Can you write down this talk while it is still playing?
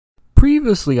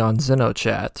Previously on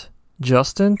XenoChat,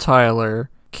 Justin, Tyler,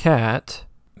 Kat,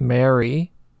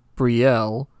 Mary,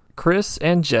 Brielle, Chris,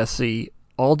 and Jessi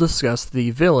all discussed the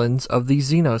villains of the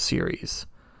Xeno series.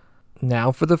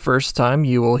 Now for the first time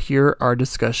you will hear our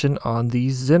discussion on the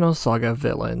Xenosaga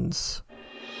villains.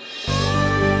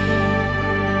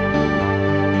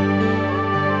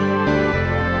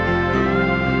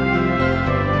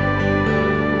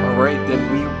 Alright,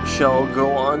 then we shall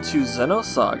go on to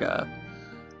Xenosaga.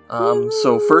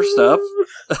 So first up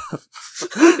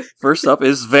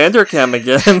is Vanderkam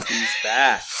again. He's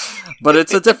back. But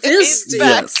it's a different...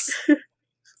 Yes.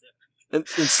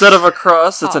 Instead of a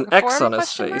cross, it's an X on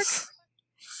his face.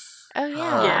 Oh,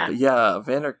 yeah.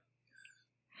 Yeah,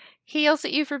 He yells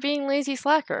at you for being lazy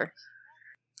slacker.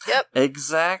 Yep.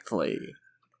 Exactly.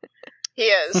 He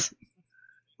is.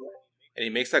 And he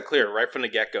makes that clear right from the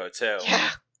get-go, too. Yeah.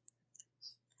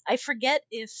 I forget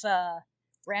if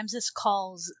Ramses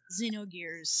calls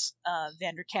Xenogears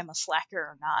Vanderkam a slacker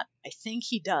or not. I think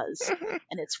he does.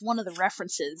 And it's one of the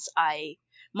references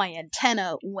my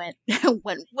antenna went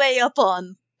way up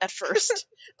on at first.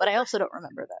 But I also don't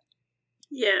remember that.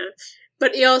 Yeah.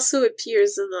 But he also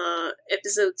appears in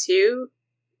episode 2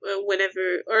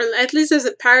 whenever, or at least there's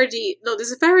a parody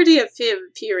of him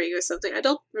appearing or something. I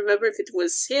don't remember if it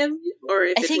was him or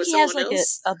if it was someone else. I think he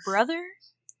has a brother.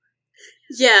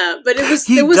 Yeah, but it was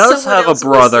he there was does someone have else a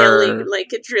brother, yelling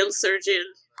like a drill sergeant.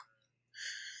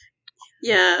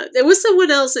 Yeah, there was someone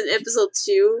else in episode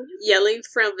 2 yelling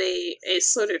from a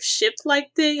sort of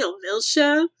ship-like thing on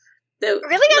Milsha. Really?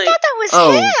 I thought that was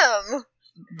him!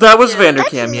 That was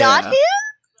Vanderkam, That's yeah. not him?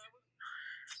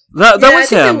 That was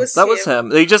him. That was him.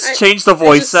 They just changed the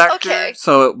voice actor,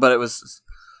 but it was...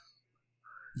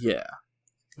 Yeah.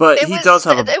 But he does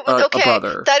have a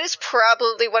brother. That is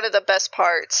probably one of the best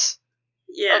parts.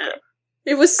 Yeah. Okay.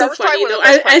 It was so funny, though.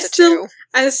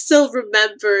 I still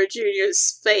remember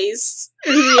Junior's face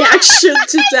reaction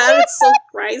to that. It's so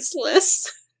priceless.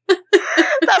 That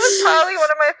was probably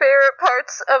one of my favorite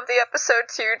parts of the episode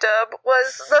 2 dub,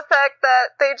 was the fact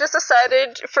that they just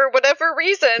decided, for whatever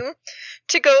reason,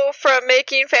 to go from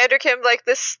making Vanderkam like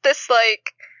this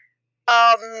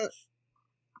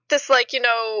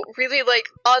really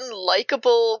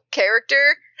unlikable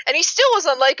character. And he still was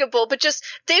unlikable, but just,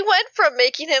 they went from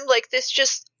making him like this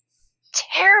just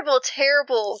terrible,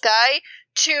 terrible guy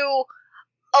to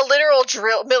a literal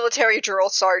military drill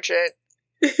sergeant.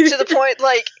 To the point,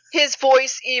 his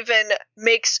voice even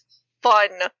makes fun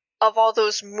of all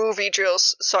those movie drill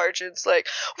sergeants. Like,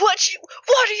 what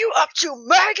are you up to,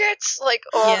 maggots? Like,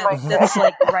 oh yeah, my god. That's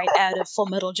right out of Full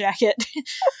Metal Jacket.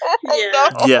 Yeah.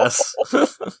 No. Yes.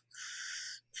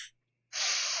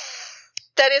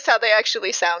 That is how they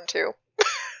actually sound, too.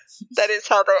 That is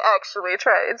how they actually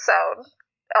try and sound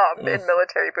in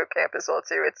military boot camp as well,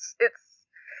 too.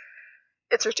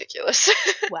 It's ridiculous.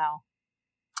 Wow.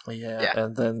 Yeah,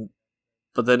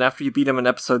 but then after you beat him in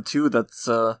episode 2, that's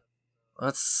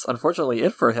unfortunately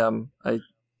it for him. I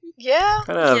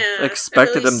kind of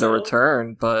expected him to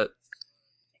return, but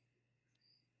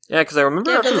yeah, because I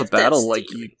remember after the battle,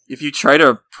 if you try to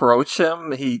approach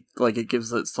him, it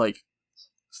gives it's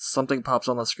something pops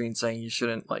on the screen saying you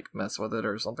shouldn't mess with it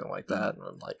or something like that,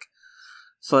 and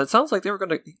so it sounds like they were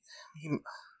gonna.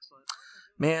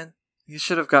 Man, you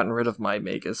should have gotten rid of my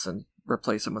Magus and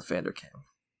replace him with Vanderkam.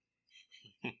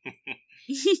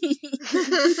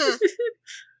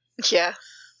 Yeah,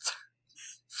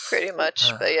 pretty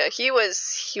much. But yeah, he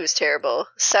was terrible,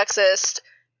 sexist,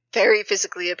 very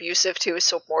physically abusive to his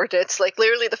subordinates.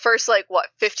 Literally the first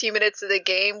 15 minutes of the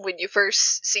game when you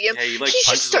first see him, he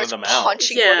just starts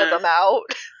punching one of them out.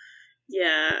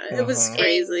 Yeah, it was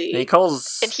crazy. And he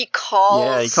calls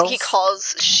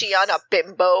Shion a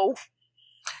bimbo.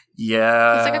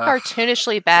 Yeah, he's like a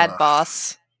cartoonishly bad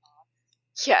boss.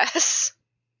 Yes.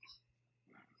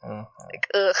 Ugh.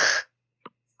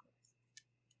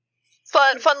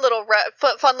 Fun little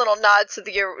nod to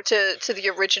the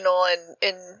original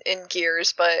in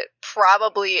Gears, but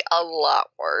probably a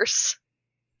lot worse.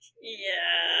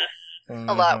 Yeah.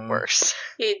 A lot worse.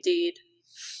 Indeed.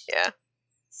 Yeah.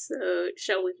 So,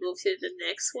 shall we move to the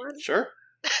next one? Sure.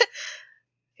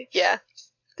 Yeah.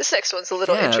 This next one's a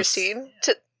little interesting.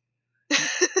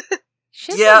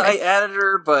 I added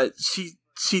her, but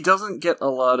she doesn't get a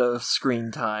lot of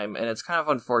screen time, and it's kind of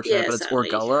unfortunate, but it's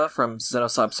Orgella from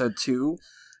Xenosaga Episode 2,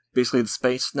 basically the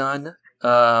Space Nun.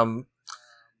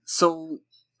 So,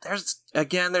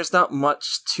 there's not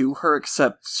much to her,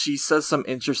 except she says some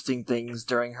interesting things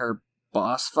during her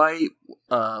boss fight,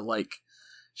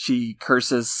 she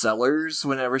curses sellers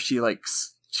whenever she,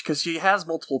 because she has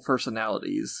multiple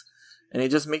personalities, and it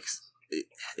just makes...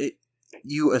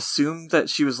 you assume that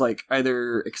she was, like,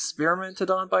 either experimented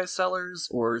on by Sellers,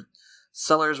 or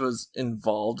Sellers was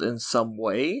involved in some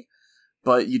way,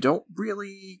 but you don't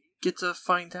really get to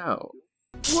find out.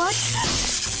 What?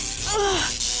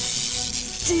 Ugh.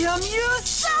 Damn you,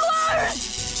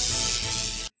 Sellers!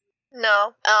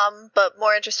 No, but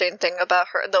more interesting thing about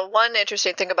her, the one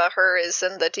interesting thing about her is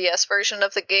in the DS version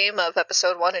of the game of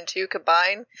episode 1 and 2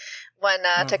 combined, when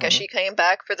Takeshi came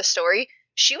back for the story,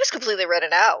 she was completely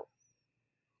written out.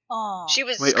 Oh. She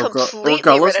was Wait,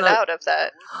 completely written out of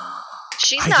that.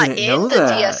 She's not in the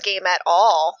DS game at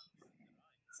all.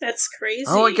 That's crazy.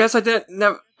 Oh, I guess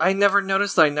I never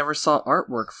noticed that. I never saw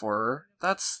artwork for her.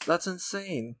 That's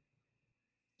insane.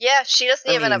 Yeah, she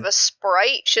doesn't even have a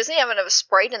sprite. She doesn't even have a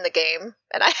sprite in the game,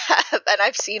 and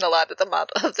I've seen a lot of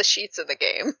the sheets in the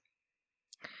game.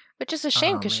 Which is a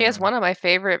shame because she has one of my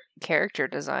favorite character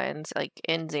designs, like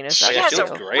in Xenosaga.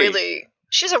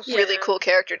 She has a really cool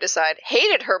character design.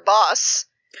 Hated her boss.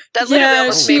 That literally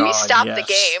almost made me stop the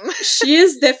game. She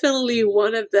is definitely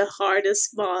one of the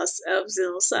hardest boss of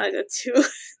Xenosaga 2.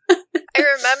 I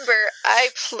remember I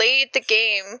played the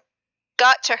game,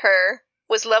 got to her,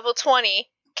 was level 20,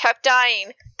 kept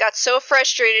dying, got so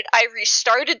frustrated I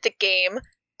restarted the game,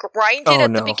 grinded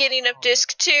at the beginning of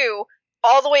disc 2,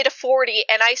 all the way to 40,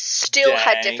 and I still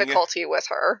had difficulty with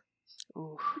her.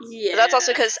 Yeah. But that's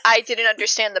also because I didn't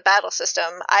understand the battle system.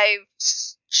 I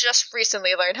just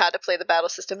recently learned how to play the battle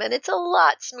system, and it's a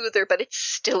lot smoother, but it's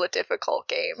still a difficult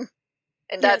game.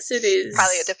 And that's it is.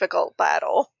 Probably a difficult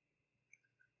battle.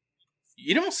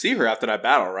 You don't see her after that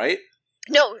battle, right?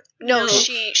 No.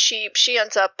 She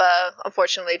ends up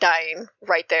unfortunately dying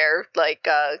right there, like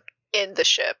in the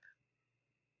ship.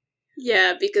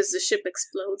 Yeah, because the ship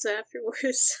explodes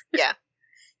afterwards. Yeah.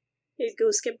 It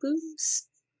goes kabooms.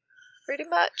 Pretty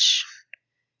much.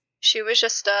 She was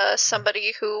just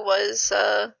somebody who was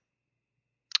a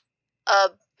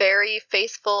very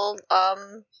faithful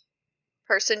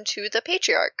person to the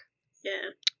patriarch.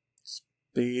 Yeah.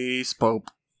 Space Pope.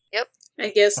 Yep. I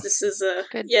guess this is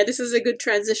a good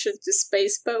transition to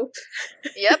Space Pope.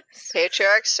 Yep.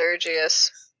 Patriarch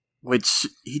Sergius. Which,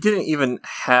 he didn't even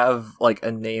have, like,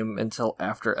 a name until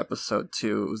after episode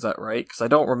 2, is that right? Because I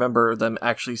don't remember them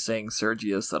actually saying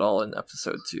Sergius at all in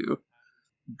episode 2.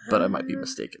 But I might be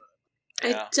mistaken.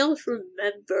 I don't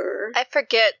remember. I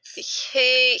forget.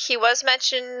 He was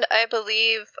mentioned, I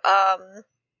believe.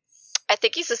 I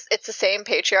think it's the same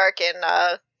patriarch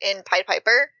in Pied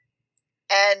Piper,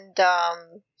 and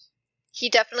he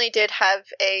definitely did have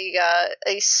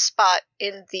a spot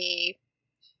in the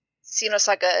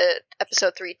Xenosaga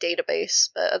episode 3 database.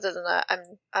 But other than that,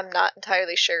 I'm not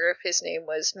entirely sure if his name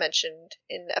was mentioned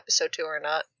in episode 2 or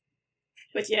not.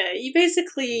 But yeah, he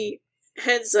basically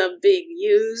ends up being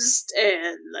used,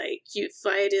 and like you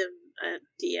fight him at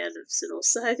the end of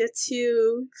Xenosaga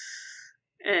 2,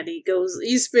 and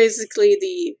he's basically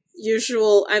the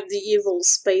usual I'm the evil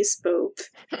space pope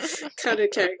kind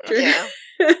of character. Yeah.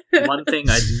 One thing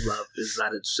I do love is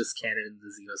that it's just canon in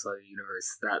the Xenosaga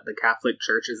universe that the Catholic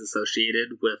Church is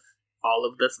associated with all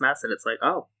of this mess, and it's like,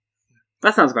 oh,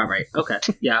 that sounds about right. Okay,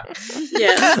 yeah.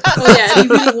 Yeah. Oh yeah, he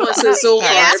really wants a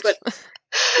Zohar, but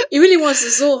he really wants a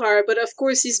Zohar, but of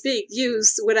course he's being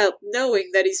used without knowing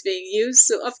that he's being used,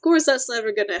 so of course that's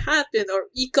never gonna happen. Or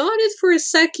he got it for a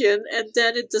second, and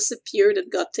then it disappeared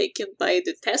and got taken by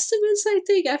the Testaments, I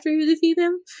think, after you defeat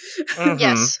him. Mm-hmm.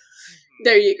 Yes.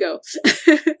 There you go.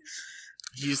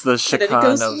 He's the Shikan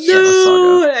of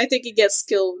Xenosaga. And I think he gets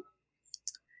killed.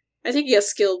 I think he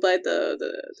gets killed by the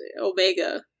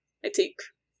Omega, I think.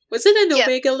 Was it an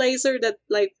Omega laser that,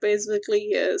 like,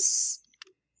 basically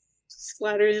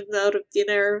splattered him out of thin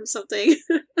air or something?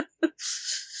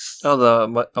 Oh,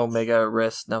 the Omega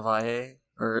Res Navae?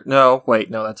 Or, no, wait,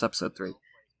 no, that's episode 3.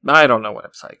 I don't know what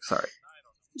I'm saying, sorry.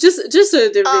 Just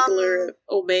the regular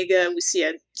Omega we see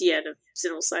at the end of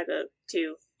Xenosaga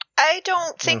 2. I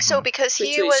don't think so, because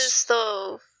he was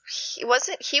the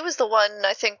one,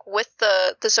 I think, with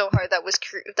the Zohar that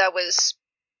was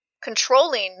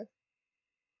controlling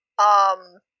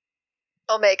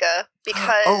Omega,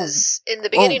 because in the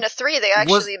beginning of 3 they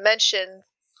actually mentioned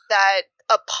that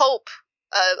a pope,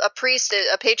 a priest,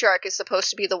 a patriarch is supposed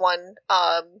to be the one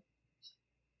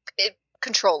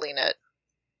controlling it.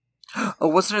 Oh,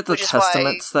 wasn't it the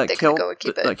Testaments that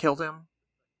killed him?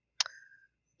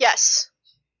 Yes.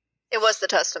 It was the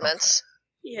Testaments.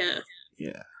 Yeah.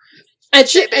 Yeah. I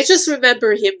just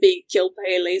remember him being killed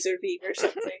by a laser beam or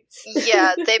something.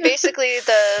 Yeah, they basically,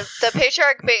 the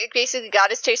patriarch basically got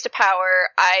his taste of power.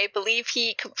 I believe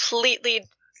he completely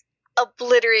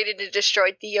obliterated and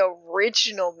destroyed the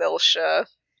original Miltia.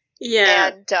 Yeah.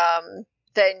 And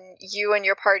then you and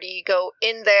your party go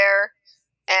in there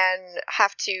and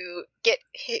have to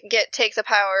take the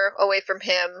power away from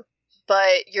him,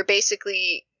 but you're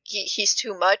basically he's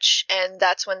too much, and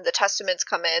that's when the testaments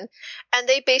come in, and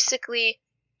they basically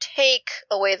take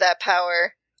away that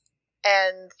power,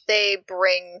 and they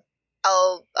bring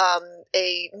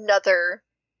another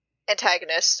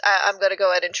antagonist. I'm going to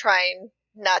go ahead and try and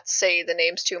not say the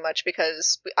names too much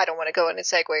because I don't want to go in and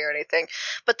segue or anything.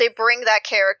 But they bring that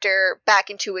character back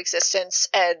into existence,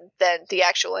 and then the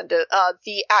actual end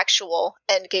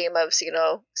game of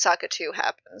Xenosaga 2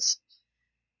 happens.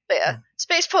 But yeah,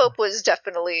 Space Pope was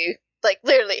definitely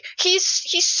literally he's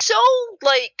so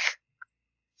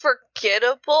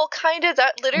forgettable, kind of,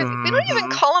 that literally we don't even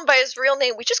call him by his real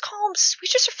name. We just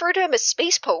refer to him as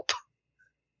Space Pope.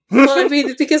 Well, I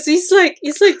mean, because he's the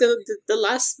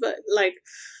last,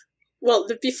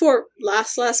 the before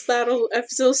last battle of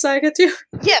Xenosaga 2.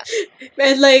 Yeah,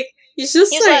 and he's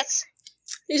just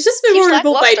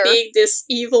memorable by being this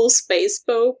evil space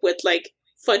pope with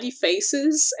funny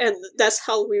faces, and that's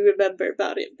how we remember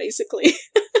about him, basically.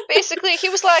 Basically, he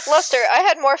was lackluster. I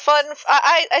had more fun.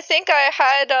 I think I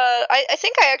had.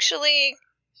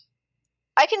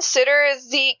 I consider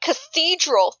the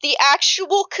cathedral, the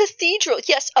actual cathedral.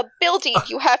 Yes, a building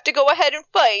you have to go ahead and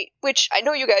fight, which I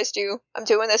know you guys do. I'm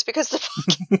doing this because of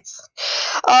the podcast.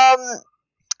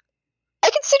 I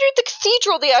considered the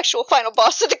cathedral the actual final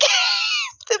boss of the game.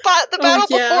 The battle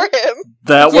before him.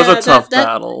 That was a tough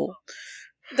battle.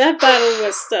 That battle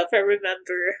was tough, I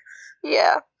remember.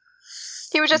 Yeah.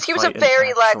 He was a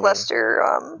very lackluster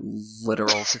literal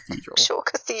cathedral. Actual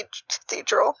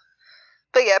cathedral.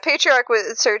 But yeah, Patriarch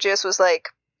with Sergius was he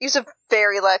was a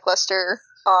very lackluster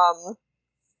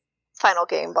final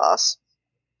game boss.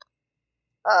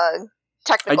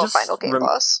 Technical final game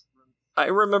boss. I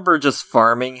remember just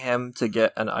farming him to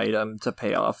get an item to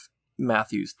pay off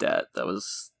Matthew's debt. That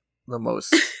was the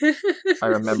most I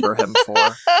remember him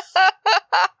for.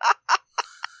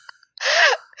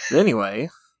 Anyway,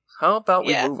 how about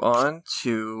we move on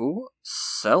to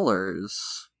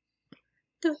Sellers?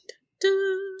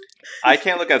 I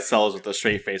can't look at Sellers with a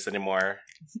straight face anymore.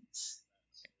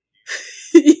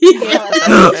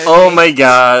 Oh my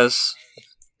gosh.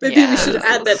 Maybe we should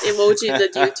add that emoji in the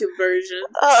YouTube version.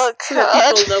 Oh god. So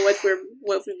that people know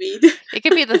what we mean. It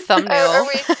could be the thumbnail.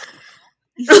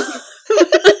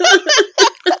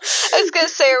 I was gonna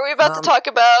say, are we about to talk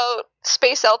about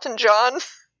Space Elton John?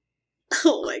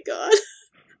 Oh my god.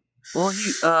 Well,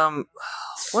 he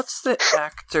what's the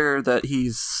actor that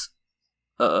he's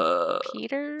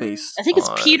Peter? based I think it's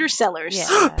on? Peter Sellers.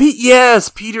 Yeah. Yes,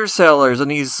 Peter Sellers,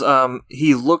 and he's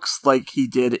he looks like he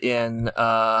did in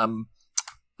oh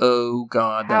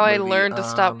god, How I movie, Learned to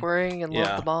Stop Worrying and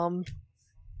Love the Bomb.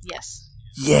 Yes.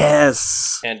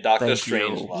 And Doctor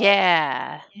Strangelove.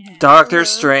 Yeah. Doctor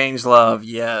Strangelove,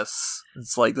 yes.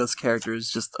 It's like this character is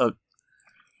just a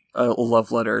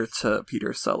love letter to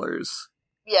Peter Sellers.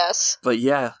 Yes. But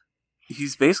yeah,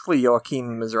 he's basically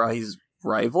Joachim Mizrahi's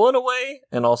rival in a way,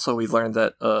 and also we learned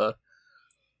that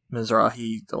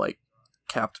Mizrahi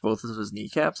capped both of his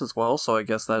kneecaps as well, so I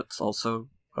guess that's also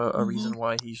a reason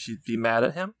why he should be mad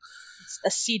at him. It's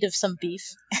a seed of some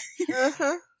beef.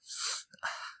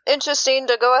 Interesting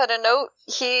to go ahead and note,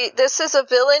 this is a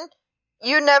villain.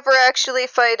 You never actually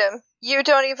fight him. You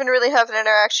don't even really have an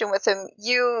interaction with him.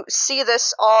 You see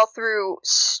this all through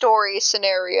story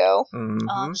scenario.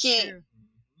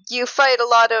 You fight a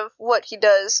lot of what he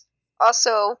does.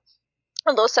 Also,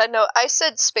 on a low side note, I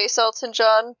said Space Elton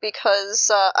John because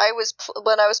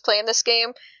when I was playing this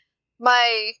game,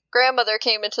 my grandmother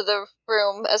came into the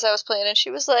room as I was playing, and she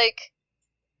was like,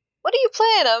 "What are you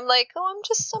playing?" I'm like, "Oh,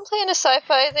 I'm playing a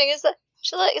sci-fi thing." She's like,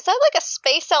 "Is that like a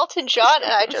Space Elton John?"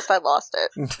 And I lost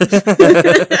it.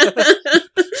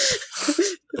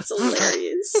 That's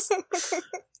hilarious.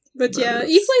 But yeah,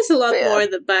 he plays a lot more in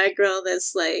the background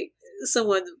as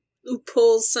someone who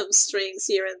pulls some strings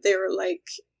here and there,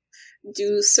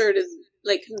 do certain,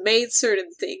 made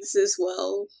certain things as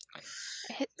well.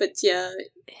 But yeah.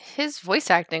 His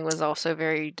voice acting was also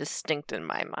very distinct in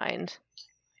my mind.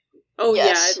 Oh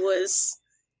yeah, it was.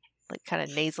 Kind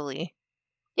of nasally.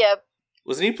 Yeah.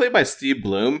 Wasn't he played by Steve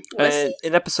Bloom?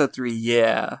 In episode 3,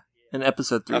 yeah. In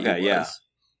episode 3, okay, he was. Yeah.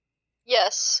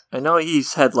 Yes. I know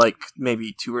he's had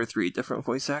maybe 2 or 3 different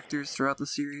voice actors throughout the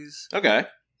series. Okay.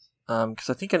 Because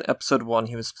I think in episode 1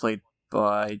 he was played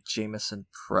by Jameson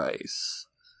Price.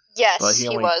 Yes, but he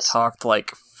only talked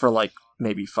for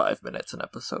maybe 5 minutes in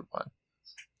episode 1.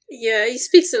 Yeah, he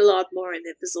speaks a lot more in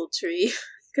episode 3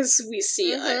 because we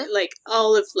see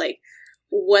all of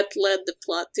what led the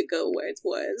plot to go where it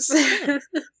was.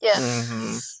 Yeah.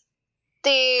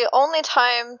 The only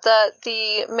time that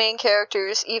the main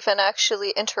characters even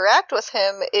actually interact with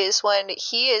him is when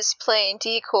he is playing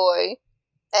decoy.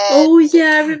 Oh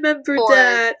yeah, I remember or-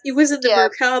 that. It was in the yeah.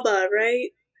 Merkaba, right?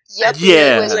 Yep,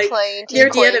 Yeah. he was Like, playing near the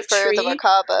decoy end of for the 3?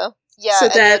 Merkaba. Yeah, So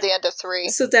and near that- the end of 3.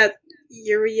 So that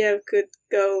Uriel could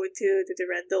go to the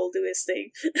Durandal, do his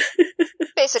thing.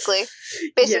 Basically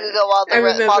Yeah, though, while I the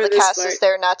remember this cast part. is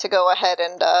there not to go ahead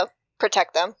and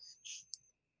protect them.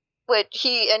 But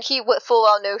he full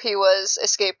well knew he was a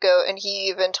scapegoat, and he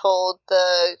even told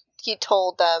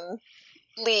them,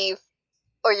 leave,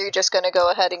 or you're just gonna go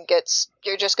ahead and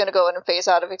phase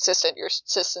out of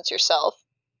existence yourself.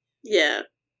 Yeah.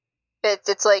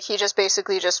 It's like he just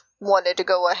basically just wanted to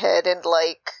go ahead and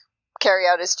like carry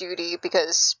out his duty,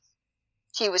 because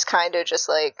he was kind of just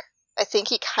like, I think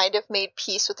he kind of made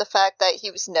peace with the fact that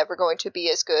he was never going to be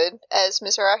as good as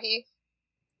Mizrahi,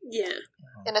 Yeah.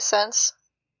 in a sense.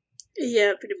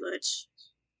 Yeah, pretty much.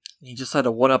 He just had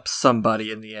to one-up somebody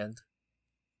in the end.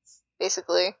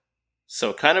 Basically.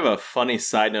 So, kind of a funny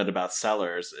side note about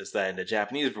Sellers is that in the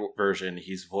Japanese version,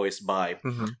 he's voiced by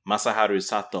Masaharu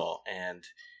Sato, and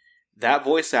that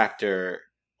voice actor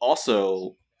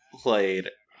also played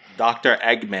Dr.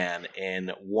 Eggman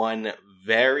in one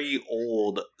very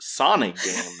old Sonic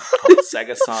game called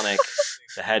Sega Sonic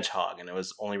the Hedgehog, and it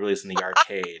was only released in the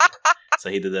arcade. So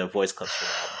he did the voice clips for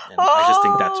that, and I just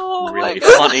think that's really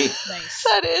funny. Nice.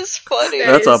 That is funny.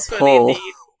 That's a pull.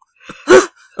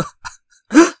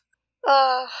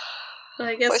 Well,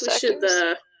 I guess Voice we should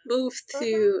actors. move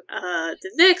to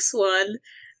the next one,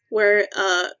 where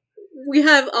we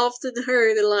have often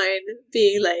heard the line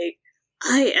being like,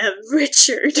 "I am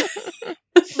Richard."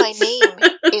 My name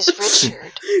is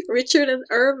Richard. Richard and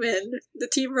Ermin, the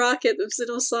Team Rocket of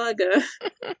Xenosaga.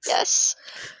 Yes.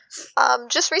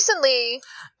 Just recently,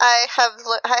 I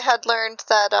had learned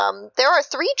that there are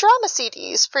 3 drama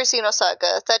CDs for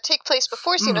Xenosaga that take place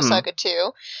before Xenosaga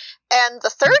 2, and the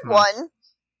third one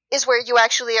is where you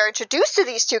actually are introduced to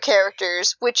these 2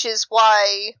 characters, which is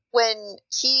why when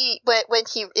he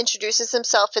introduces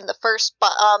himself in the first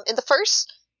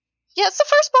it's the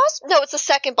first boss? No, it's the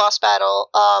second boss battle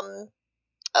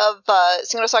of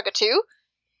Xenosaga 2.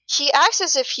 He acts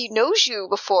as if he knows you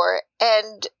before,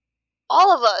 and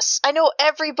all of us, I know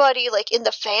everybody, like, in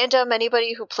the fandom,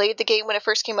 anybody who played the game when it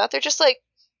first came out, they're just like,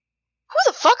 who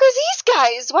the fuck are these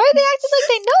guys? Why are they acting like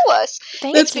they know us?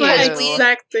 Thank That's you. my Because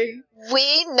exact thing.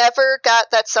 we never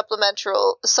got that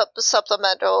supplemental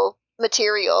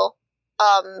material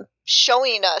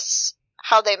showing us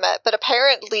how they met, but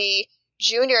apparently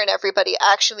Junior and everybody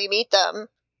actually meet them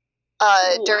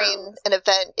during an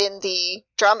event in the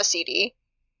drama CD,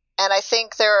 and I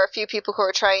think there are a few people who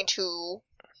are trying to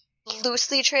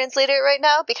loosely translate it right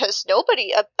now, because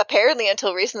nobody, apparently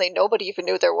until recently, nobody even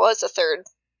knew there was a third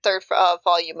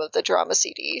volume of the drama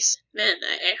CDs. Man,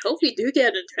 I hope we do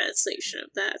get a translation of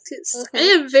that, because I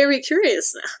am very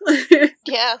curious now.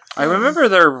 Yeah. I remember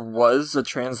there was a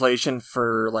translation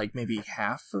for, like, maybe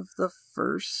half of the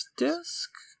first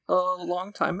disc a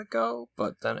long time ago,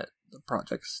 but then the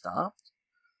project stopped.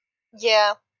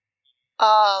 Yeah.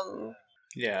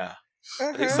 Yeah.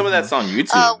 I think some of that's on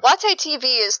YouTube. Wate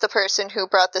TV is the person who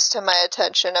brought this to my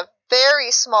attention. A very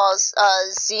small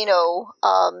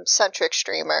Xeno-centric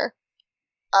streamer.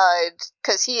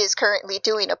 Because he is currently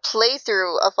doing a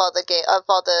playthrough of all the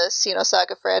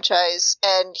Xenosaga franchise,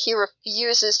 and he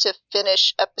refuses to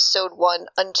finish episode 1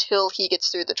 until he gets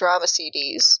through the drama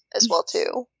CDs as well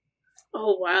too.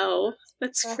 Oh wow,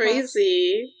 that's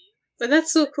crazy. But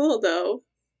that's so cool, though.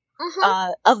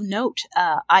 Of note,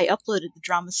 I uploaded the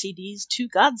drama CDs to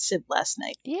GodSib last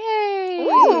night. Yay!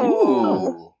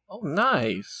 Ooh. Oh,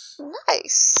 nice.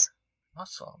 Nice.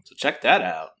 Awesome. So check that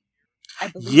out. I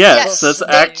believe Yes,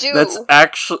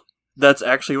 Yes, that's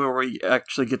actually where we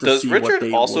actually get to Does see what Richard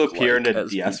they also look appear like in the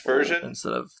as DS people version?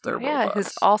 instead of their Yeah, robots.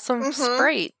 his awesome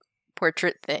sprite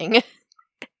portrait thing.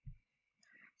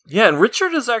 Yeah, and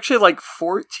Richard is actually like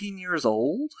 14 years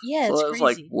old. Yeah, so it's I was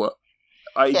crazy. like, what?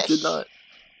 I Yes. did not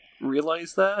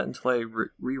realize that until I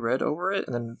reread over it,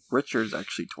 and then Richard's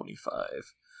actually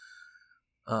 25.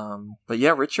 But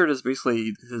yeah, Richard is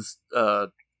basically his.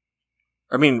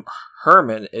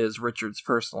 Herman is Richard's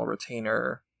personal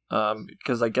retainer.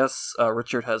 Because I guess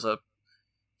Richard has a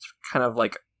kind of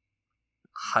like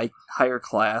higher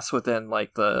class within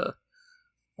like the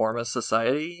Orma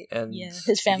society, and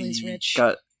his family's rich.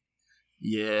 And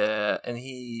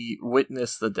he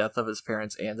witnessed the death of his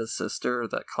parents and his sister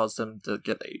that caused him to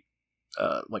get a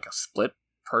split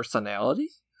personality.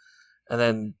 And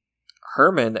then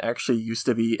Herman actually used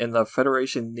to be in the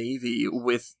Federation Navy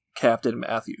with Captain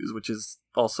Matthews, which is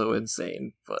also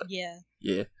insane. But yeah.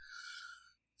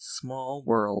 Small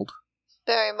world.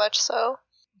 Very much so.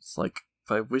 It's like,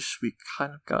 I wish we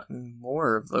kind of gotten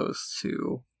more of those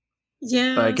two.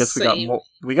 Yeah, But I guess we got same. more.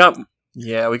 We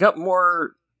got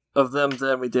more of them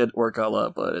than we did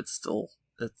Orgala, but it still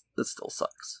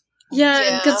sucks. Yeah,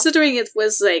 Yeah. and considering it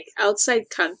was like outside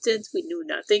content we knew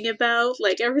nothing about,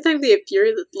 like every time they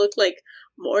appeared, it looked like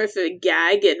more of a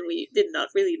gag, and we did not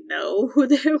really know who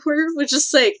they were. We're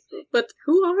just like, but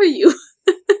who are you?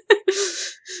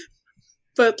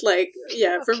 But like,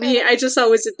 yeah, for me, I just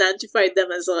always identified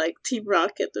them as like Team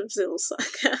Rocket of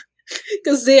Xenosaga.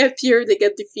 Because they appear, they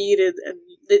get defeated, and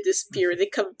they disappear, they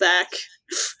come back.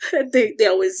 And they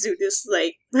always do this,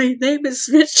 like, my name is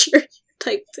Richard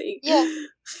type thing. Yeah.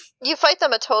 You fight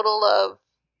them a total of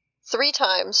 3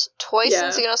 times. Twice in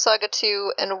Yeah. Xenosaga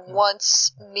 2, and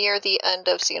once near the end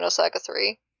of Xenosaga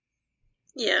 3.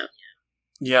 Yeah.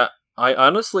 Yeah, I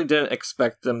honestly didn't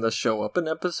expect them to show up in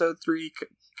episode 3,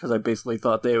 because I basically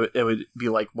thought it would be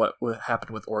like what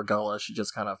happened with Orgala. She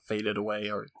just kind of faded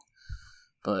away,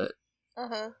 but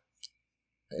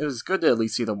it was good to at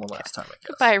least see them one last time, I guess.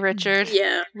 Goodbye, Richard.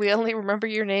 Yeah. We only remember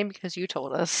your name because you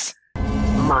told us.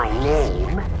 My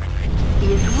name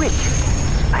is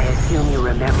Richard. I assume you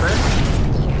remember?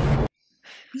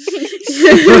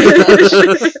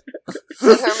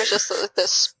 And Herm is just like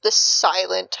this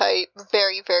silent type,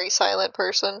 very, very silent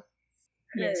person.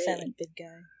 Yeah, silent big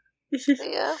guy.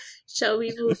 Yeah. Shall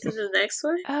we move to the next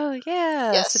one? Oh,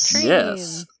 yeah. Yes. Citrine.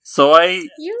 Yes. So I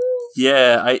You.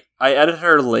 added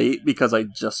her late because I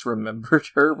just remembered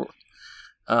her.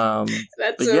 That's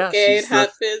but yeah, okay, it she's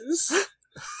happens.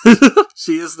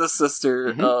 she is the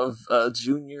sister of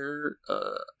Junior,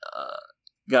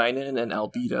 Guinan, and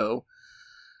Albedo.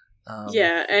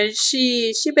 Yeah, and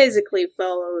she basically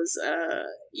follows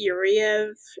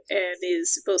Yuriev and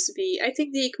is supposed to be, I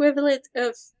think, the equivalent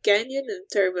of Ganyan in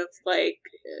terms of, like,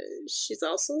 she's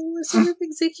also a sort of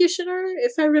executioner,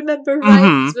 if I remember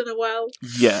right. It's been a while.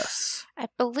 Yes. I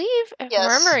believe, if Yes.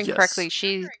 I'm remembering Yes. correctly,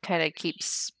 she kind of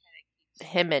keeps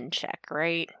him in check,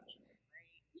 right?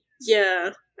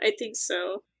 Yeah, I think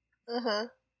so.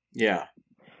 Yeah.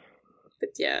 But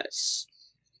yeah,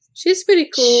 she's pretty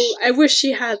cool. I wish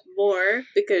she had more,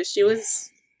 because she was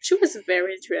a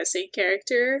very interesting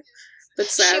character. But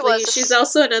sadly, she's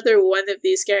also another one of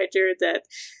these characters that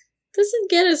doesn't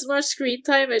get as much screen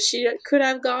time as she could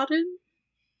have gotten.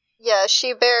 Yeah,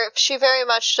 she very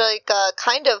much, like,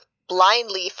 kind of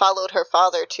blindly followed her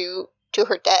father to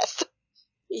her death.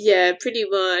 Yeah, pretty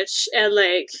much. And,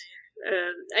 like,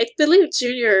 I believe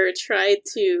Junior tried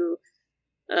to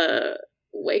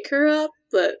wake her up,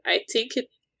 but I think it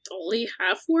only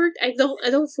half worked. I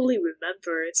don't fully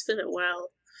remember. It's been a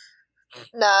while.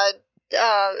 Nah,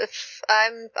 if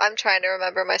I'm trying to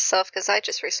remember myself, because I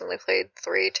just recently played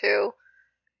 3 too.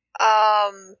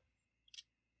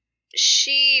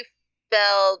 She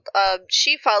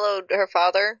followed her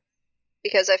father,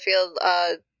 because I feel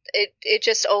it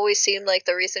just always seemed like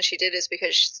the reason she did is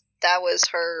because that was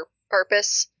her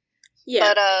purpose.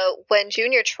 Yeah. But when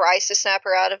Junior tries to snap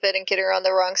her out of it and get her on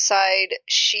the wrong side,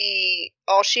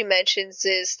 all she mentions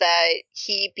is that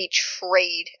he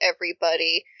betrayed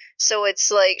everybody. So it's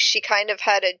like she kind of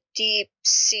had a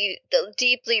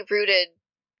deeply rooted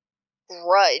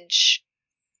grudge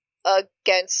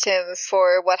against him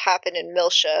for what happened in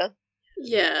Milsha.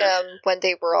 Yeah. When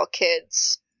they were all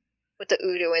kids, with the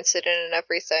Udo incident and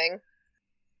everything.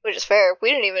 Which is fair. We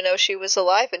didn't even know she was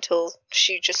alive until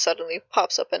she just suddenly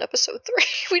pops up in episode 3.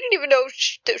 We didn't even know we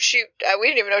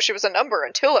didn't even know she was a number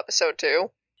until episode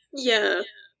 2. Yeah.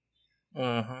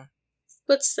 Mm-hmm.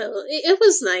 But still, it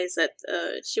was nice that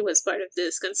she was part of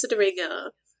this, considering,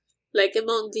 like,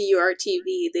 among the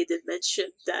URTV, they did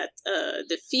mention that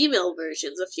the female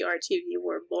versions of URTV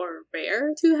were more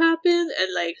rare to happen,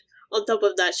 and, like, on top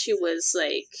of that, she was,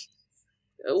 like,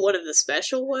 one of the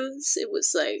special ones. It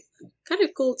was, like, kind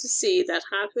of cool to see that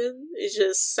happen. It's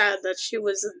just sad that she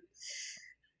wasn't,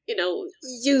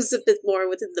 used a bit more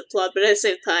within the plot, but at the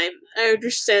same time, I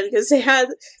understand, because they had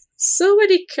so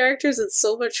many characters and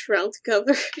so much ground to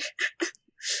cover.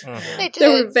 They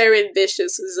were very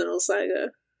ambitious in Xenosaga.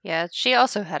 Yeah, she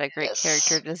also had a great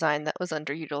character design that was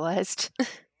underutilized.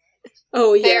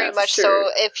 Oh, yeah, Very much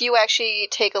sure. so. If you actually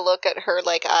take a look at her,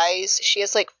 like, eyes, she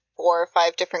has, like, 4 or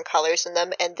 5 different colors in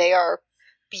them, and they are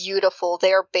beautiful.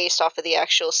 They are based off of the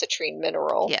actual citrine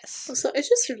mineral. Yes. So I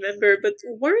just remember, but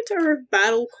weren't our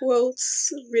battle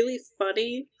quotes really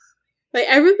funny? Like,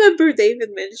 I remember David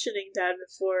mentioning that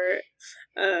before.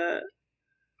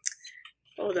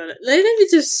 Hold on. Let me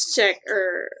just check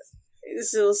our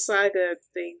Xenosaga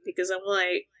thing, because I'm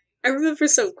like, I remember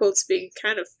some quotes being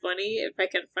kind of funny, if I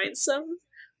can find some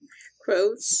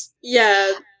quotes.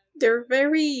 Yeah, they're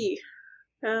very.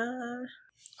 I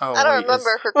don't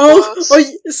remember her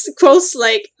quotes. Quotes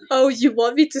like, "Oh, you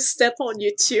want me to step on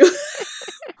you too?"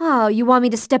 Oh, you want me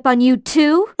to step on you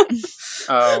too?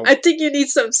 Oh, I think you need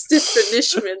some stiff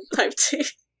punishment type thing.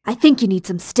 I think you need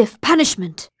some stiff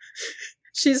punishment.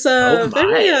 She's Oh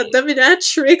very my.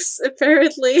 dominatrix,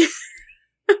 apparently.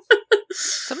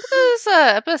 Some of those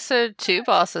episode 2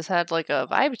 bosses had like a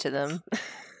vibe to them.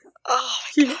 Oh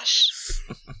my gosh.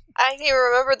 I can't even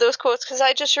remember those quotes because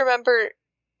I just remember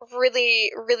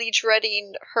really, really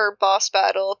dreading her boss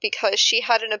battle because she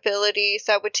had an ability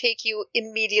that would take you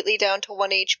immediately down to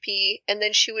 1 HP, and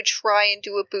then she would try and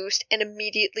do a boost and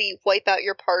immediately wipe out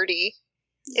your party.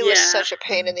 It was such a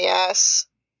pain in the ass.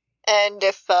 And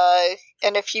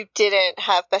if you didn't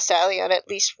have Bastali on at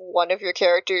least one of your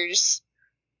characters,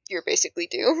 you're basically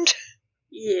doomed.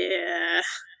 Yeah.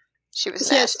 She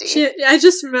was nasty. I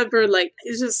just remember, like,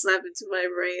 it just snapped into my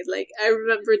brain. Like, I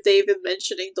remember David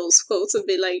mentioning those quotes and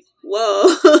be like,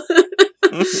 whoa.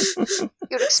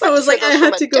 You'd expect I was like, I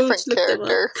had to go different look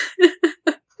character. them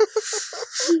up.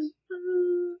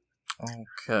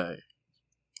 Okay.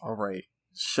 Alright.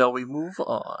 Shall we move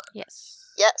on? Yes.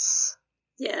 Yes.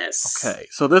 Yes. Okay,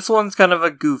 so this one's kind of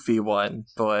a goofy one,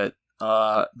 but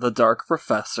the Dark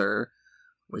Professor,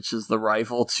 which is the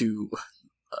rival to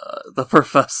the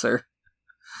Professor,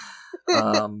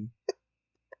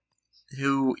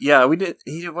 who,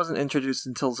 he wasn't introduced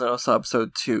until Xenosaga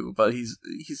episode 2, but he's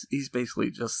basically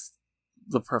just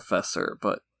the Professor,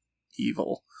 but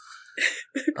evil.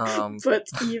 But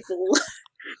evil.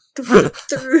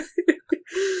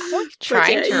 I'm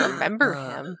trying to remember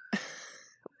him.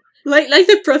 Like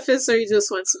the Professor, he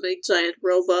just wants to make giant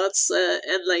robots,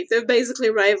 and like they're basically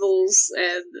rivals,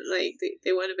 and like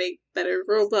they want to make better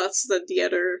robots than the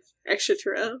other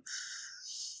etc.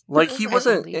 Like he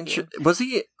wasn't. Was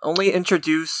he only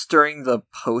introduced during the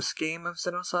post game of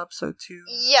Xenosaga episode 2?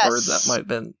 Yes. Or that might have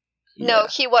been. Yeah. No,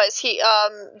 he was.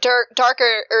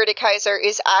 Darker Erdekaiser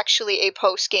is actually a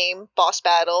post game boss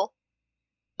battle.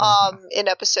 In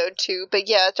episode 2, but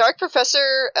yeah, Dark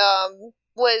Professor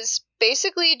was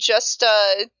basically just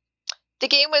the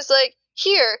game was like,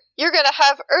 here, you're gonna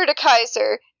have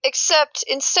Erdekaiser, except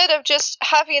instead of just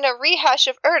having a rehash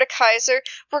of Erdekaiser,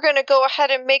 we're gonna go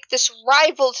ahead and make this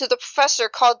rival to the Professor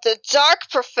called the Dark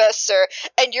Professor,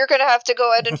 and you're gonna have to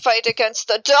go ahead and fight against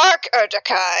the Dark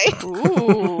Erdekai.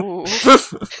 Ooh.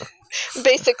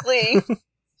 Basically.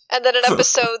 And then in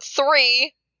episode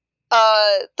 3,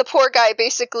 the poor guy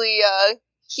basically,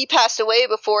 he passed away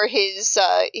before his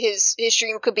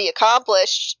dream could be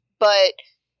accomplished, but,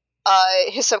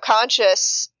 his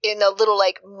subconscious in a little,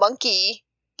 like, monkey,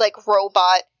 like,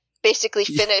 robot basically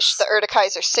finished the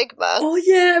Erdekaiser Sigma. Oh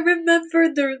yeah, I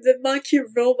remember the monkey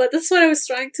robot. That's what I was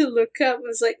trying to look up. I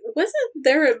was like, wasn't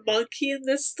there a monkey in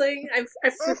this thing? I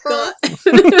forgot.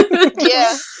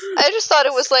 Yeah, I just thought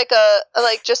it was like a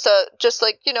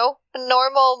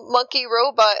normal monkey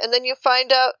robot, and then you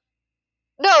find out,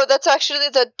 no, that's actually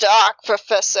the Dark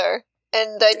Professor,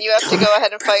 and then you have to go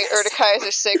ahead and fight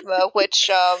Erdekaiser Sigma, which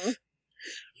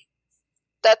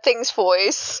that thing's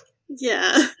voice.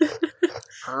 Yeah.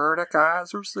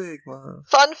 Erdekaiser Sigma.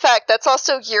 Fun fact, that's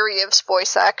also Yuriev's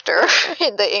voice actor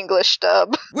in the English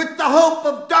dub. With the hope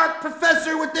of Dark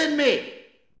Professor within me,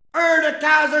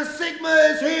 Erdekaiser Sigma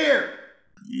is here!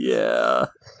 Yeah.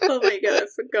 Oh my god, I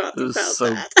forgot about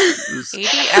that.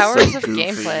 80 hours of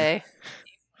gameplay.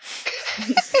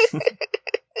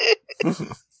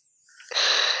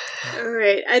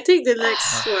 Alright, I think the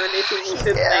next one, if you move to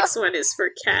the next one, is for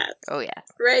Kat. Oh yeah.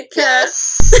 Right, Kat?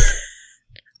 Yes.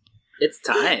 It's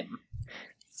time.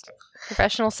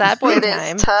 Professional sad boy It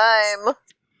time. is time.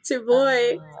 It's your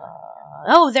boy.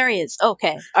 Oh, there he is.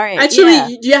 Okay, all right. Actually, yeah.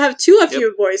 you have two of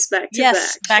your boys back to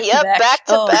Yes, back. back to back. back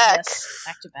to back. Yes,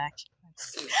 back to back.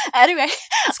 Anyway,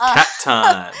 It's cat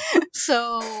time.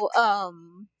 so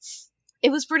it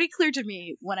was pretty clear to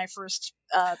me when I first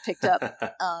picked up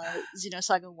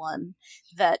Xenosaga 1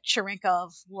 that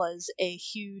Cherenkov was a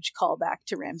huge callback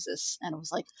to Ramses, and I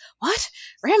was like, "What?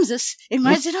 Ramses in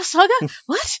my Xenosaga?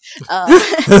 What?"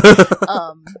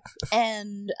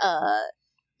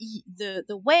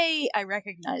 The way I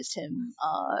recognized him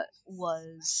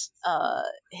was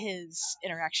his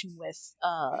interaction with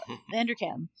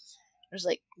Vanderkam. I was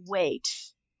like, wait,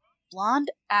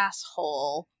 blonde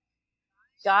asshole,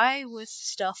 guy with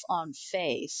stuff on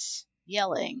face,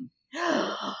 yelling,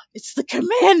 it's the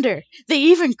commander! They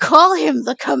even call him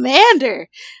the commander!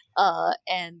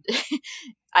 And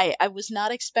I was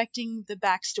not expecting the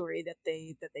backstory that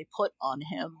they put on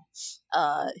him.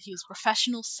 He was a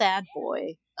professional sad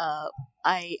boy.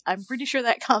 I'm pretty sure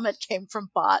that comment came from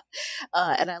Bot,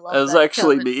 and I love that. It was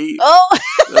actually comment. me. Oh.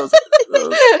 That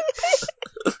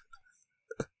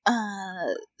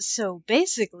So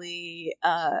basically,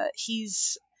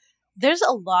 there's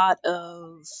a lot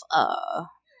of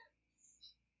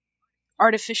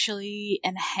artificially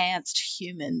enhanced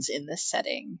humans in this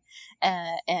setting,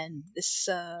 and this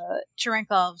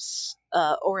Cherenkov's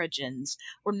origins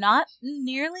were not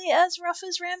nearly as rough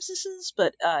as Ramses's,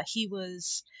 but he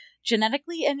was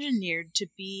genetically engineered to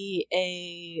be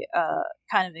a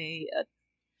kind of a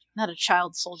not a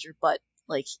child soldier, but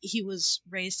like he was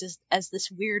raised as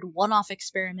this weird one-off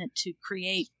experiment to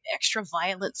create extra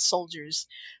violent soldiers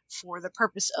for the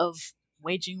purpose of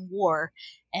waging war,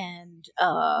 and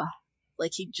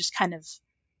like he just kind of,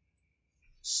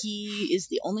 he is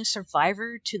the only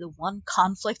survivor to the one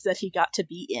conflict that he got to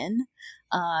be in,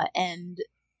 and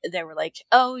they were like,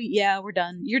 oh yeah, we're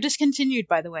done, you're discontinued,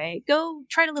 by the way, go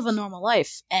try to live a normal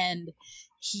life. And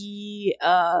he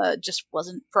just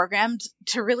wasn't programmed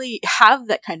to really have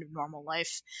that kind of normal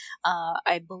life.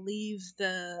 I believe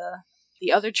the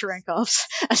other Cherenkovs,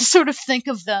 I sort of think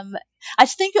of them, I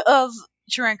think of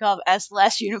Cherenkov as the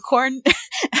last unicorn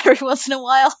every once in a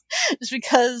while, just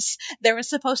because there was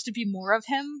supposed to be more of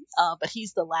him, but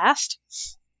he's the last.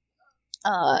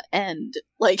 And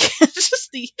like just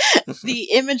the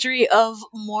imagery of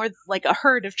more like a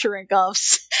herd of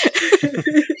Cherenkovs.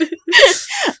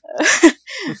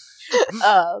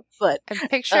 But I'm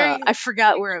picturing I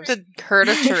forgot where I was. the herd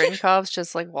of Cherenkovs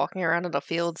just like walking around in the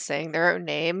field saying their own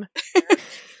name.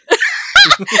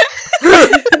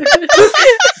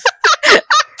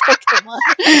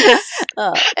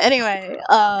 Anyway,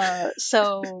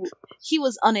 so he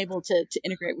was unable to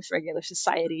integrate with regular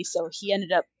society, so he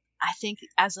ended up, I think,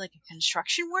 as like a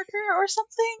construction worker or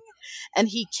something, and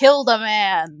he killed a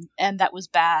man, and that was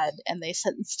bad, and they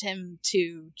sentenced him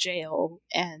to jail,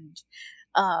 and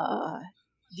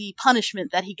the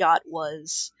punishment that he got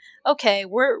was, okay,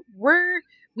 we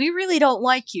really don't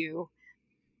like you.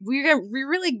 We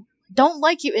really don't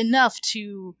like you enough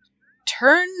to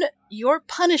turn your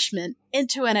punishment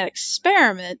into an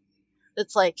experiment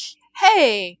that's like,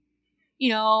 hey, you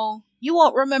know, you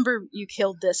won't remember you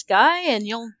killed this guy, and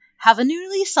you'll have a new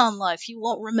lease on life. You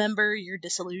won't remember your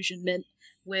disillusionment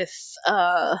with,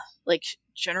 like,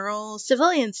 general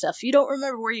civilian stuff. You don't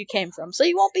remember where you came from, so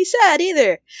you won't be sad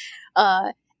either.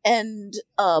 But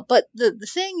the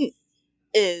thing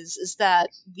is that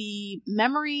the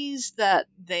memories that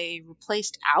they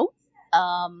replaced out,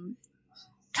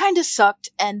 kind of sucked,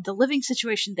 and the living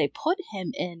situation they put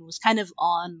him in was kind of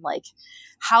on, like,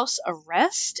 house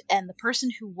arrest, and the person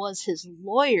who was his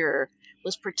lawyer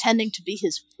was pretending to be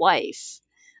his wife,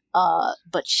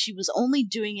 but she was only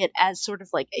doing it as sort of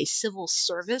like a civil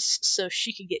service so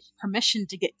she could get permission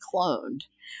to get cloned,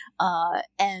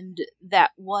 and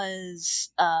that was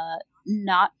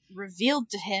not revealed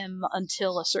to him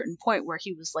until a certain point where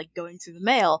he was like going through the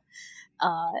mail,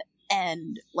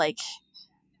 and like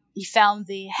he found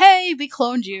the, hey, we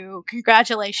cloned you,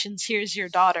 congratulations, here's your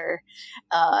daughter,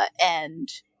 and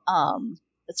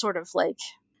it's sort of like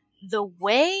the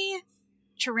way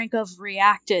Cherenkov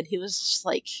reacted, he was just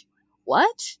like,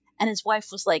 what? And his wife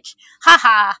was like,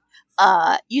 haha,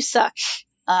 you suck,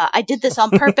 I did this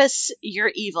on purpose,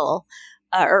 you're evil,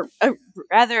 or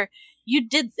rather,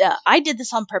 I did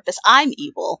this on purpose, I'm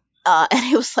evil. And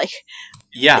he was like,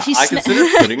 yeah, I consider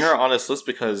putting her on this list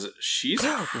because she's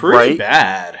pretty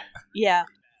bad. Yeah,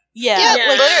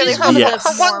 like, she's one of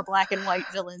the more black and white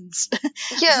villains.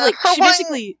 Yeah, like, she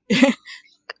basically.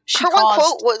 Her one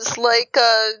quote was like,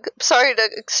 sorry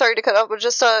to cut off, but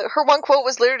just her one quote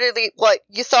was literally like,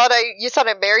 you thought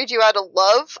I married you out of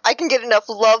love? I can get enough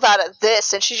love out of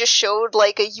this, and she just showed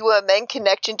like a UMN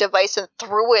connection device and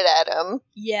threw it at him.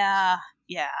 Yeah.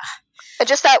 And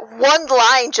just that one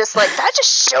line, just like, that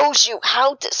just shows you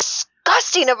how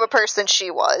disgusting of a person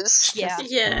she was.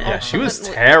 Yeah, she was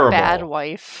terrible. Bad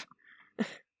wife.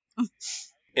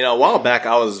 You know, a while back,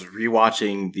 I was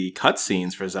rewatching the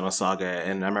cutscenes for Xenosaga,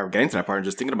 and I remember getting to that part and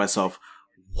just thinking to myself,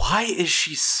 why is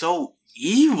she so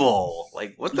evil?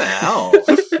 Like, what the hell?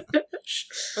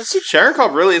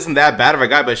 Cherenkov really isn't that bad of a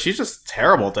guy, but she's just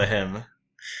terrible to him.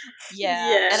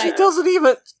 Yeah. And she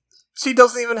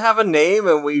doesn't even have a name,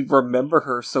 and we remember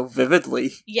her so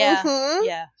vividly. Yeah, Mm-hmm.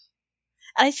 yeah.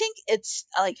 And I think it's,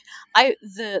 like,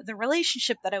 the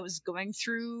relationship that I was going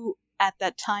through at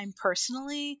that time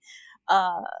personally,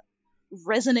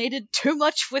 resonated too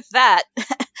much with that.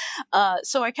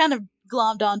 So I kind of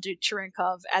glommed onto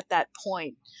Cherenkov at that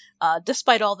point,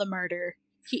 despite all the murder.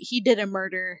 he did a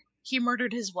murder. He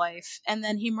murdered his wife, and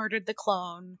then he murdered the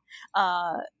clone.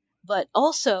 But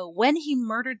also, when he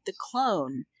murdered the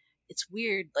clone, it's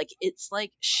weird. It's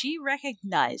like she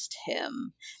recognized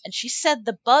him, and she said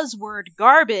the buzzword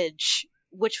garbage,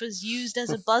 which was used as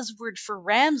a buzzword for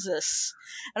Ramses.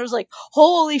 And I was like,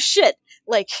 holy shit!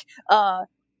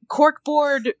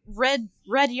 Corkboard, red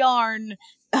yarn,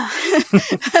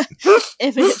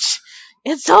 image.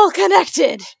 It's all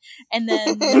connected. And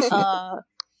then,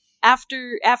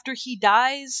 after he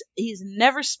dies, he's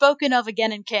never spoken of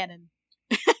again in canon.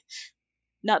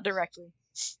 Not directly.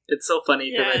 It's so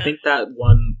funny because I think that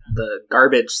the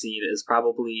garbage scene is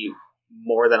probably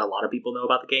more than a lot of people know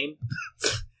about the game.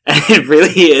 And it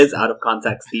really is, out of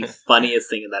context, the funniest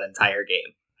thing in that entire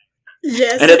game.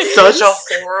 Yes, and it's such a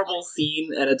horrible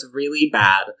scene, and it's really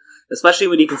bad. Especially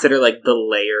when you consider, the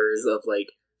layers of,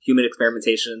 human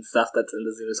experimentation and stuff that's in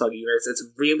the Xenosaga universe. It's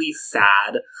really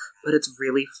sad, but it's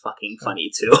really fucking funny,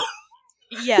 too.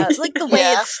 Yeah, it's the way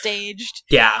it's staged.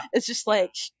 Yeah. It's just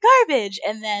garbage,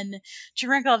 and then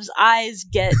Cherenkov's eyes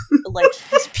get,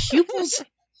 his pupils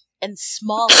and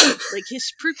smaller.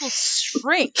 His pupils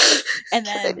shrink, and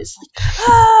then it's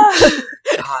ah!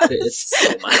 God, it's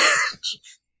so much.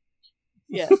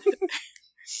 Yeah.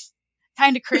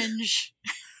 Kind of cringe,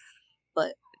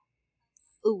 but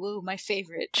ooh, my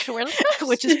favorite.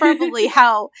 Which is probably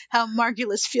how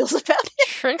Margulis feels about it.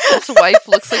 Shrink's wife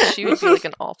looks like she would be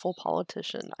an awful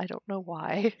politician. I don't know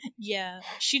why. Yeah,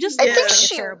 she just looks like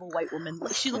a terrible white woman.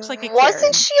 She looks like a Wasn't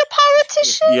Karen. she a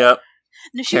politician? Yep.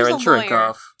 No, she was a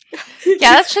lawyer.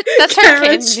 Yeah, that's her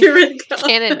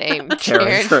canon name.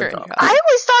 Karen Cherenkov. I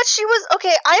always thought she was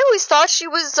I always thought she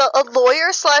was a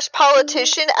lawyer /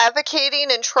 politician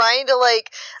advocating and trying to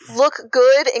look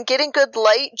good and get in good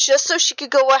light just so she could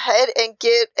go ahead and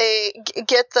get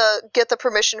the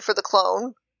permission for the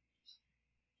clone.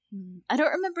 I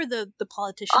don't remember the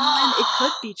politician line. It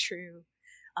could be true,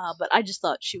 but I just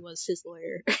thought she was his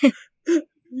lawyer.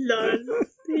 Lol.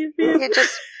 It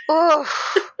just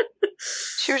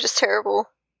she was just terrible.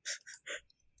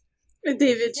 And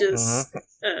David just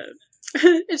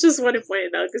I just want to point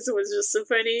it out because it was just so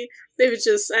funny. David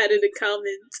just added a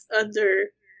comment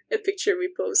under a picture we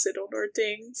posted on our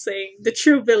thing saying the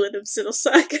true villain of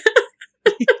Xenosaga.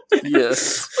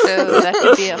 Yes. Oh, that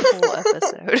could be a whole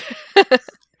episode.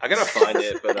 I gotta find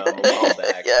it, but a while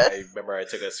back, I remember I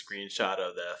took a screenshot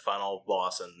of the final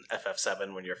boss in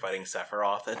FF7 when you're fighting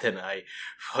Sephiroth, and then I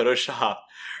photoshopped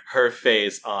her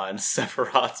face on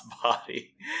Sephiroth's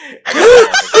body.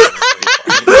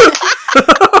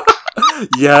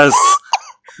 Yes,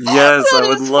 I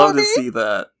would love to see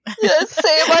that. Yes,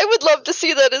 same. I would love to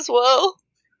see that as well.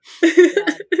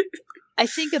 I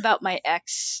think about my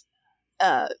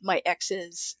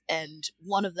exes, and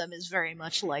one of them is very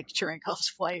much like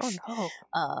Cherenkov's wife. Oh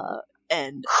no.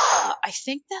 And I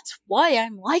think that's why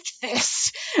I'm like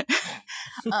this.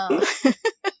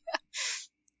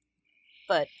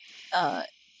 But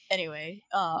anyway,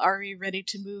 are we ready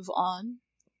to move on?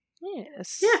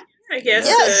 Yes. Yeah, I guess.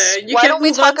 Yes. You why can don't we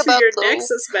move talk on to about your the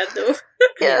Nexus Bando?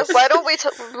 Yeah, why don't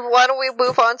we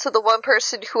move on to the one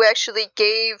person who actually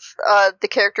gave the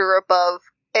character above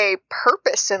a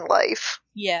purpose in life?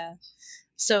 Yeah.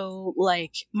 So,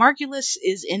 Margulis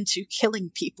is into killing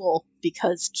people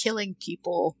because killing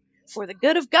people for the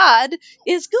good of God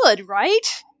is good,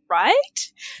 right?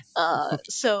 Right?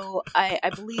 So I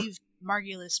believe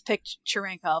Margulis picked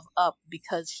Cherenkov up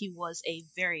because he was a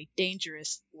very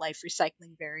dangerous life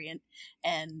recycling variant,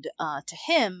 and to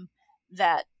him,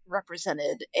 that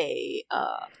represented a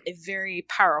very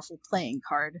powerful playing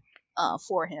card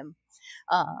for him.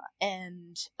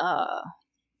 And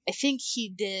I think he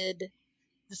did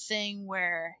the thing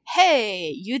where,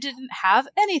 hey, you didn't have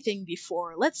anything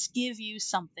before. Let's give you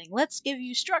something. Let's give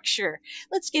you structure.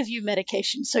 Let's give you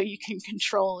medication so you can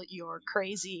control your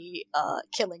crazy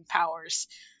killing powers.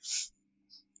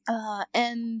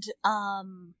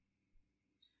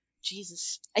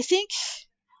 Jesus. I think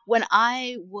when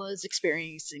I was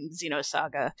experiencing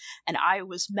Xenosaga and I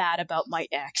was mad about my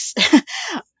ex,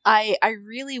 I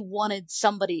really wanted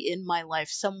somebody in my life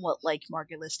somewhat like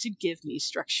Margulis to give me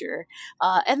structure.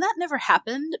 And that never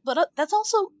happened, but that's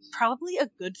also probably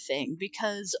a good thing,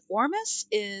 because Ormus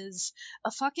is a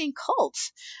fucking cult.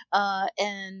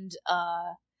 And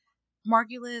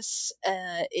Margulis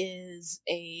is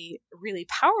a really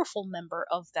powerful member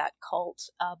of that cult,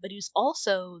 but he's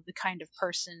also the kind of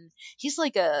person, he's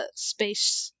like a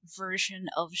space version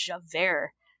of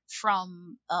Javert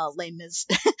from Les Mis,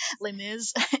 Les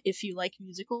Mis, if you like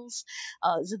musicals.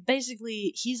 So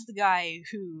basically, he's the guy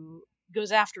who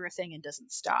goes after a thing and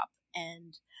doesn't stop.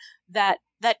 and that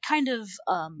kind of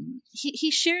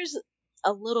he shares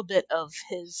a little bit of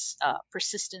his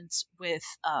persistence with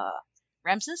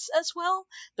Ramses as well,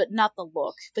 but not the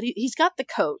look. But he's got the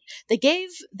coat. They gave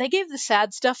the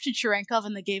sad stuff to Cherenkov,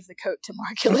 and they gave the coat to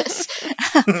Margulis.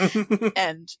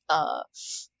 And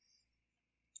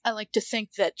I like to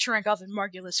think that Cherenkov and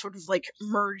Margulis sort of like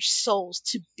merge souls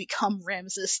to become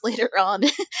Ramses later on,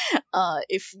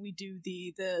 if we do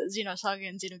the Xenosaga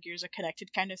and Xenogears are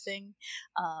connected kind of thing.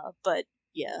 But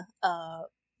yeah,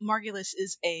 Margulis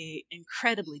is a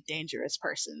incredibly dangerous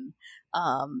person.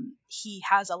 He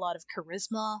has a lot of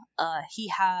charisma. He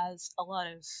has a lot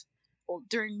of, well,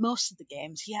 during most of the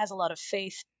games, he has a lot of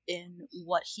faith in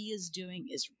what he is doing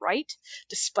is right,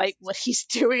 despite what he's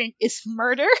doing is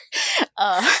murder.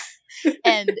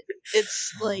 And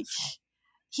it's like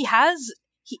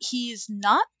he's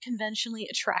not conventionally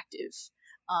attractive,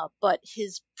 but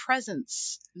his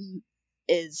presence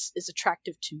is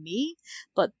attractive to me,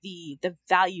 but the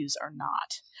values are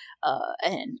not.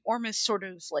 And Ormus sort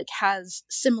of like has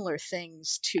similar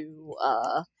things to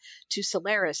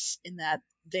Solaris in that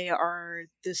they are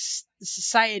this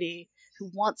society who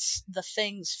wants the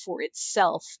things for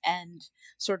itself and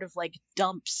sort of like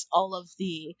dumps all of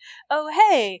the, oh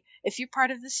hey, if you're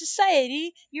part of the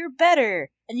society, you're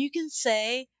better, and you can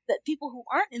say that people who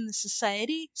aren't in the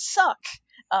society suck.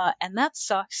 And that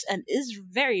sucks and is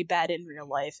very bad in real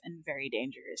life and very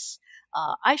dangerous.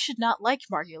 I should not like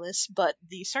Margulis, but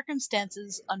the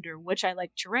circumstances under which I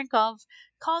like Cherenkov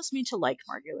caused me to like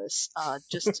Margulis,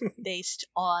 just based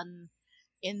on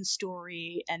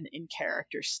in-story and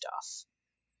in-character stuff.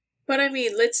 But I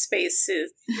mean, let's face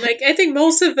it. Like, I think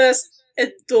most of us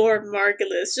adore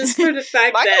Margulis just for the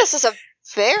fact that Margulis is a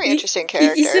very interesting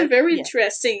character. He's a very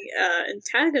interesting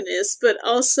antagonist, but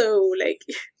also like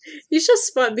he's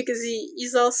just fun because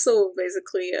he's also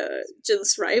basically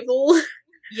Jin's rival.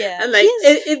 Yeah, and like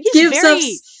it gives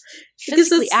us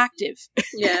physically active.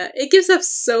 Yeah, it gives us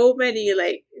so many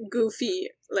like goofy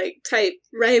like type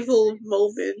rival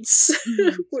moments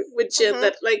with Jin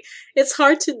that like it's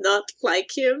hard to not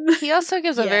like him. He also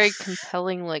gives a very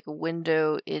compelling like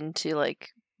window into like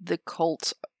the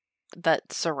cult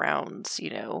that surrounds,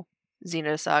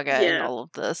 Xenosaga and all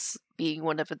of this, being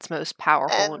one of its most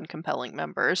powerful and compelling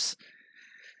members.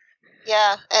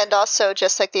 Yeah, and also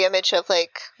just like the image of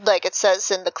like it says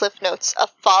in the cliff notes, a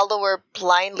follower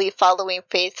blindly following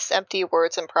faith's empty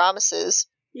words and promises.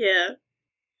 Yeah.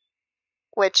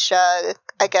 Which I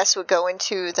guess would go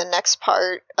into the next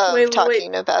part of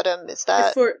talking about him. Is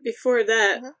that before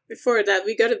that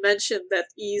we got to mention that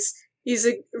he's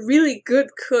a really good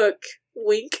cook.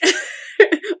 Wink.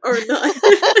 Or not.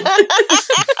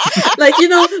 Like,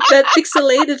 that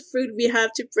pixelated food we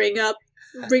have to bring back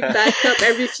up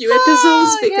every few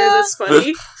episodes because it's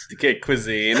funny. The kid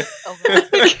cuisine.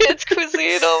 The kid's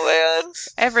cuisine, oh man.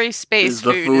 Every space is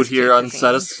the food here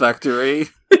unsatisfactory?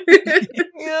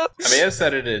 Yep. I mean, I've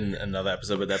said it in another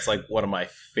episode, but that's like one of my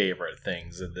favorite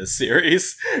things in this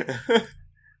series.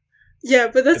 Yeah,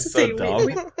 but that's it's the thing.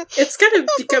 It's kind of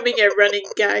becoming a running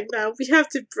gag now. We have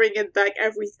to bring it back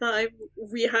every time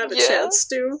we have a chance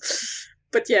to.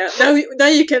 But yeah, now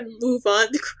you can move on.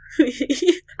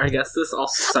 I guess this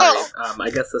also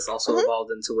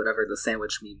evolved into whatever the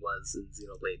sandwich meme was in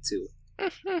Xenoblade 2.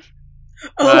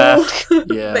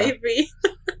 Yeah. Maybe.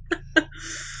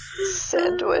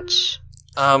 Sandwich.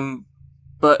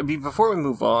 But I mean, before we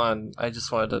move on, I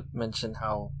just wanted to mention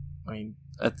how,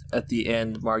 at the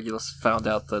end, Margulis found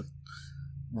out that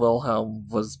Wilhelm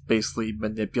was basically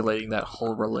manipulating that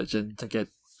whole religion to get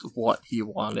what he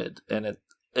wanted, and it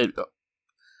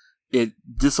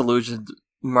disillusioned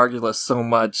Margulis so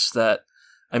much that,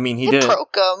 he didn't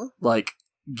broke him.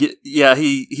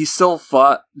 He still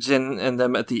fought Jin and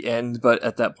them at the end, but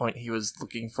at that point he was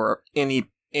looking for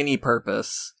any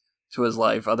purpose to his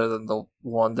life other than the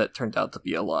one that turned out to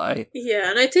be a lie. Yeah,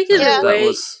 and I think in a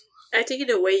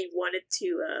way he wanted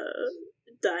to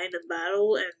die in a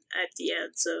battle and at the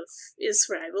ends of his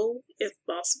rival, if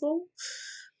possible.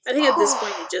 I think at this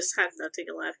point he just had nothing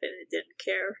left and he didn't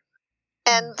care.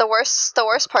 And the worst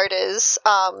part is,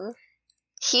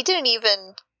 he didn't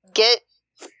even get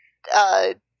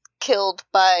killed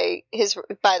by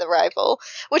the rival,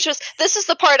 this is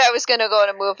the part I was gonna go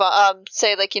and move on,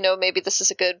 say maybe this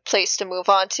is a good place to move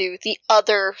on to the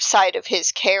other side of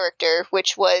his character,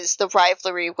 which was the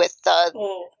rivalry with the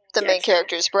main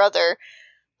character's brother.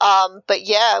 But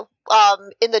yeah,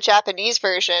 in the Japanese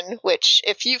version, which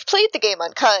if you've played the game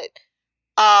uncut,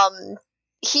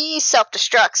 he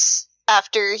self-destructs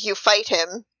after you fight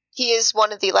him. He is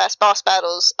one of the last boss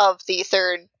battles of the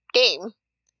third game.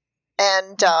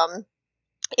 And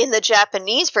in the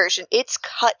Japanese version, it's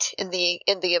cut in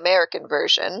the American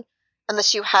version,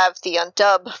 unless you have the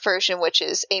undub version, which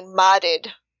is a modded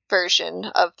version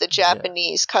of the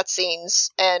Japanese cutscenes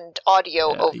and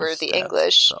audio over the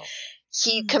English. Himself.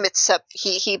 He commits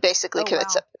he basically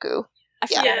commits seppuku. I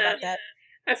forgot about that.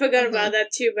 I forgot about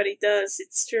that too, but he does.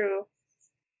 It's true.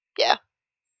 Yeah.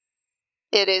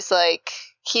 It is like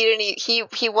he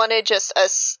wanted just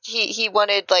he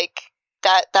wanted like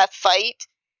that fight,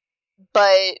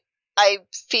 but I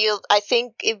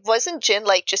think it wasn't Jin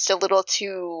like just a little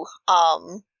too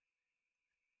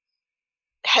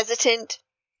hesitant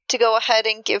to go ahead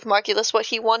and give Margulis what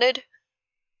he wanted,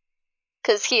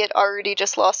 because he had already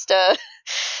just lost the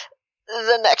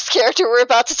next character we're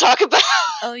about to talk about.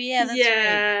 Oh yeah, that's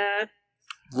right.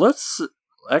 That's a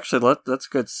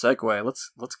good segue.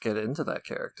 Let's get into that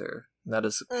character. And that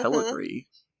is Pellegrini.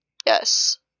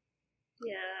 Yes.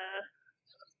 Yeah.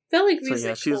 Pellegrini's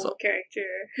a cool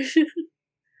character.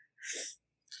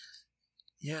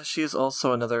 Yeah, she is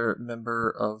also another member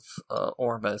of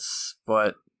Ormus,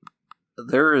 but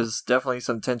there is definitely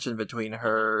some tension between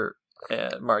her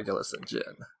and Margulis and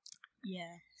Jin.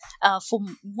 Yeah.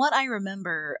 From what I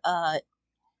remember,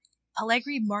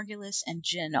 Pellegrini, Margulis, and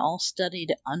Jin all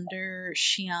studied under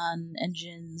Xian and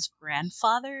Jin's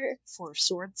grandfather for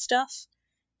sword stuff,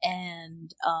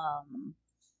 and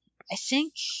I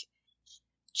think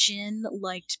Jin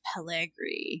liked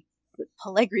Pellegrini, but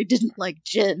Pellegrini didn't like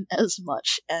Jin as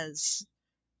much as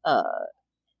so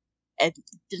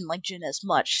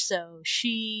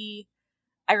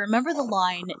I remember the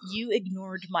line, "You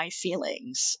ignored my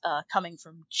feelings," coming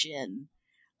from Jin.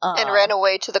 And ran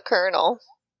away to the colonel.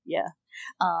 Yeah.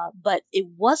 But it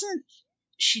wasn't,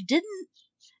 she did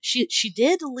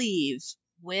leave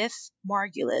with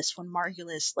Margulis when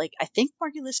Margulis, I think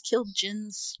Margulis killed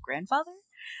Jin's grandfather.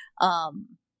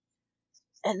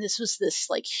 And this was this,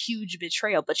 huge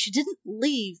betrayal, but she didn't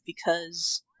leave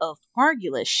because of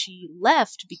Margulis. She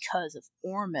left because of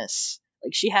Ormus.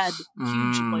 She had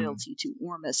huge loyalty to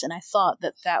Ormus, and I thought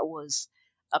that was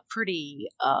a pretty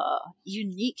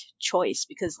unique choice,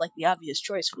 because the obvious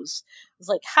choice was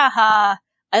haha,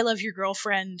 I love your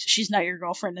girlfriend, she's not your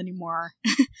girlfriend anymore.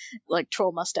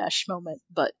 Troll mustache moment.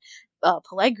 But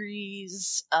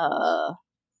Pellegrini's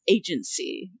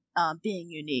agency being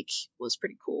unique was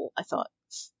pretty cool, I thought.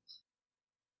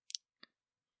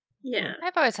 Yeah.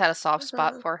 I've always had a soft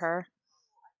spot for her.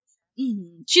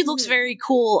 She looks very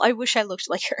cool. I wish I looked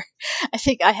like her. I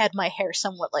think I had my hair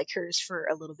somewhat like hers for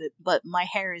a little bit, but my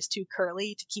hair is too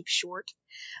curly to keep short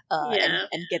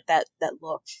and get that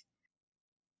look.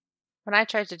 When I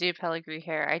tried to do Pellegrini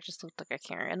hair, I just looked like a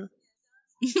Karen.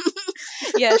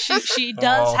 Yeah, she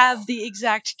does have the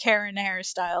exact Karen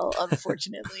hairstyle,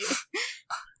 unfortunately.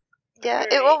 Yeah,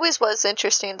 it always was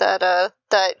interesting that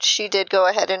she did go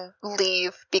ahead and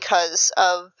leave because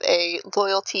of a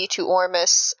loyalty to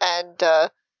Ormus and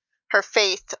her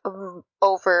faith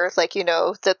over,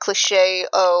 the cliche,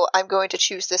 "Oh, I'm going to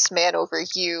choose this man over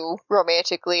you,"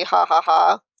 romantically, ha ha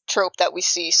ha, trope that we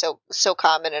see so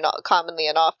commonly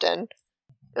and often.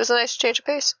 It was a nice change of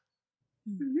pace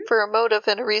for a motive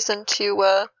and a reason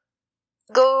to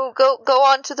go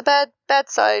on to the bad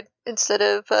side instead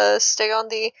of stay on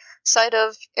the side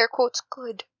of air quotes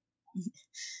good.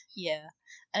 Yeah.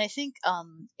 And I think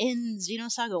in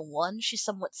Xenosaga 1 she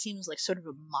somewhat seems like sort of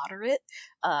a moderate,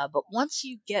 but once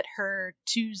you get her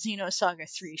to Xenosaga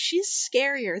 3, she's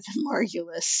scarier than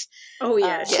Margulis. Oh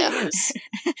yeah, she is.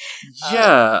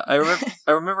 Yeah, I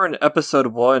remember in episode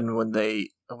 1 when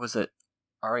was it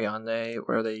Ariane,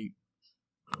 where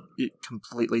it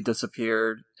completely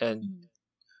disappeared, and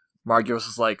Margulis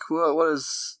was like, what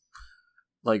is,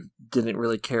 didn't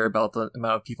really care about the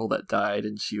amount of people that died,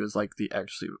 and she was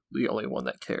actually the only one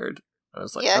that cared. I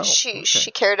was like, yeah, oh, she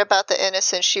cared about the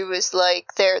innocent. She was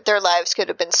like, their lives could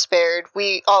have been spared.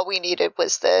 All we needed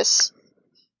was this,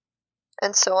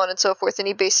 and so on and so forth. And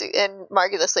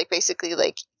Margulis basically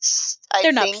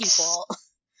they're not people.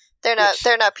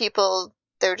 They're not people.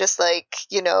 They're just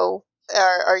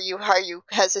are you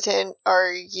hesitant?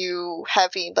 Are you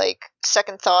having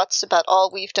second thoughts about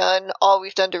all we've done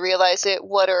to realize it?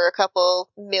 What are a couple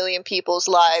million people's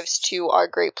lives to our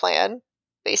great plan,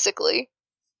 basically?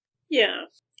 Yeah.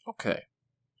 Okay.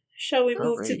 Shall we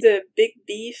move to the big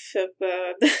beef of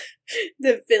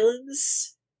the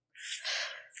villains?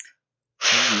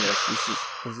 Yes, this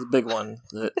is a big one.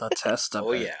 The test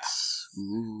of it. Yeah.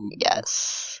 Ooh.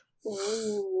 Yes.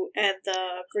 Ooh, and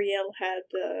Brielle had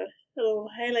a little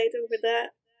highlight over that.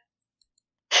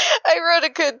 I wrote a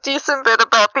good decent bit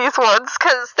about these ones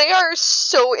because they are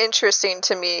so interesting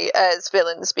to me as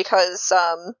villains, because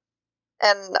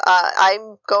and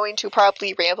I'm going to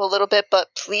probably ramble a little bit,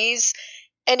 but please,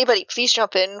 anybody, please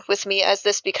jump in with me as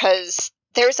this, because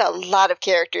there's a lot of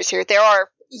characters here. There are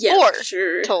 4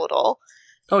 total.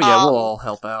 Oh yeah, we'll all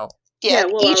help out. Yeah,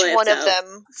 each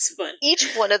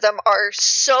one of them are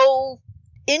so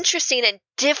interesting and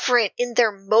different in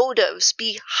their motives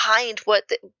behind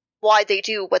why they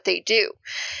do what they do.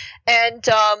 And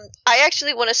I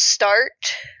actually want to start.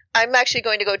 I'm actually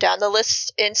going to go down the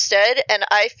list instead, and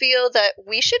I feel that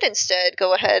we should instead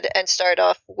go ahead and start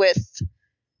off with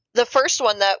the first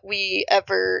one that we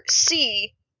ever sees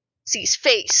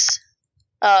face.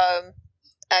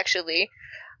 Actually,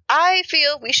 I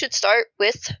feel we should start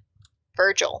with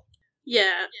Virgil.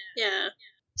 Yeah.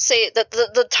 Say that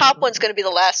the top one's going to be the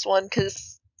last one,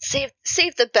 because save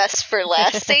the best for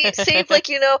last. Save like,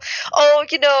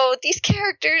 these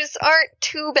characters aren't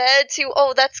too bad to,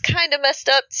 that's kind of messed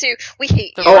up to, we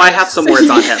hate you. I have some words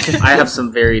on him. I have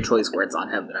some very choice words on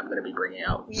him that I'm going to be bringing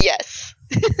out. Yes.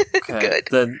 Okay, Good.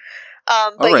 Then,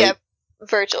 but right. yeah,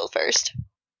 Virgil first.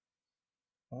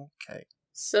 Okay.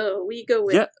 So we go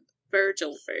with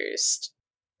Virgil first.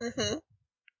 Mm-hmm.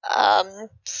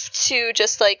 To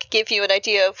just like give you an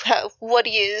idea of what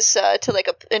he is to like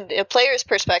in a player's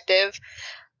perspective,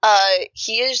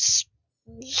 he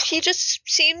just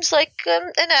seems like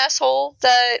an asshole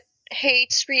that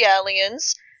hates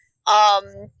Briellians.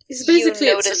 He's basically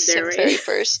you notice him very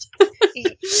first.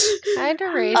 Kind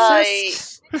of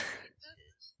racist.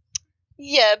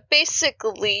 Yeah,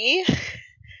 basically,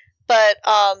 but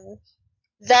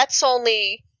that's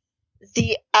only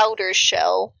the outer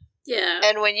shell. Yeah.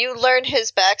 And when you learn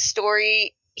his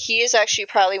backstory, he is actually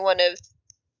probably one of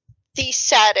the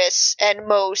saddest and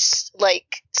most,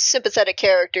 like, sympathetic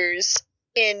characters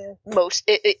in most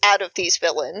out of these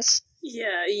villains.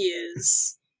 Yeah, he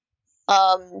is.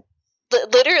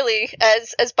 Literally,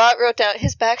 as Bot wrote down,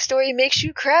 his backstory makes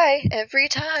you cry every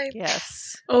time.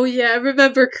 Yes. Oh yeah, I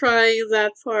remember crying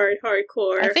that part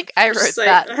hardcore. I think I wrote like,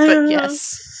 that, but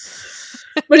yes.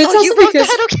 But it's also you wrote because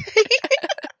that, okay.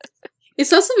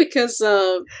 it's also because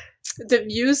the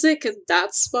music in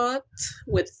that spot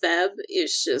with them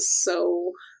is just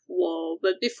so whoa.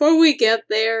 But before we get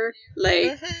there,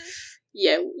 like,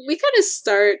 yeah, we gotta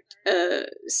start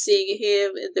seeing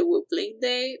him in the Woobling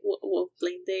Day.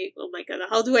 Woobling Day. Oh my god,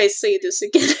 how do I say this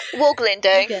again? Woogling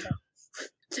Day.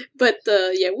 But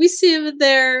yeah, we see him in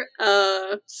there.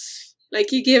 Like,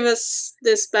 he gave us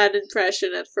this bad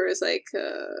impression at first, like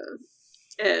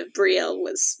Brielle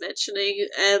was mentioning,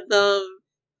 and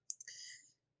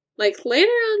like later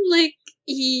on, like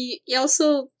he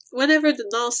also, whenever the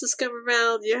Gnosis come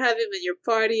around, you have him in your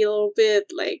party a little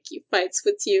bit, like he fights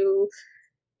with you,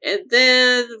 and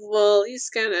then, well, he's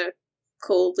kind of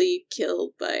coldly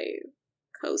killed by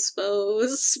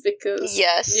Cosmos because,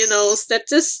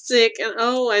 statistic, and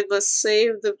I must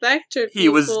save the Vector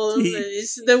people, and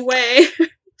he's in the way.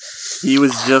 He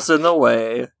was just in the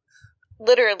way.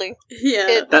 Literally.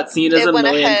 Yeah. That scene is a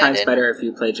million times better if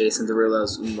you play Jason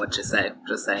Derulo's What You Say.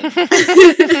 Just saying.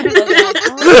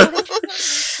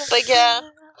 But yeah.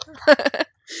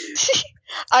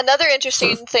 Another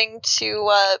interesting thing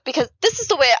to, because this is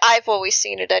the way I've always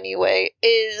seen it anyway,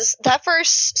 is that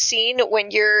first scene when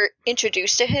you're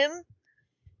introduced to him,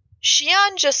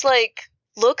 Xian just, like,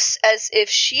 looks as if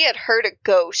she had heard a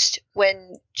ghost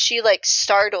when she, like,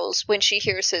 startles when she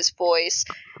hears his voice.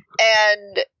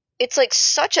 And it's, like,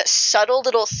 such a subtle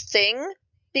little thing,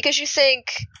 because you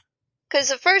think, because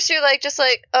at first you're, like, just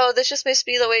like, oh, this just must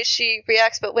be the way she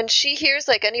reacts, but when she hears,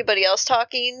 like, anybody else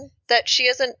talking that she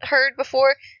hasn't heard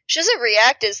before, she doesn't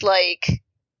react as, like,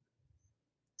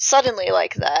 suddenly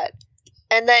like that.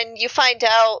 And then you find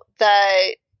out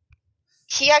that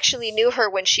he actually knew her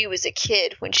when she was a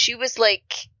kid, when she was,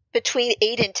 like, between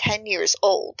 8 and 10 years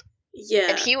old. Yeah.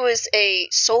 And he was a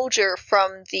soldier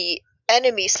from the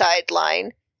enemy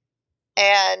sideline,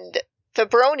 and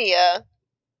Fabronia,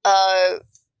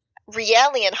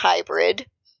 Briellian hybrid,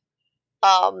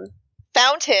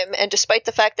 found him, and despite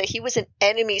the fact that he was an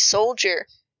enemy soldier,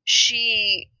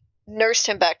 she nursed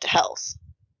him back to health.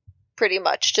 Pretty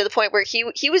much, to the point where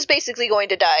he was basically going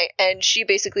to die, and she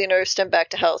basically nursed him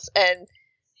back to health, and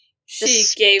she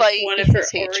gave one of her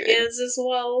organs as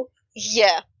well.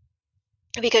 Yeah.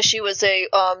 Because she was a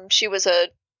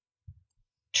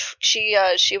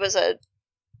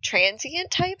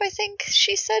transient type, I think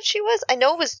she said she was. I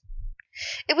know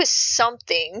it was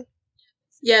something.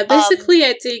 Yeah, basically,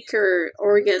 I think her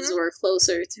organs were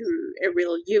closer to a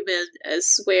real human,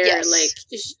 as where, like,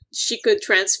 she could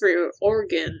transfer her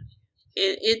organ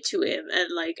into him, and,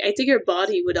 like, I think her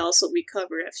body would also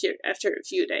recover after a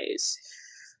few days.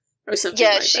 or something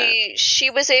Yeah, like that.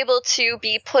 she was able to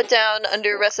be put down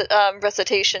under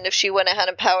recitation if she went ahead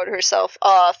and powered herself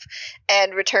off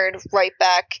and returned right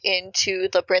back into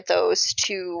the Brinthos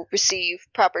to receive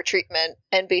proper treatment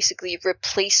and basically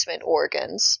replacement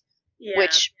organs,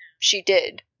 which she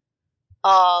did.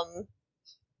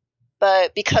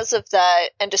 But because of that,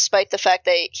 and despite the fact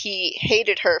that he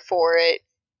hated her for it,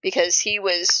 because he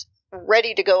was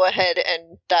ready to go ahead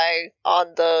and die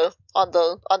on the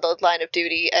line of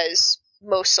duty, as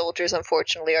most soldiers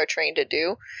unfortunately are trained to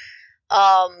do,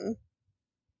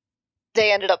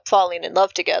 they ended up falling in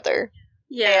love together.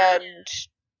 Yeah. And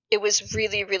it was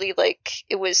really, really, like,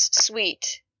 it was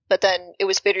sweet, but then it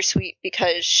was bittersweet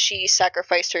because she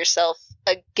sacrificed herself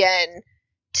again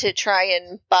to try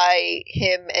and buy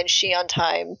him and she on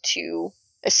time to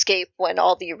escape when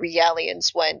all the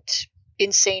Realians went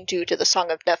insane due to the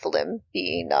Song of Nephilim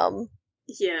being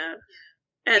Yeah.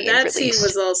 And being that released. scene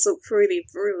was also pretty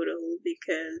brutal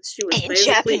because she was In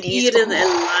basically Japanese, eaten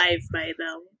alive by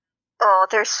them. Oh,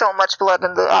 there's so much blood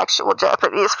in the actual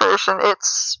Japanese version.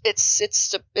 It's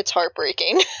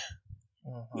heartbreaking.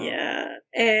 Yeah,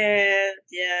 and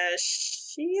yeah,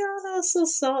 Shion also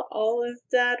saw all of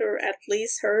that, or at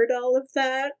least heard all of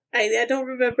that. I don't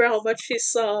remember how much she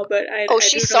saw, but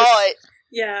She do know saw it.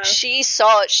 Yeah, She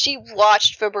saw it. She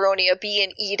watched Fibronia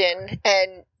being eaten,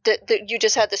 and you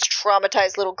just had this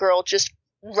traumatized little girl just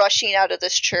rushing out of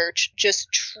this church, just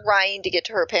trying to get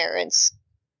to her parents.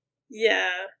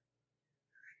 yeah,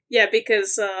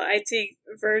 because I think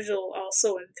Virgil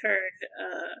also in turn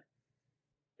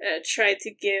tried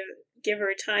to give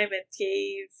her time and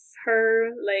gave her,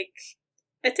 like,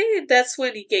 I think that's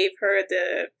when he gave her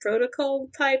the protocol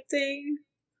type thing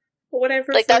or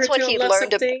whatever. Like, for that's her when to he unlock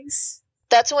learned some things.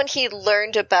 That's when he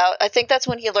learned about. I think that's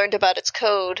when he learned about its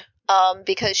code.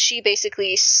 Because she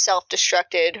basically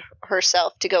self-destructed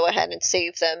herself to go ahead and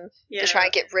save them to try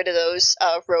and get rid of those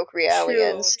rogue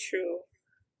Realians. True.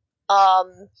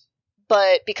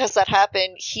 But because that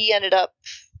happened, he ended up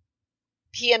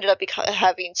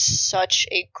having such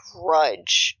a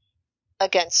grudge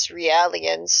against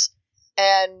Realians,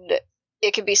 and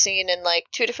it can be seen in like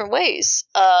two different ways.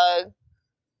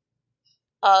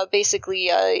 Basically,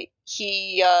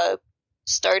 he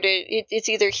started. It's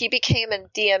either he became a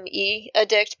DME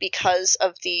addict because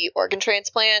of the organ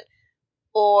transplant,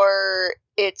 or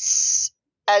it's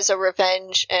as a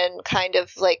revenge and kind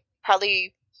of like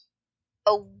probably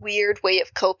a weird way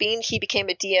of coping. He became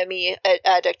a DME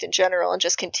addict in general and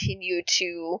just continued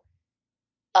to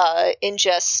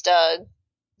ingest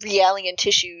Realian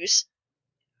tissues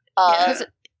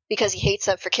because he hates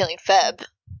them for killing Feb.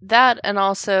 That, and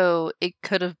also it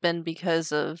could have been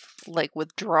because of like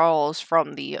withdrawals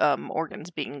from the organs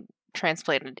being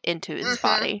transplanted into his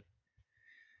body.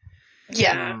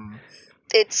 Yeah.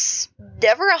 It's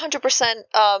never 100%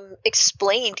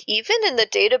 explained, even in the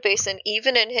database and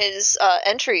even in his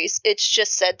entries. It's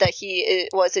just said that he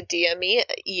was a DME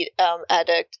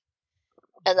addict,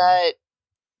 and that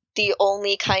the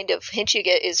only kind of hint you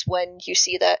get is when you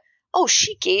see that, oh,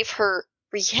 she gave her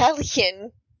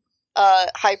Realian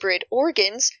hybrid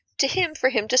organs to him for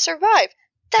him to survive.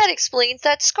 That explains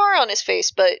that scar on his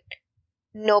face, but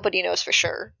nobody knows for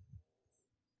sure.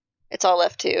 It's all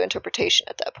left to interpretation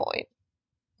at that point.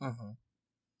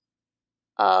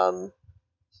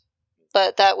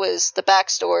 But that was the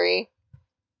backstory,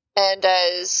 and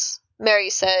as Mary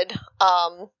said,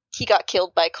 he got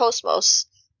killed by Cosmos.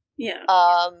 Yeah.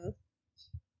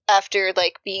 After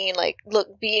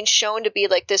being shown to be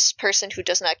like this person who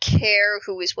does not care,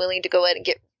 who is willing to go ahead and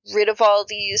get rid of all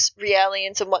these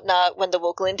Realians and whatnot when the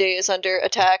Woglinde is under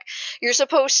attack. You're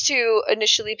supposed to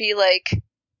initially be like,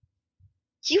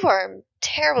 you are a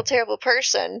terrible, terrible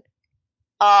person.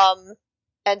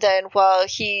 And then while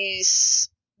he's,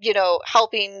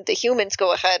 helping the humans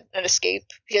go ahead and escape,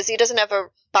 because he doesn't have a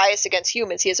bias against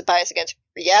humans, he has a bias against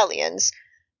Realians.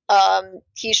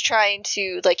 He's trying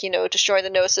to, destroy the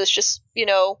Gnosis, just,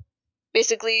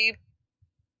 basically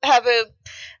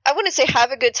I wouldn't say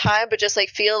have a good time, but just,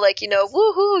 feel like,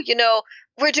 woohoo,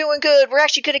 we're doing good, we're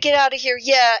actually gonna get out of here,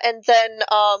 yeah, and then,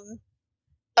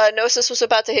 Gnosis was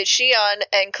about to hit Shion,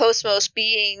 and Cosmos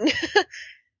being,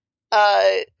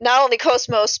 not only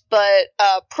Cosmos, but,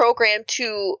 programmed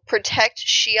to protect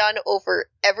Shion over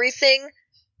everything,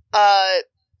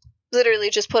 literally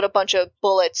just put a bunch of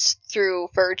bullets through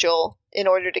Virgil in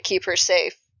order to keep her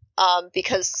safe.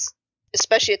 Because,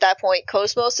 especially at that point,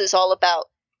 Cosmos is all about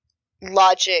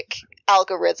logic,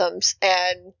 algorithms,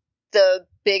 and the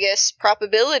biggest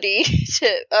probability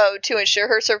to ensure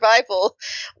her survival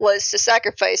was to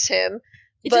sacrifice him.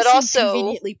 It but just seemed also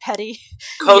conveniently petty.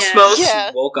 Cosmos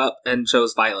Yeah. woke up and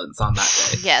chose violence on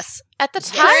that day. Yes. At the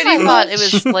time, I thought it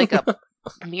was like a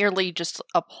merely just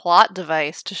a plot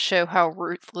device to show how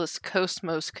ruthless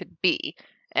Cosmos could be,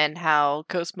 and how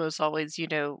Cosmos always,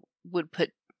 would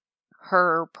put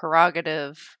her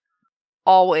prerogative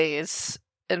always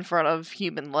in front of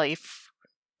human life.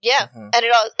 yeah, and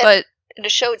it all But and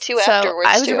it showed too so afterwards.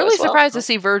 I was too, really as well. surprised to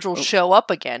see Virgil show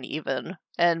up again, even,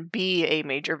 and be a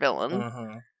major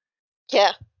villain.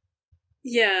 Yeah.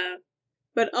 Yeah,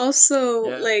 but also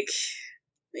like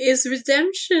his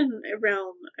redemption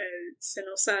around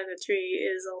Xenosaga 3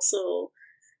 is also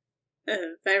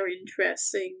very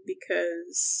interesting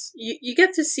because you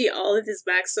get to see all of his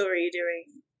backstory during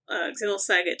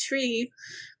Xenosaga 3,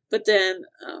 but then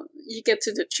you get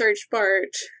to the church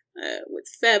part with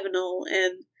Fabinal,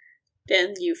 and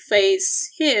then you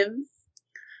face him,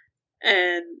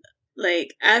 and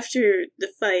like after the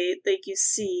fight, like you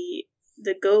see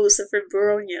the ghost of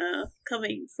Febronia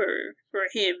coming for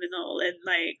him and all, and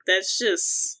like that's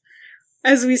just,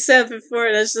 as we said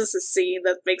before, that's just a scene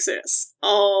that makes us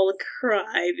all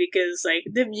cry because like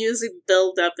the music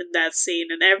build up in that scene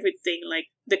and everything, like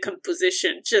the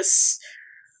composition, just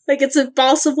like it's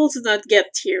impossible to not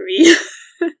get teary.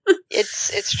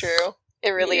 It's true.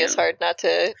 It really is hard not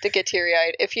to get teary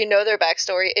eyed. If you know their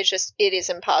backstory, it is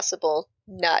impossible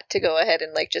not to go ahead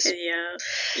and like just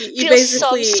feel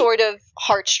some sort of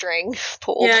heartstring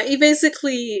pulled. Yeah, he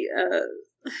basically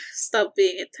stopped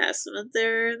being a testament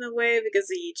there in a way because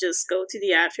he just go to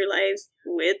the afterlife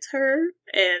with her,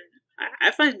 and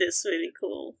I find this really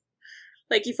cool.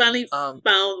 Like he finally found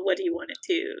what he wanted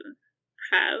to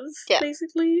have,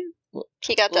 basically.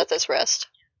 He got Death's rest.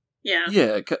 Yeah.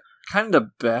 Yeah, kind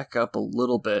of back up a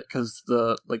little bit, because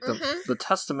the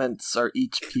testaments are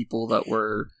each people that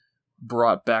were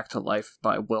brought back to life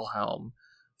by Wilhelm.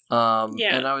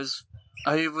 And I was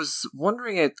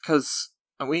wondering it, because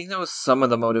we know some of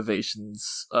the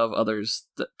motivations of others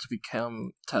to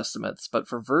become testaments, but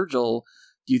for Virgil,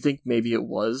 do you think maybe it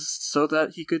was so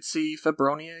that he could see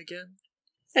Febronia again?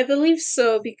 I believe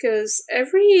so, because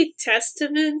every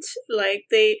testament, like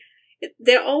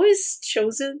they're always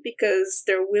chosen because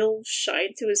their will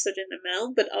shine to a certain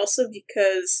amount, but also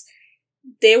because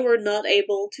they were not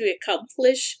able to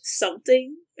accomplish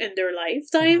something in their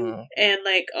lifetime, and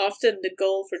like often the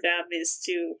goal for them is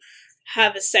to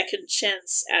have a second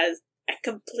chance at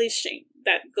accomplishing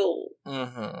that goal.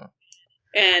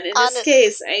 And in this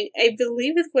case, I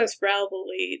believe it was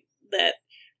probably that,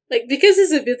 like, because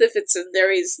it's a bit of a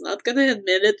tsundere, he's not gonna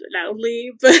admit it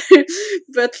loudly,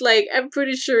 but like, I'm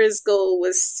pretty sure his goal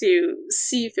was to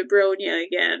see Febronia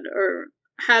again, or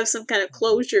have some kind of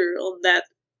closure on that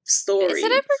story. Is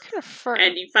it ever confirmed?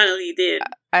 And he finally did.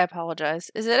 I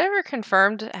apologize. Is it ever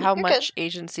confirmed how much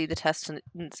agency the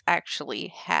Testaments actually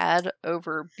had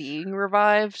over being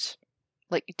revived?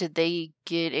 Like, did they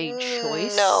get a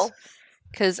choice? No.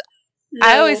 Because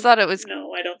I always thought it was...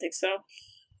 No, I don't think so.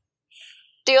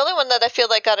 The only one that I feel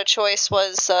like got a choice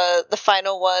was the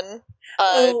final one,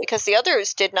 because the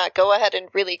others did not go ahead and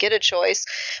really get a choice.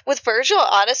 With Virgil,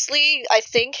 honestly, I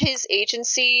think his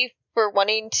agency for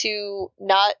wanting to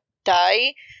not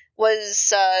die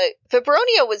was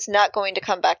Febronia was not going to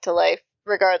come back to life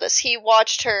regardless. He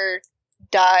watched her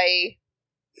die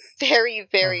very,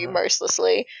 very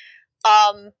mercilessly.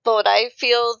 But what I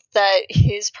feel that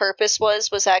his purpose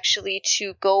was actually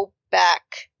to go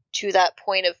back to that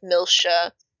point of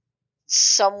Milsha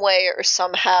some way or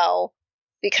somehow,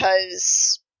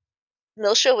 because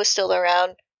Milsha was still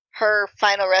around, her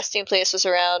final resting place was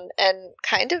around, and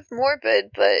kind of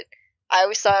morbid, but I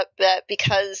always thought that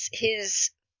because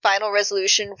his final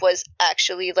resolution was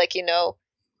actually, like,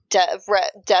 death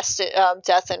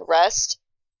and rest,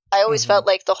 I always felt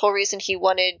like the whole reason he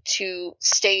wanted to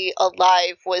stay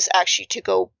alive was actually to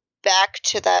go back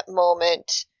to that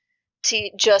moment, to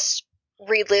just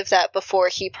relive that before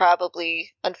he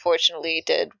probably, unfortunately,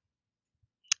 did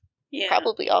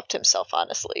probably offed himself,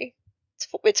 honestly.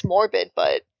 It's morbid,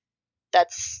 but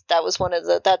that's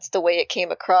the way it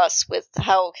came across with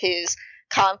how his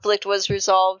conflict was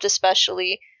resolved,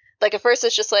 especially. Like, at first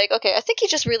it's just like, okay, I think he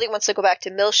just really wants to go back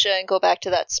to Milsha and go back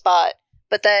to that spot.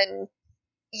 But then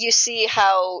you see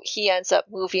how he ends up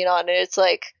moving on, and it's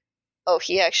like, oh,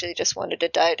 he actually just wanted to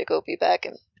die to go be back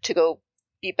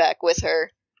with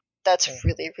her. That's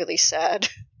really, really sad.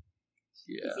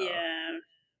 Yeah.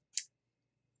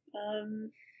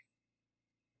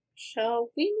 Shall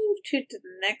we move to the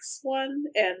next one?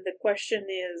 And the question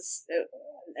is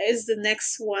the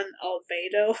next one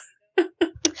Albedo?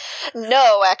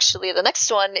 No, actually, the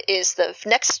next one is the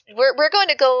next. We're going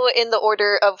to go in the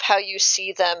order of how you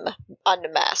see them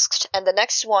unmasked, and the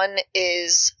next one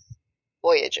is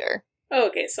Voyager.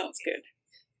 Okay, sounds good.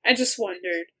 I just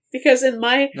wondered because in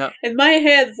my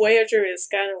head, Voyager is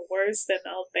kind of worse than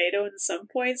Albedo in some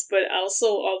points, but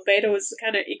also Albedo is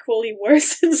kind of equally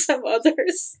worse than some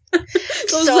others.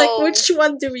 So I was like, which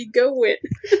one do we go with?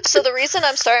 So the reason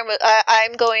I'm starting with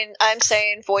I'm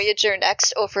saying Voyager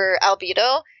next over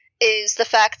Albedo is the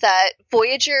fact that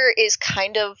Voyager is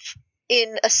kind of,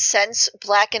 in a sense,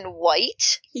 black and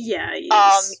white. Yeah,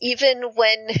 yes. Even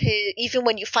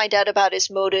when you find out about his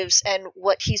motives and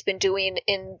what he's been doing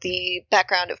in the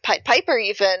background of Pied Piper,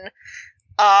 even,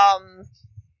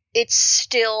 it's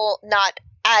still not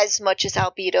as much as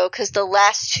Albedo, because the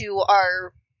last two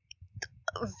are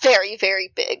very,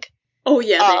 very big. Oh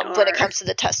yeah, they are. When it comes to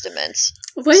the Testaments.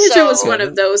 Voyager was one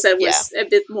of those that was a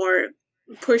bit more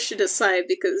pushed aside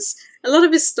because a lot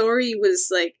of his story was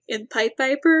like in Pied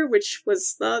Piper, which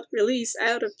was not released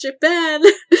out of Japan.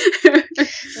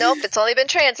 Nope, it's only been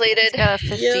translated. It's got a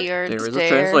 50 yards there is a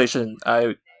translation.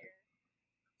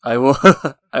 I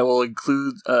will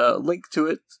include a link to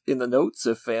it in the notes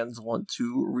if fans want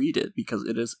to read it, because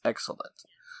it is excellent.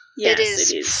 Yes,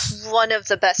 it is one of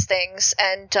the best things,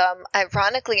 and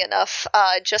ironically enough,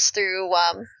 just through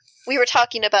we were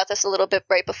talking about this a little bit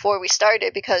right before we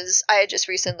started, because I had just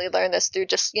recently learned this through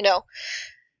just, out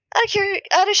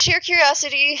of sheer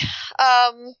curiosity,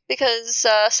 because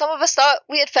some of us thought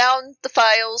we had found the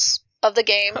files of the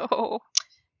game,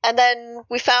 and then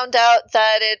we found out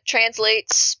that it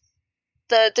translates,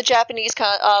 the Japanese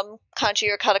kanji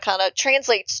or katakana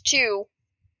translates to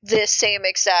this same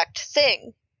exact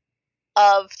thing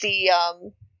of the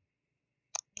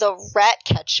rat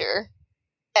catcher.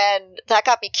 And that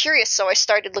got me curious, so I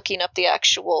started looking up the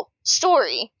actual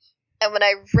story. And when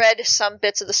I read some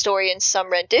bits of the story and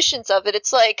some renditions of it,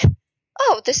 it's like,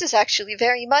 oh, this is actually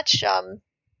very much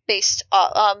based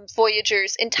on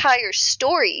Voyager's entire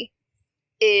story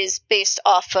is based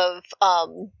off of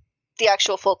the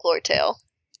actual folklore tale.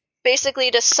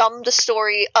 Basically, to sum the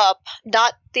story up,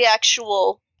 not the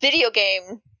actual video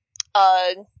game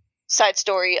side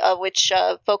story, which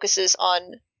focuses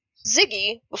on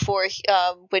Ziggy before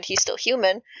when he's still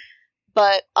human,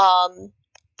 but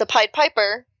the Pied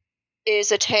Piper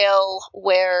is a tale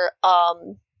where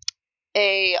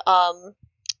a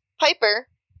piper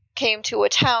came to a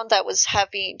town that was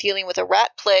dealing with a rat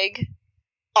plague,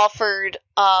 offered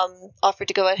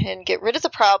to go ahead and get rid of the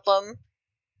problem,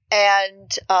 and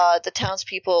the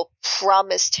townspeople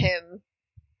promised him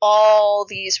all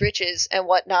these riches and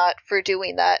whatnot for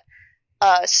doing that.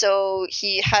 So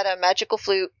he had a magical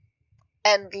flute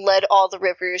and led all the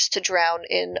rivers to drown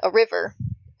in a river.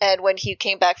 And when he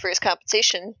came back for his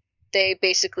compensation, they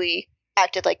basically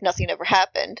acted like nothing ever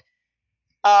happened.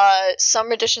 Some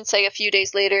renditions say a few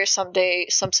days later, some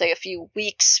say a few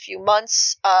weeks, few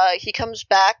months. He comes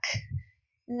back,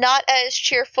 not as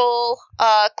cheerful,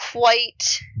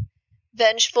 quite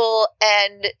vengeful,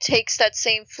 and takes that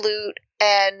same flute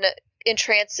and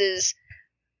entrances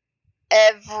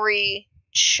every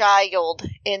child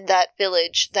in that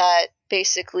village that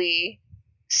basically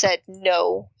said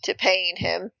no to paying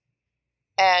him,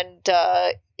 and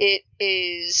it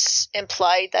is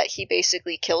implied that he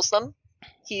basically kills them.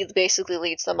 He basically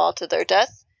leads them all to their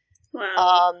death.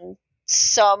 Wow.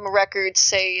 Some records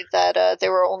say that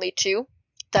there were only two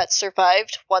that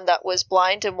survived, one that was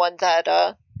blind and one that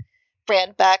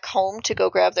ran back home to go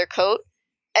grab their coat.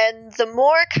 And the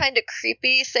more kind of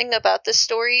creepy thing about this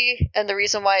story, and the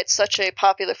reason why it's such a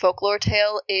popular folklore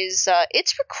tale, is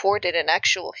it's recorded in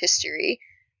actual history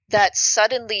that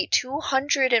suddenly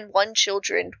 201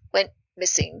 children went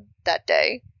missing that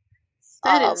day.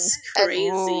 That is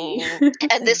crazy.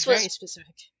 And this was very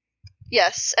specific.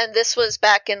 Yes, and this was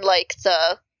back in like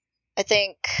the, I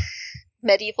think,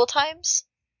 medieval times.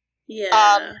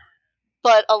 Yeah.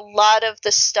 But a lot of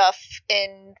the stuff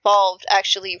involved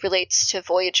actually relates to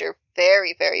Voyager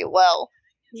very, very well.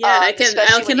 Yeah, I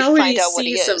can already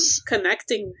see some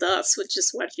connecting dots with just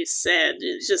what you said.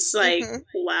 It's just like,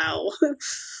 wow.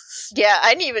 Yeah,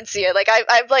 I didn't even see it. Like,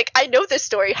 I'm like, I know this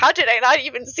story. How did I not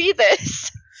even see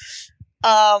this?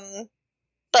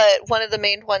 But one of the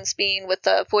main ones being with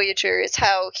Voyager is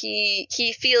how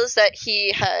he feels that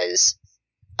he has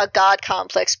a god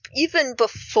complex even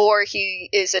before he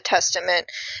is a testament.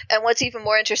 And what's even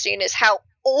more interesting is how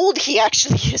old he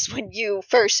actually is when you're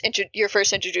first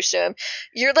introduced to him.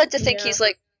 You're led to think he's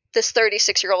like this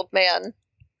 36-year-old man,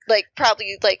 like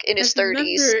probably like in his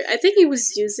 30s. I think he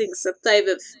was using some type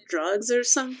of drugs or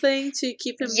something to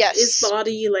keep his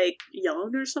body like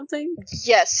young or something.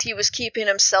 Yes, he was keeping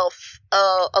himself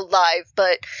alive,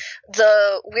 but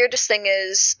the weirdest thing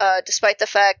is, despite the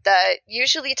fact that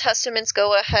usually testaments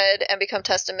go ahead and become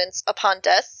testaments upon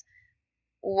death,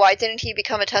 why didn't he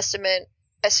become a testament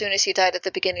as soon as he died at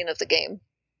the beginning of the game?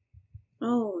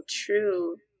 Oh,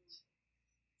 true.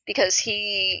 Because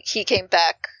he came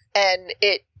back, and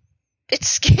it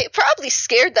probably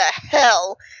scared the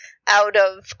hell out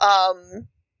of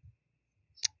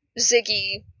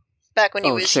Ziggy back when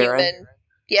he was Sharon. human.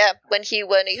 Yeah, when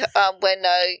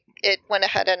it went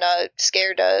ahead and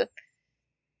scared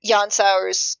Jan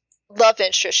Sauer's love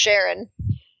interest, Sharon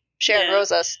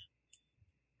Rosas,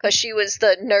 because she was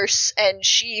the nurse, and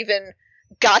she even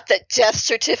got the death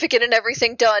certificate and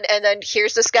everything done, and then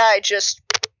here's this guy just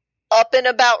up and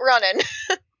about running.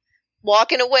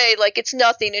 Walking away like it's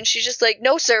nothing, and she's just like,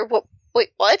 "No, sir. Wait,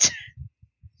 what?"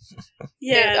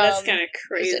 Yeah, that's kind of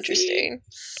crazy. It's interesting.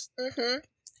 Mm-hmm.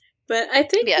 But I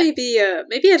think maybe at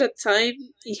the time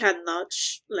he had not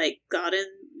gotten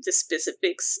the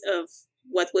specifics of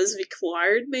what was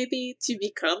required maybe to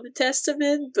become a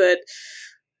testament. But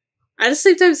at the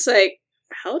same time, it's like,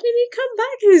 how did he come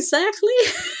back exactly?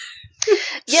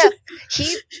 Yeah,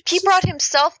 he brought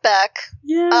himself back.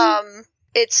 Yeah.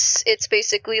 It's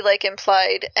basically like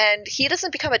implied, and he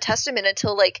doesn't become a testament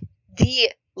until like the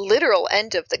literal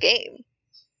end of the game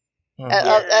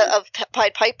of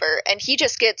Pied Piper, and he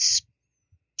just gets.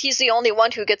 He's the only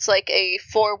one who gets like a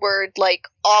forward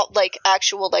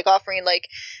actual offering, like,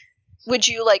 would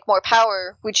you like more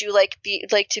power? Would you like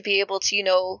to be able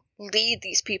to lead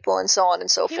these people and so on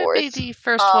and so forth? Would be the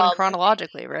first one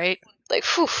chronologically, right? Like,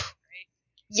 whew.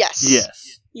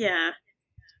 Yes. Yeah.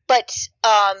 But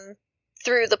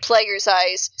through the player's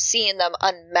eyes, seeing them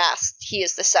unmasked, he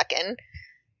is the second.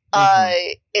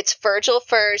 It's Virgil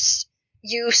first.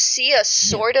 You see a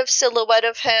sort of silhouette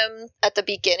of him at the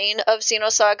beginning of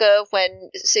Xenosaga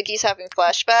when Ziggy's having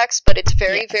flashbacks, but it's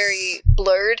very, very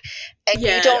blurred, and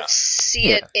you don't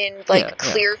see it in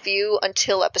clear view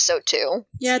until episode 2.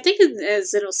 Yeah, I think in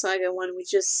Xenosaga 1 we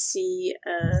just see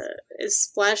a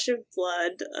splash of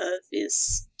blood of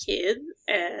his kid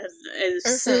and a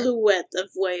silhouette of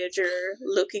Voyager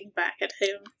looking back at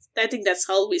him. I think that's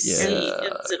all we see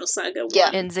in Xenosaga 1.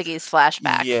 Yeah, in Ziggy's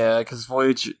flashback. Yeah, because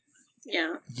Voyager...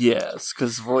 Yeah. Yes,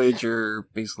 because Voyager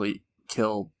basically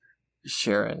killed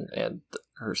Sharon and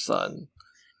her son.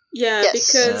 Yeah,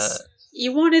 because he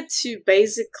wanted to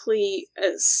basically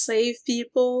save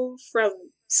people from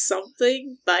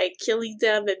something by killing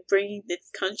them and bringing the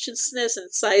consciousness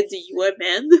inside the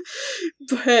UMN.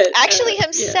 But actually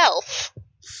himself.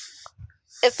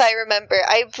 If I remember,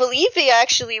 I believe he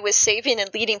actually was saving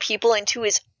and leading people into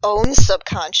his own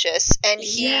subconscious, and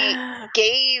he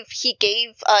gave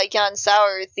Jan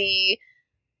Sauer the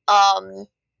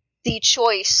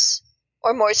choice,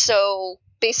 or more so,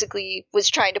 basically was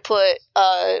trying to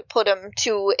put him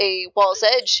to a wall's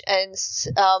edge and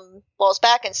wall's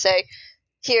back and say,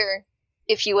 "Here,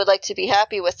 if you would like to be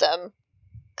happy with them,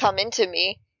 come into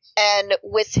me." And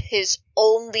with his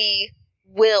only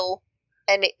will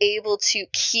and able to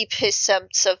keep his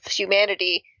sense of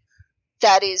humanity,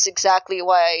 that is exactly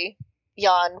why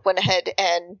Jan went ahead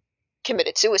and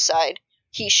committed suicide.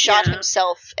 He shot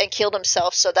himself and killed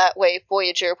himself so that way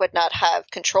Voyager would not have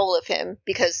control of him,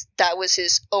 because that was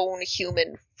his own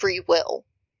human free will.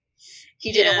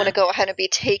 He didn't want to go ahead and be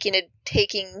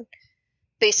taking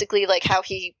basically like how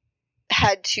he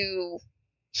had to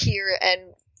hear,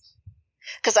 and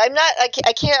because I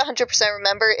can't 100%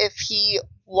 remember if he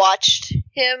watched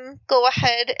him go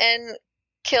ahead and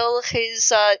kill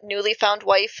his newly found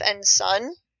wife and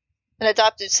son, an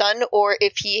adopted son, or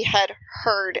if he had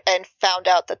heard and found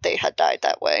out that they had died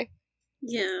that way.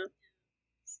 Yeah.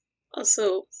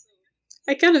 Also,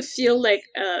 I kind of feel like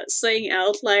saying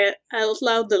out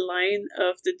loud the line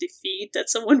of the defeat that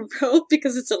someone wrote,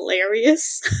 because it's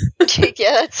hilarious.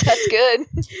 Yeah, that's good.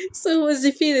 So his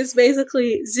defeat is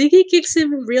basically Ziggy kicks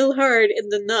him real hard in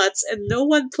the nuts, and no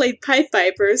one played Pied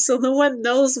Piper, so no one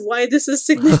knows why this is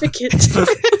significant.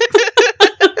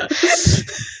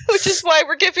 Which is why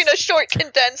we're giving a short,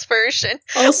 condensed version.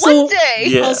 Also, one day.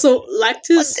 Yeah. Also,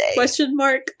 lactose ? Question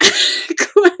mark.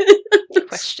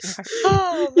 Question mark.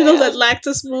 Oh, you know that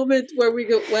lactose moment where we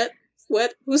go,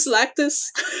 what? Who's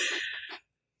lactose?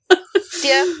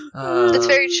 Yeah, that's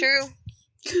very true.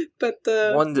 But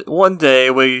one day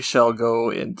we shall go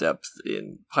in depth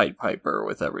in Pied Piper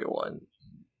with everyone.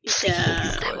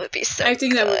 Yeah, that would be so. I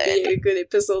think that would be a good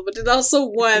episode, but it's also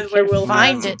one where we'll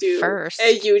find have it to do first.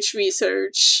 a huge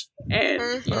research,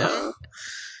 and you know,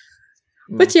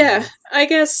 But yeah, I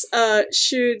guess,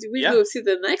 should we move to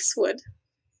the next one?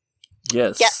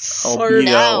 Yes. Yes. Albedo,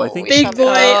 Now I think. Big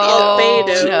boy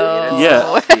Albedo. No.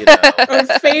 Yeah. Our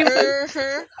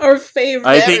favorite. Our favorite.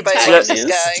 I think Everybody loves this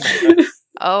guy.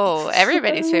 Oh,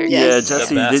 everybody's favorite. Yeah, Yes.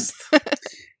 Jesse.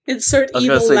 Insert I was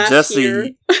evil gonna say, laugh Jesse. here.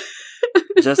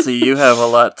 Jesse, you have a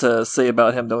lot to say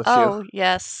about him, don't you? Oh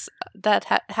yes,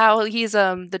 how he's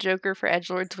the Joker for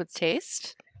edgelords with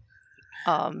taste.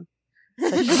 Such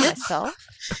as myself.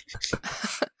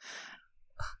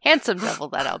 Handsome devil,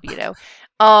 that Albedo.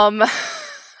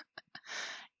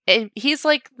 And he's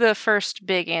like the first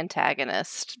big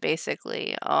antagonist,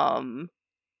 basically. And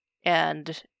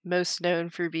most known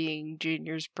for being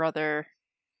Junior's brother.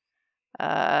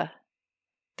 The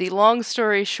long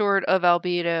story short of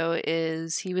Albedo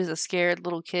is he was a scared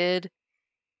little kid,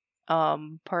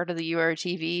 part of the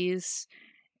URTVs,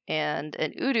 and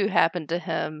an Udu happened to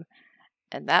him,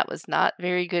 and that was not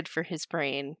very good for his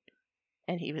brain.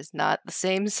 And he was not the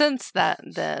same since that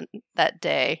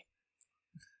day.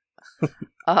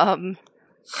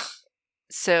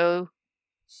 So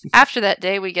after that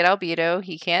day, we get Albedo.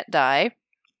 He can't die.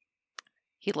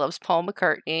 He loves Paul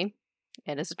McCartney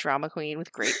and is a drama queen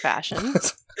with great fashion.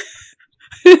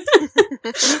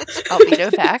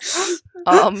 Albedo facts.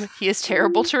 He is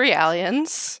terrible to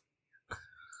Realians.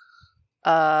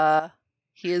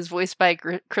 He is voiced by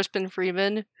Crispin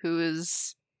Freeman, who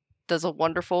does a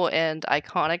wonderful and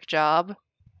iconic job.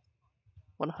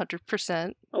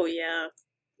 100%. Oh yeah.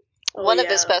 One of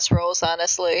his best roles,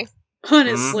 honestly.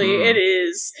 Honestly, it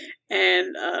is.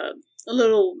 And a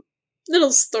little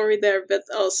story there, but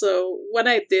also when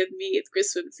I did meet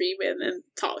Crispin Freeman and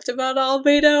talked about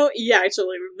Albedo, he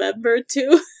actually remembered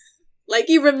too. Like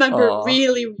he remembered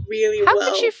really, really How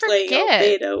well could you playing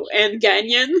forget? Albedo and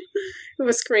Ganyan. It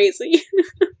was crazy.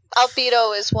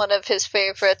 Albedo is one of his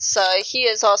favorites. He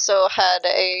has also had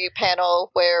a panel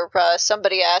where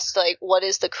somebody asked, like, what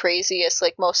is the craziest,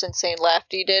 like, most insane laugh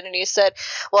he did? And he said,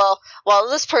 well, while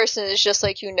this person is just,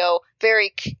 like,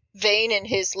 very vain in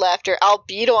his laughter,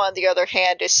 Albedo, on the other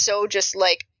hand, is so just,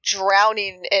 like,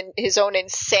 drowning in his own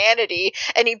insanity,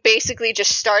 and he basically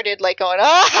just started, like, going,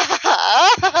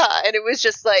 ah, and it was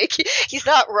just, like, he's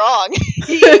not wrong.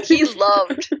 He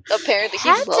loved, apparently, he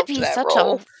Had loved to be that such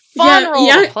role. a fun role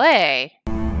to play.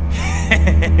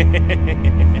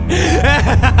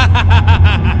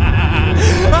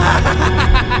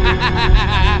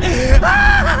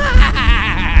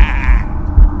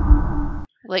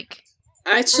 Like,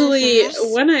 actually,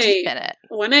 deep in it.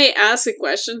 when I asked a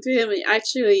question to him, he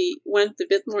actually went a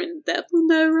bit more in depth on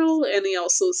that role, and he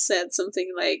also said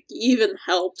something like he even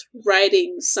helped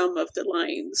writing some of the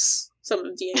lines, some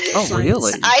of the English lines. Oh,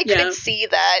 really? I could see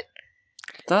that.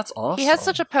 That's awesome. He has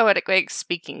such a poetic way of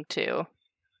speaking too.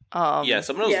 Yeah,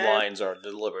 some of those lines are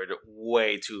delivered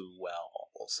way too well.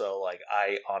 So, like,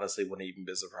 I honestly wouldn't even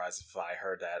be surprised if I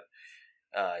heard that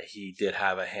he did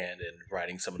have a hand in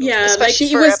writing some of those. Yeah, lines. like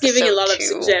he was giving a lot of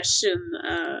episode 2. suggestion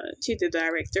to the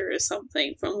director or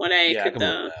something. From what I I could, can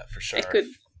believe that, for sure. I could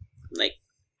like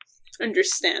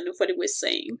understand what he was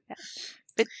saying. Yeah.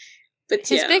 But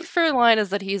his big through line is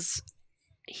that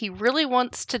he really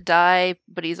wants to die,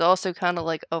 but he's also kind of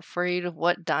like afraid of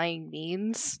what dying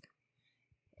means.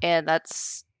 And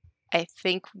that's, I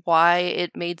think, why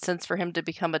it made sense for him to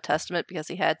become a testament, because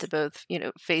he had to both,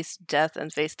 face death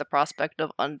and face the prospect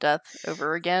of undeath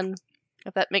over again,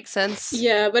 if that makes sense.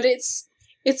 Yeah, but it's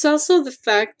also the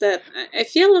fact that I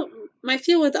feel my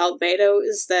feel with Albedo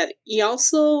is that he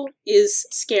also is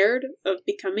scared of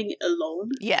becoming alone.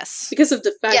 Yes. Because of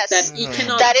the fact that he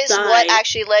cannot That is die. what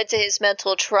actually led to his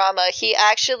mental trauma. He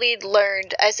actually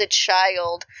learned as a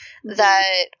child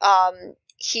that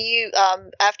he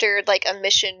after like a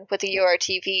mission with the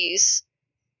URTVs.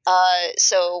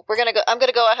 So I'm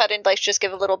gonna go ahead and like just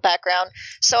give a little background.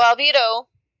 So Albedo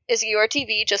is a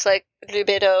URTV, just like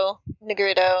Rubedo,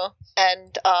 Negredo,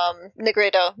 and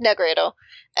Negredo,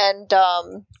 and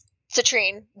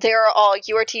Citrine. They are all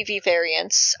URTV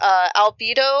variants.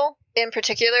 Albedo, in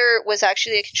particular, was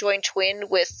actually a conjoined twin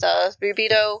with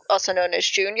Rubedo, also known as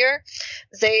Junior.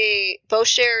 They both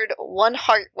shared one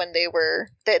heart when they were.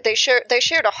 They shared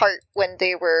a heart when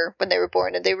they were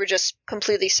born, and they were just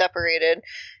completely separated.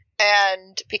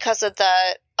 And because of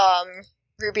that,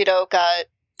 Rubedo got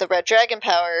the Red Dragon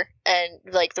power, and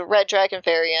like the Red Dragon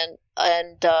variant,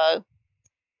 and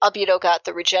Albedo got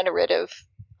the regenerative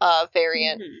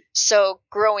variant. So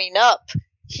growing up,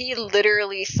 he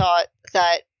literally thought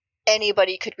that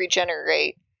anybody could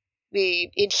regenerate.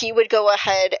 He would go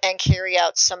ahead and carry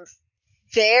out some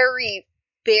very,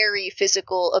 very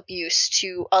physical abuse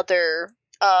to other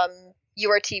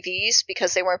URTVs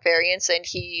because they weren't variants and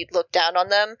he looked down on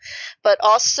them. But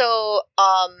also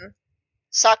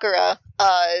Sakura,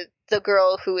 the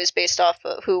girl who is based off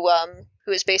of, who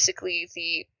is basically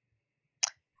the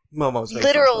Momo's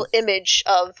literal image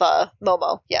of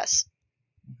Momo, yes.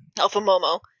 Alpha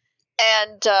Momo.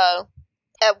 And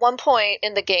at one point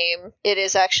in the game, it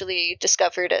is actually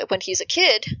discovered when he's a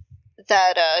kid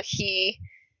that he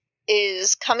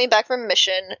is coming back from a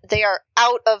mission. They are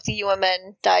out of the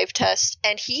UMN dive test,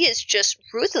 and he is just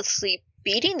ruthlessly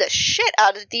beating the shit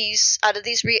out of these other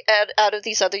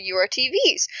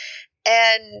URTVs.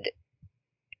 And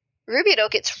Rubito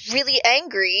gets really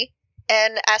angry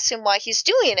and asks him why he's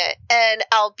doing it. And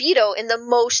Albedo, in the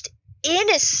most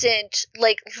innocent,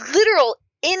 like literal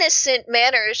innocent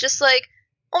manner, is just like,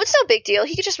 oh, it's no big deal.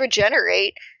 He could just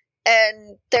regenerate.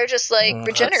 And they're just like,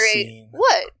 regenerate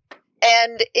what?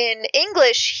 And in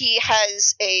English, he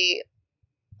has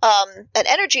an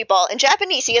energy ball. In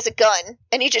Japanese, he has a gun,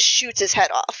 and he just shoots his head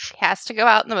off. He has to go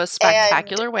out in the most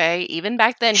spectacular way. Even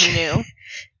back then, he knew.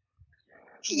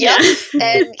 Yeah,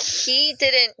 and he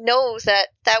didn't know that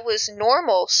that was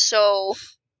normal, so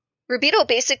Rubito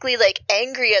basically, like,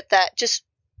 angry at that, just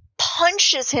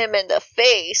punches him in the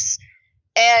face,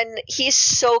 and he's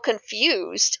so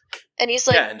confused. And he's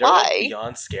like, and they're why? like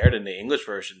beyond scared in the English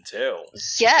version, too.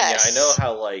 Yes. And yeah, I know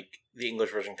how, like, the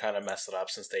English version kind of messed it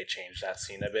up since they changed that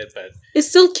scene a bit, but it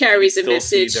still carries a still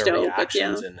message, see their though.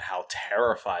 reactions But yeah, and how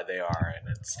terrified they are,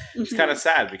 and it's kind of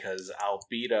sad because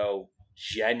Albedo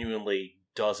genuinely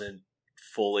doesn't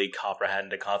fully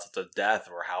comprehend the concept of death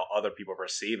or how other people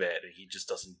perceive it, and he just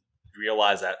doesn't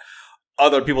realize that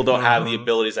other people don't have the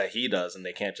abilities that he does, and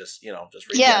they can't just, just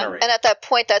regenerate. Yeah, and at that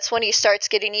point, that's when he starts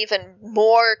getting even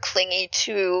more clingy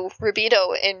to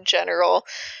Rubito in general.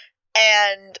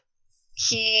 And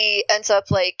he ends up,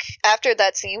 like, after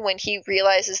that scene, when he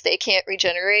realizes they can't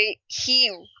regenerate, he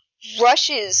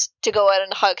rushes to go out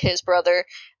and hug his brother,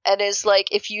 and is like,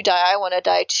 if you die, I want to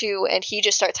die too. And he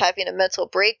just starts having a mental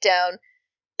breakdown.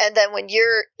 And then when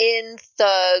you're in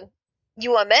the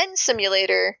UMN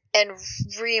simulator and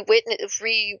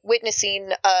re-witnessing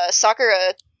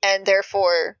Sakura and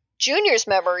therefore Junior's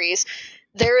memories,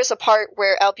 there is a part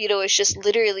where Albedo is just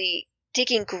literally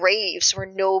digging graves where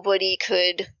nobody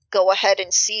could go ahead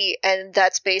and see, and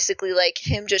that's basically like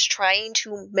him just trying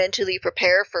to mentally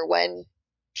prepare for when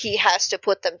he has to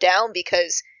put them down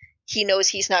because he knows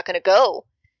he's not going to go.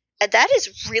 And that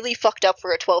is really fucked up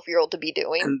for a 12-year-old to be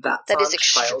doing. And that is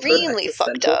extremely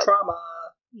fucked up. Trauma.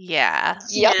 Yeah.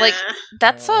 Yep. Like,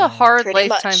 that's a hard Pretty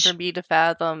lifetime much. for me to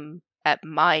fathom at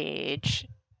my age.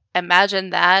 Imagine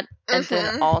that, and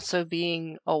then also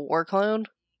being a war clone.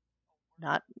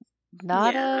 Not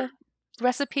a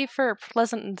recipe for a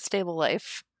pleasant and stable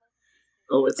life.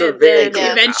 Oh, it's a and very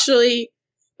then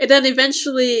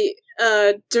eventually,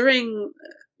 during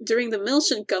the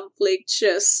Milton conflict,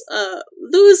 just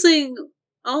losing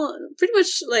all, pretty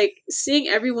much like seeing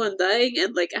everyone dying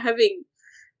and like having,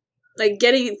 like,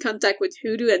 getting in contact with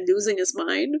Hoodoo and losing his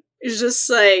mind is just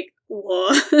like,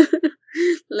 what?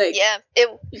 Like, yeah, it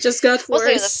just got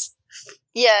worse.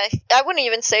 Yeah, I wouldn't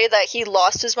even say that he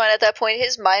lost his mind at that point.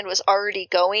 His mind was already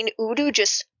going. Udo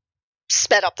just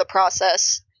sped up the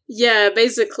process. Yeah,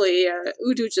 basically,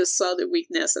 Udo just saw the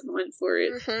weakness and went for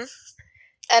it. Mm-hmm.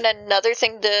 And another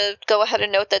thing to go ahead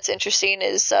and note that's interesting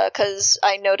is, because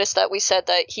I noticed that we said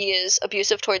that he is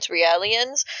abusive towards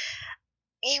Realians.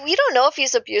 We don't know if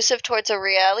he's abusive towards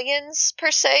Aurelians, per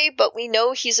se, but we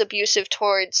know he's abusive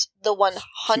towards the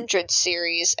 100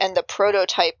 series and the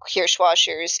prototype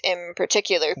Hirschwashers in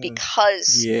particular,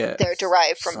 because they're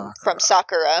derived from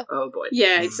Sakura. Oh boy.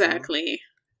 Yeah, exactly.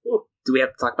 Ooh. Do we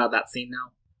have to talk about that scene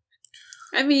now?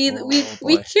 I mean,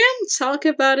 we can talk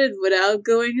about it without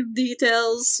going in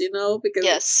details, because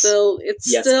it's still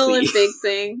a big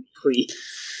thing. Please.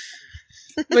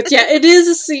 But yeah, it is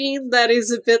a scene that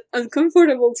is a bit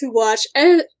uncomfortable to watch,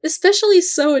 and especially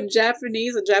so in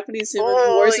Japanese. In Japanese, even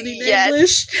worse than in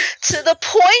English. To the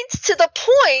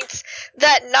point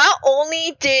that not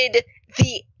only did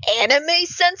the anime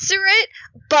censor it,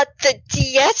 but the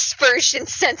DS version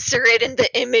censor it in the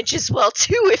image as well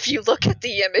too, if you look at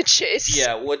the images.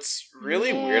 Yeah, what's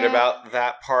really weird about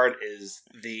that part is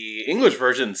the English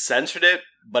version censored it,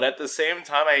 but at the same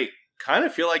time I kind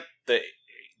of feel like the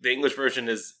English version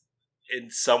is in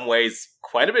some ways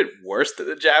quite a bit worse than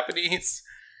the Japanese.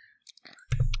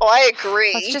 Oh, I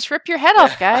agree. Let's just rip your head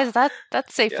off, guys.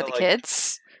 That's safe for the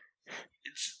kids.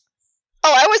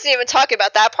 Oh, I wasn't even talking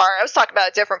about that part. I was talking about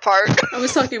a different part. I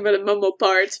was talking about the Momo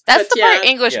part. That's the part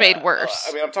English made worse.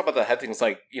 I mean, I'm talking about the head things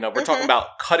like, we're talking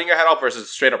about cutting your head off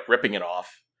versus straight up ripping it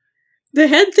off. The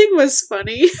head thing was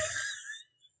funny.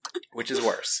 Which is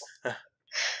worse?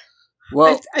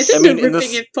 Well, I think the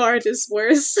ripping it apart is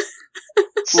worse.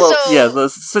 Well, yeah, the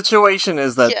situation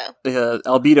is that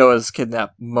Albedo has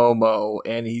kidnapped Momo,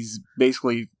 and he's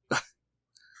basically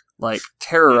like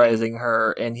terrorizing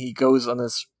her, and he goes on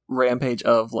this rampage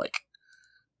of like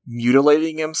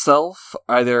mutilating himself.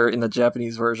 Either in the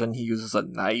Japanese version he uses a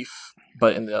knife,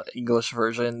 but in the English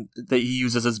version he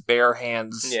uses his bare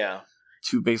hands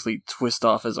to basically twist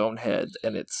off his own head,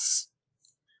 and it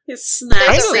There's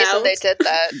snaps a reason out. they did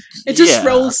that. It just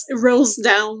rolls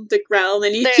down the ground,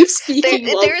 and he keeps speaking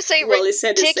there's a while his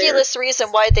head is there. ridiculous reason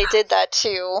why they did that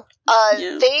too.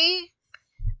 They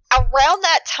around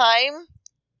that time,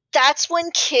 that's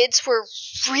when kids were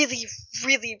really,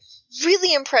 really,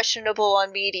 really impressionable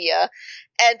on media,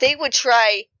 and they would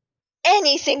try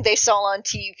anything they saw on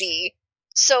TV.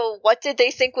 So what did they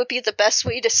think would be the best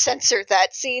way to censor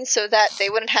that scene so that they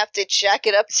wouldn't have to jack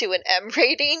it up to an M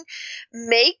rating?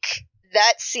 Make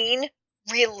that scene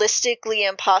realistically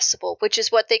impossible, which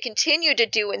is what they continue to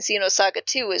do in Xenosaga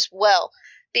 2 as well.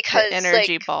 Because the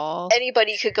energy ball.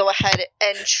 Anybody could go ahead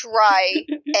and try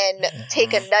and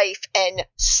take a knife and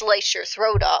slice your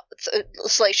throat off,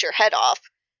 slice your head off.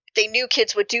 They knew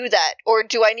kids would do that. Or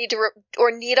do I need to,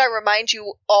 need I remind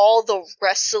you all the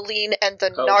wrestling and the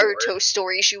Naruto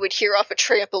stories you would hear off of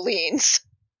trampolines?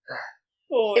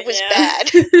 It was bad.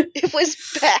 It was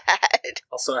bad.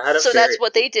 Also, I had so that's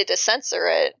what they did to censor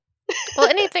it. Well,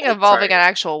 anything involving an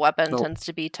actual weapon tends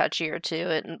to be touchier too,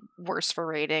 and worse for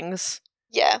ratings.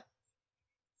 Yeah.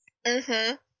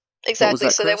 Exactly.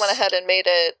 So they went ahead and made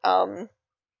it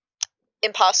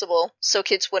impossible, so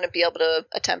kids wouldn't be able to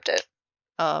attempt it.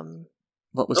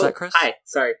 What was that, Chris? Hi,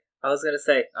 sorry. I was gonna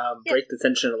say, break the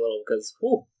tension a little, because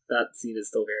that scene is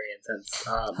still very intense.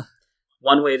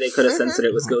 One way they could have censored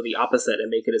it was go the opposite and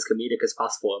make it as comedic as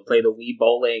possible and play the Wii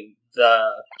bowling, the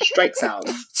strike sound,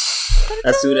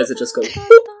 as soon as it just goes.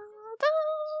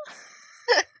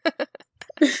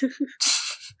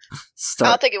 I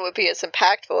don't think it would be as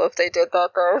impactful if they did that,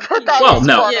 though. Well,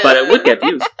 no, but it would get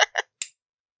views.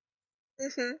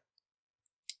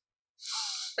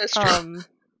 That's true.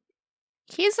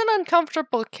 He's an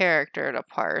uncomfortable character to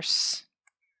parse.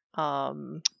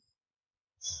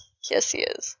 Yes, he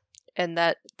is. And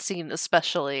that scene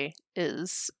especially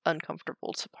is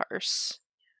uncomfortable to parse.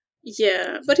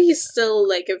 Yeah, but he's still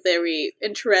like a very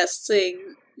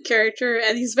interesting character,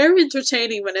 and he's very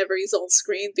entertaining whenever he's on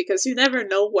screen because you never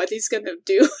know what he's gonna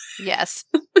do. Yes.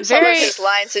 Some of his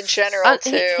lines in general,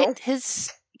 too.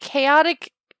 His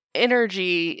chaotic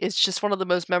energy is just one of the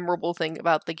most memorable things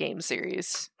about the game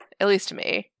series. At least to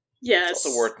me. Yes. It's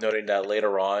also worth noting that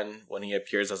later on, when he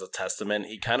appears as a testament,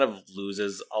 he kind of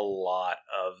loses a lot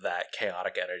of that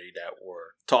chaotic energy that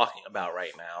we're talking about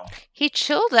right now. He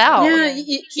chilled out. Yeah,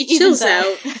 he chills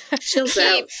out. Chills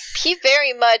out. He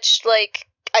very much, like,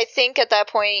 I think at that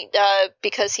point,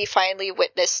 because he finally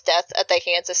witnessed death at the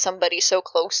hands of somebody so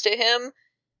close to him,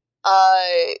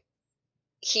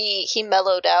 he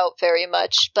mellowed out very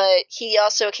much, but he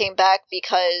also came back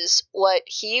because what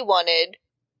he wanted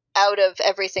out of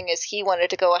everything is he wanted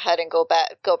to go ahead and go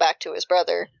back to his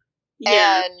brother.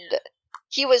 Yeah. And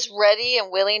he was ready and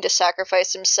willing to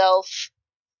sacrifice himself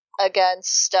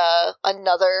against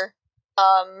another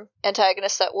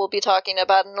antagonist that we'll be talking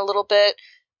about in a little bit,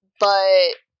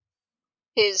 but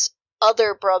his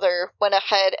other brother went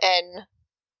ahead and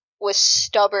was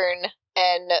stubborn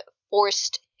and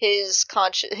forced his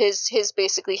consciousness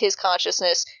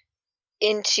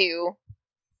into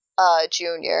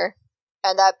Junior.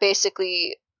 And that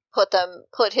basically put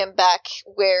him back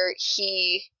where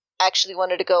he actually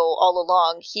wanted to go all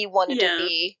along. He wanted to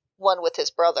be one with his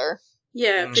brother.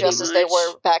 Yeah, just as they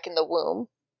were back in the womb.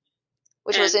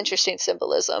 Which was interesting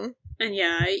symbolism. And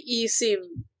yeah, he seemed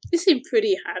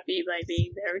pretty happy by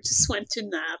being there. Just went to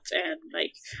nap, and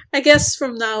like, I guess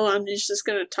from now on he's just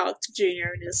gonna talk to Junior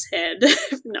in his head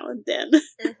now and then.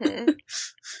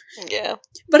 Yeah.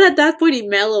 But at that point he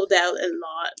mellowed out a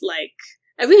lot. Like,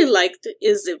 I really liked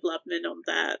his development on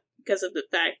that because of the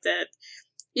fact that,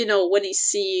 you know, when he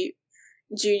see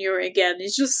Junior again,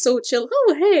 he's just so chill.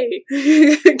 Oh, hey,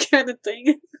 kind of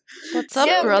thing. What's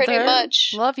up, brother? Pretty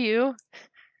much. Love you.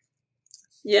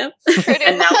 Yep.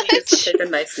 And now he gets to take a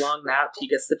nice long nap. He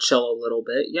gets to chill a little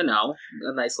bit, you know,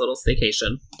 a nice little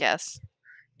staycation. Yes.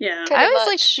 Yeah. Pretty I always much.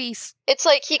 like these. It's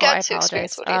like he got to I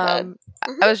experience apologize. what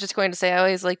he had. I was just going to say I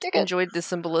always enjoyed the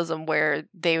symbolism where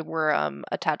they were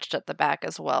attached at the back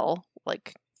as well.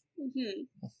 Like.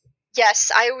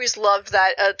 Yes, I always loved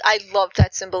that. I loved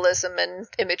that symbolism and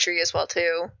imagery as well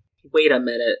too. Wait a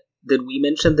minute. did we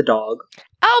mention the dog?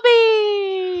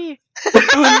 Albie!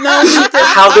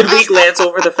 How did we glance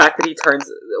over the fact that he turns,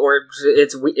 or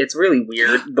it's really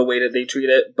weird the way that they treat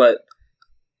it, but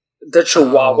the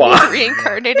Chihuahua. He's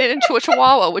reincarnated into a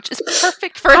Chihuahua, which is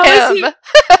perfect for How him.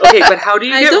 Okay, but how do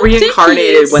you get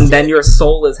reincarnated when then your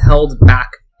soul is held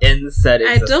back in said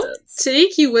existence? I don't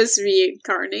think he was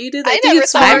reincarnated. I think never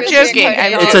it's thought I'm he was joking. I'm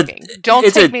reincarnated. joking.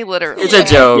 Don't take me literally. It's a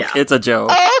joke. Yeah. It's a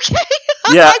joke. Oh, okay.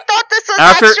 Yeah. I thought this was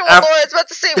actual lore. I was about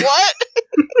to say, what?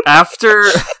 After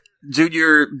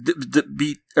Junior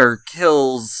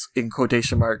kills, in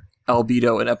quotation mark,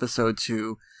 Albedo in episode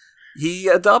 2, he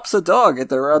adopts a dog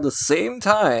at around the same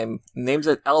time, names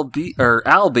it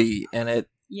Albie, and it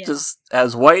just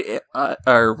has white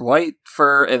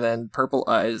fur and then purple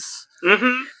eyes.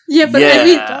 Mm-hmm. Yeah, but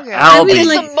Albie. I mean,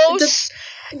 like, the most.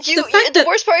 The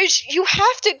worst part is you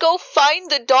have to go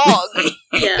find the dog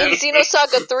in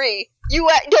Xenosaga 3. No,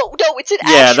 it's an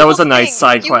actual Yeah, that was a nice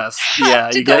thing. side quest. Yeah,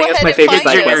 I think it's my favorite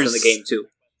side quest in the game too.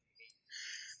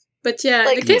 But yeah,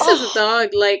 in the case of the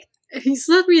dog, like, he's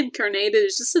not reincarnated.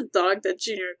 It's just a dog that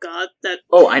Junior got. That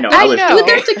I know.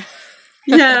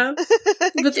 Yeah,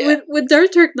 but with their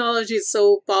technology, it's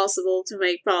so possible to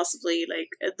make possibly like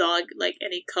a dog like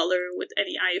any color with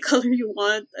any eye color you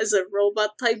want as a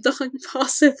robot type dog,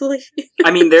 possibly.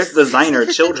 I mean, there's designer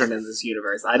children in this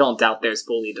universe. I don't doubt there's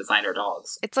fully designer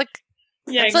dogs. It's like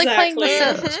like playing The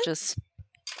Sims. Just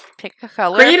pick a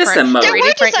color. Create a sim mode. There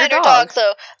were designer dogs,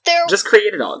 though. Just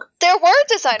create a dog. There were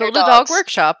designer Build dogs. a dog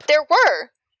workshop. There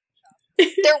were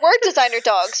designer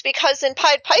dogs because in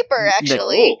Pied Piper,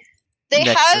 actually. They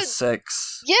Nexus had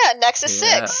 6. Yeah, Nexus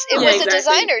 6. It was a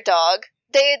designer dog.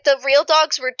 The real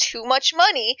dogs were too much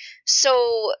money,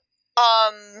 so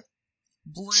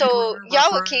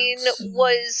Yawakin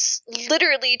was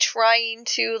literally trying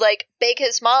to like beg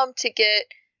his mom to get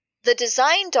the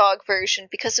design dog version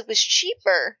because it was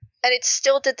cheaper, and it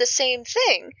still did the same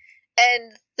thing.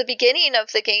 And the beginning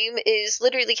of the game is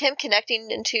literally him connecting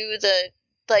into the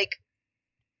like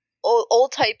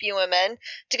old type UMN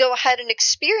to go ahead and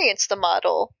experience the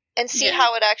model and see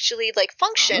how it actually like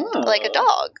functioned like a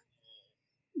dog.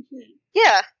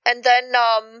 Yeah, and then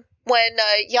when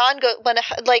Jan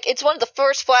like it's one of the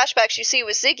first flashbacks you see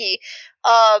with Ziggy,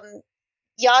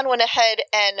 Jan went ahead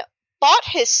and bought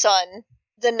his son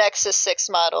the Nexus 6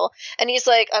 model, and he's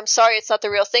like, "I'm sorry, it's not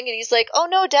the real thing." And he's like, "Oh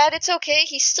no, Dad, it's okay.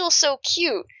 He's still so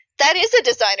cute." That is a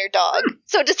designer dog.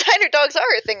 So designer dogs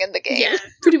are a thing in the game. Yeah,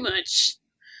 pretty much.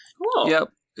 Cool.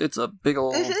 Yep, it's a big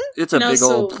old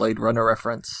old Blade Runner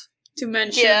reference. To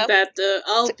mention that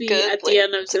Albie at the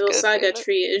end of Xenosaga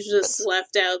 3 is just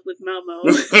left out with Momo.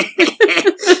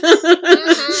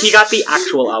 He got the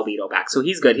actual Albedo back, so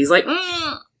he's good. He's like,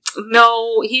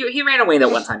 no, he ran away that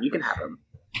one time. You can have him.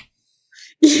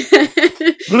 You can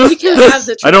have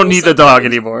the I don't need the dog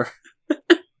anymore.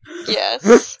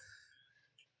 Yes.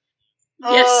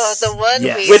 Yes. The one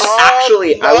we Which all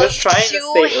actually, I was trying to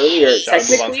to say earlier, Shall we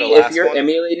move on to technically, the last if you're one?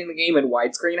 emulating the game in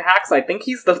widescreen hacks, I think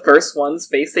he's the first one's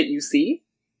face that you see.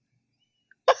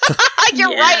 You're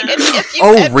right. If you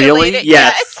Oh, emulate really? it,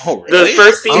 Yes. Oh, really? The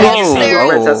first scene that you see Oh. where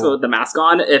Princess with the mask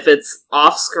on, if it's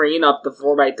off screen up the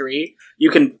 4x3,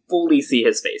 you can fully see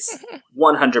his face.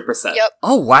 100%. Yep.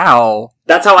 Oh, wow.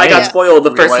 That's how I got spoiled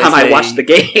the first time I Realize watched the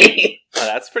game. Oh,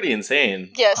 that's pretty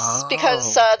insane. Yes,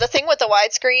 because the thing with the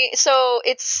widescreen, so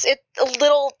it's a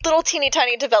little teeny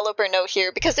tiny developer note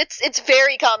here because it's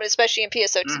very common, especially in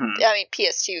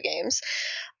PS2 games.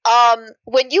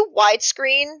 When you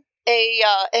widescreen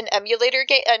an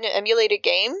emulated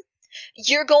game,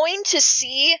 you're going to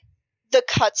see the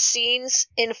cutscenes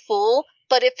in full,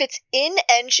 but if it's in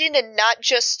engine and not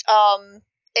just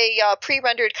a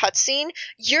pre-rendered cutscene,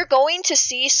 you're going to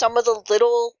see some of the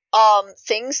little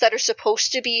things that are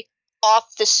supposed to be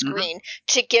off the screen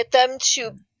to get them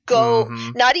to go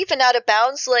not even out of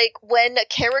bounds. Like when a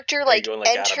character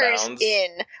enters in,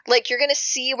 like you're gonna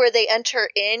see where they enter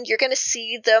in, you're gonna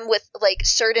see them with like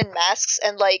certain masks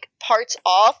and like parts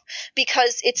off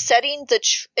because it's setting the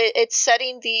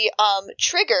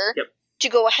trigger to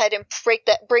go ahead and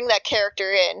bring that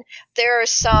character in. There are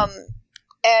some.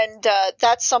 And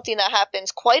that's something that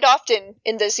happens quite often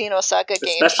in the Xenosaga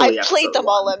games. Especially I've played them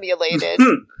all one. emulated.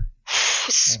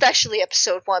 Especially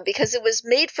episode 1, because it was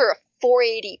made for a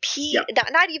 480p,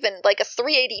 not even like a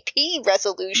 380p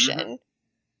resolution.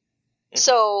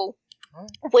 So,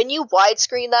 when you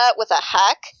widescreen that with a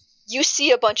hack, you see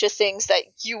a bunch of things that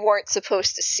you weren't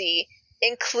supposed to see,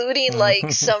 including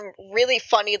like some really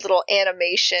funny little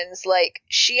animations, like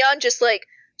Shion just like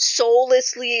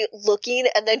soullessly looking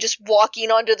and then just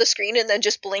walking onto the screen and then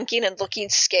just blinking and looking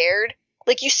scared.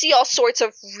 Like you see all sorts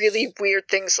of really weird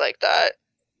things like that.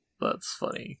 That's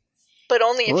funny. But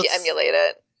only if you emulate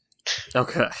it.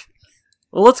 Okay.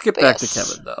 Well, let's get back to yes.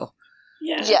 Kevin, though.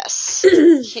 Yeah. Yes.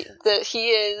 He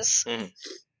is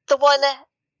the one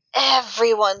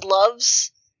everyone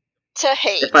loves to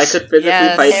hate. If I could physically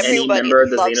fight any Everybody member of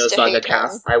the loves to Xenosaga hate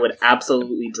cast, him. I would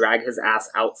absolutely drag his ass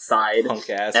outside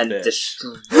and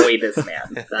destroy this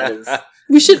man. That is...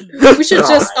 We should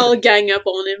just all gang up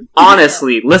on him.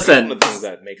 Honestly, listen. One of the things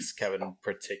that makes Kevin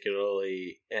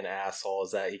particularly an asshole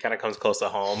is that he kind of comes close to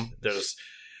home. There's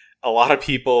a lot of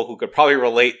people who could probably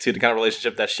relate to the kind of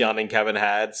relationship that Shion and Kevin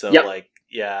had. So,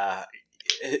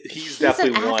 he's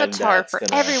definitely an one avatar that's for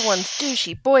gonna everyone's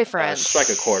douchey boyfriend. strike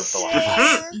a chord with a lot of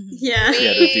us. Yeah.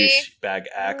 The douchebag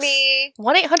X.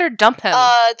 1-800 dump him.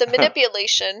 The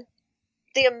manipulation.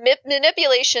 The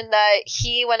manipulation that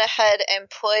he went ahead and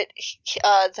put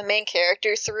the main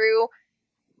character through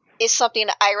is something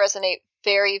that I resonate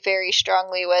very, very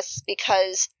strongly with,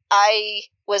 because I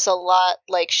was a lot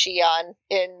like Shion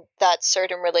in that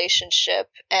certain relationship,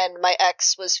 and my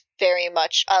ex was very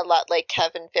much a lot like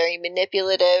Kevin, very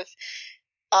manipulative,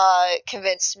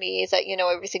 convinced me that,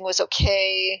 everything was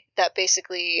okay, that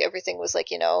basically everything was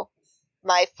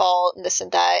my fault and this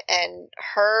and that, and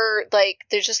her,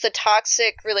 there's just the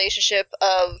toxic relationship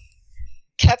of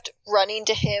kept running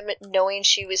to him knowing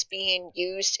she was being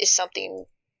used is something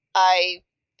I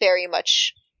very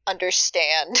much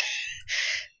understand.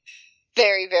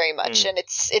 Very, very much. And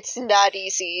it's not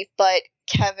easy, but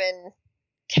Kevin,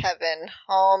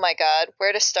 oh my god,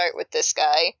 where to start with this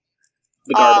guy?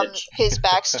 The garbage. His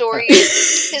backstory is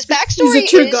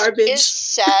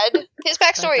sad. His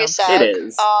backstory is sad. It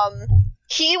is.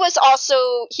 He was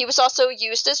also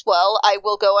used as well. I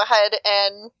will go ahead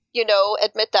and,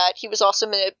 admit that. He was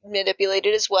also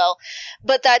manipulated as well.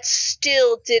 But that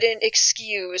still didn't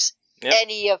excuse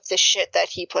any of the shit that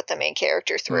he put the main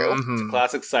character through. It's a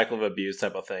classic cycle of abuse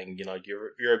type of thing.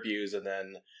 You're abused, and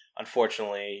then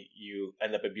unfortunately you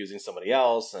end up abusing somebody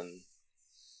else, and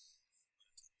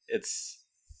it's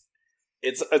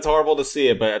horrible to see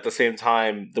it, but at the same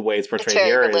time, the way it's portrayed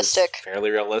here is fairly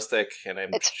realistic, and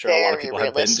I'm sure a lot of people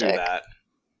have been through that.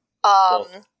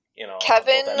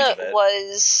 Kevin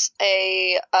was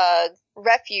a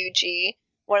refugee,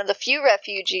 one of the few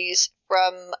refugees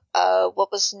from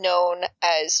what was known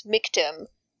as Mictum,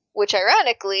 which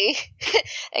ironically,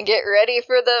 and get ready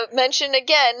for the mention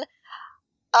again,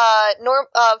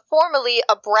 formerly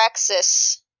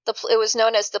Abraxas. It was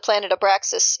known as the planet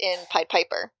Abraxas in Pied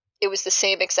Piper. It was the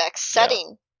same exact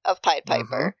setting of Pied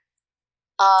Piper.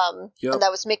 And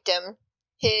that was Mictum.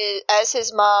 As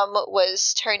his mom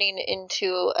was turning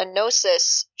into a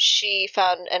Gnosis, she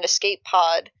found an escape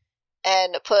pod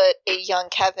and put a young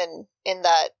Kevin in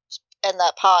that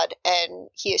pod, and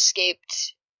he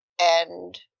escaped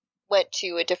and went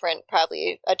to a different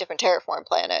terraform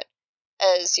planet.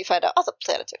 As you find out, all the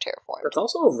planets are terraformed. That's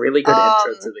also a really good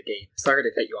intro to the game. Sorry to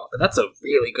cut you off, but that's a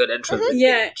really good intro to the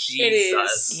game. Jesus. It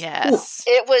is. Yes.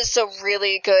 It was a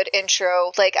really good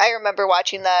intro. I remember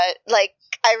watching that.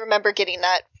 I remember getting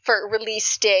that for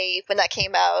release day when that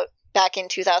came out back in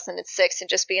 2006 and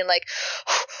just being like,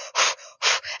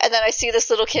 and then I see this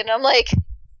little kid and I'm like,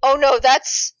 oh no,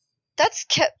 that's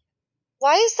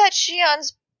why is that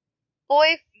Shion's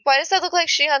boy? Why does that look like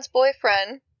Shion's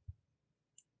boyfriend?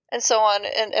 And so on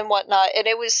and whatnot. And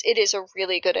it is a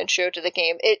really good intro to the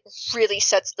game. It really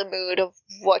sets the mood of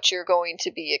what you're going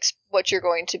to be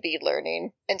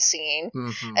learning and seeing,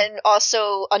 and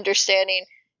also understanding.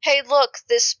 Hey, look,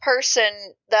 this person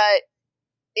that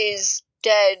is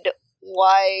dead.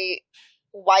 Why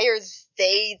are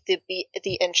they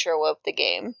the intro of the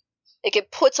game?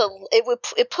 It put a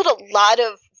lot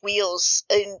of wheels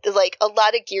in, a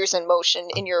lot of gears in motion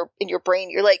in your brain.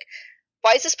 You're like,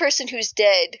 why is this person who's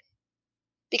dead?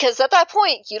 Because at that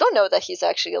point, you don't know that he's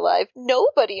actually alive.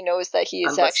 Nobody knows that he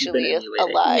is actually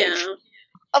alive. Yeah.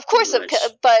 Of course,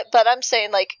 but I'm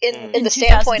saying, in the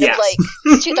standpoint of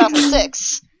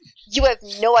 2006, you have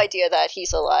no idea that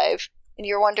he's alive, and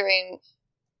you're wondering,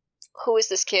 who is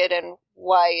this kid and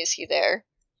why is he there?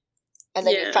 And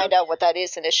then you find out what that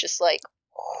is, and it's just like,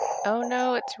 oh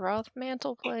no, it's Roth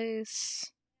Mantleplace.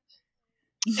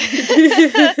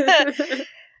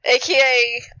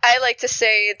 AKA, I like to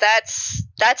say that's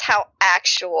how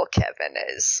actual Kevin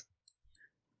is.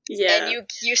 Yeah, and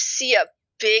you see a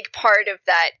big part of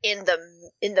that in the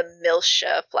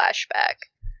Milsha flashback.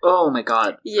 Oh my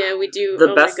god! Yeah, we do.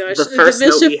 The first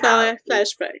note we have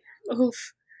flashback.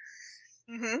 Oof.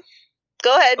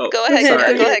 Go ahead, go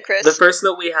ahead, Chris. The first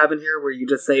note we have in here, where you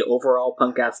just say "overall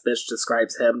punk ass bitch,"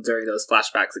 describes him during those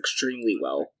flashbacks extremely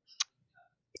well.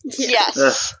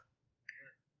 Yes.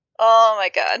 Oh my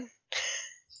god.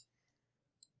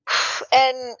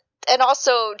 and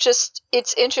also just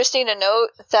it's interesting to note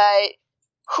that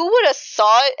who would have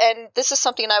thought, and this is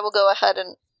something I will go ahead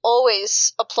and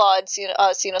always applaud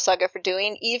Xenosaga for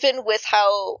doing, even with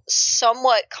how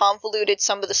somewhat convoluted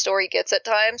some of the story gets at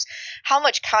times, how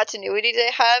much continuity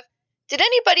they have. Did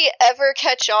anybody ever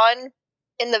catch on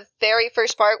in the very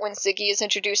first part when Ziggy is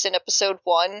introduced in episode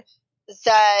 1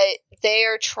 that they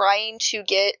are trying to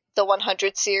get the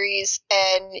 100 series,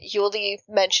 and Yuli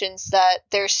mentions that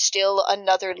there's still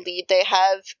another lead they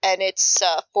have, and it's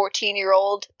a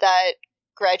 14-year-old that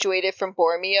graduated from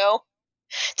Bormio?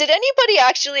 Did anybody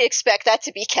actually expect that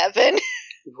to be Kevin?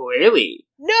 Really?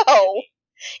 No.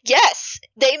 Yes,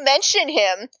 they mention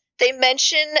him. They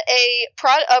mention a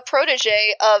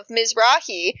protege of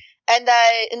Mizrahi, and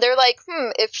they're like,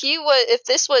 if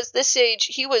this was this age,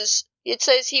 it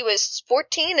says he was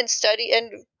 14 and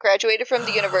graduated from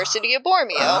the University of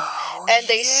Bormio. Oh, and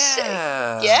they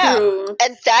say, True.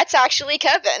 and that's actually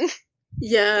Kevin.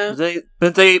 Yeah. Did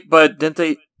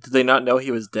they not know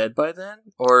he was dead by then?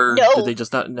 Or No. did they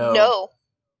just not know? No.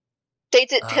 They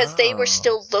did, because they were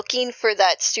still looking for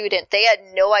that student. They had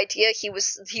no idea he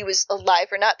was alive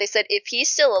or not. They said if he's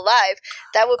still alive,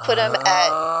 that would put him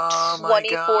at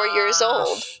 24 years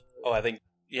old. Oh, I think,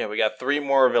 we got 3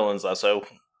 more villains left, so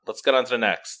let's get on to the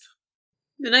next.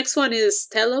 The next one is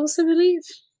Telos, I believe.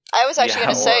 I was actually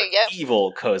going to say,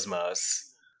 Evil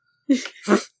Cosmos. I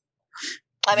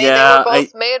mean, they were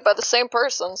both made by the same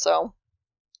person, so.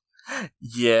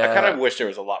 Yeah. I kind of wish there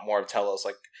was a lot more of Telos.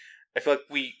 Like, I feel like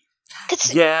we...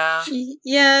 Yeah.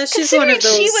 She's one of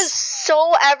those. She was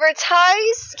so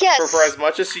advertised. Yes. For as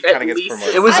much as she kind of gets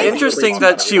promoted, it was interesting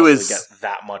that she was get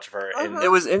that much of her. It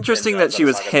was interesting that she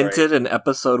was hinted in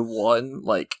episode 1,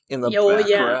 like in the background.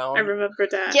 Yeah, I remember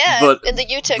that. Yeah, in the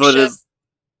UTIC ship.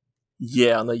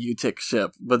 On the UTIC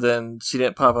ship. But then she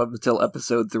didn't pop up until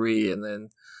episode 3, and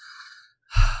then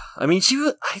I mean,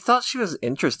 I thought she was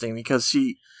interesting because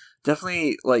she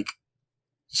definitely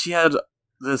she had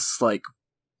this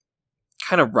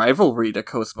kind of rivalry to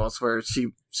Cosmos, where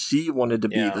she wanted to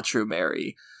be the true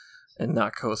Mary and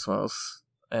not Cosmos,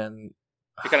 and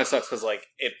it kind of sucks because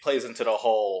it plays into the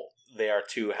whole they are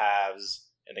 2 halves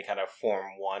and they kind of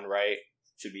form one, right,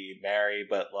 to be Mary,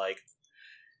 but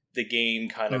the game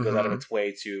kind of goes out of its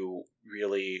way to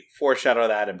really foreshadow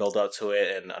that and build up to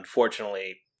it, and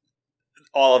unfortunately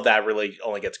all of that really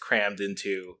only gets crammed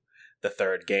into the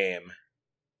 3rd game.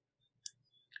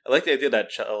 I like the idea that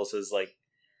Telos is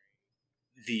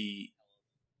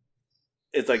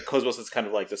it's Cosmos is kind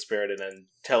of the spirit, and then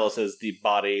Telos is the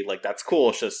body. That's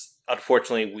cool. It's just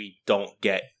unfortunately we don't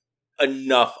get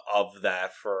enough of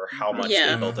that for how much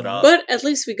they built it up. But at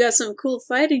least we got some cool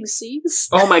fighting scenes.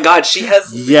 Oh my god, she has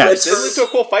this is a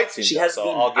cool fight scene. She has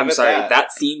I'm sorry,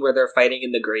 that scene where they're fighting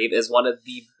in the grave is one of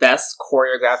the best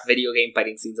choreographed video game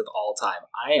fighting scenes of all time.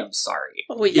 I am sorry.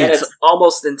 Oh yeah, and it's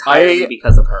almost entirely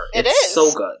because of her. It's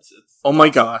so good. Oh my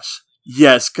gosh.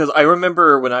 Yes, because I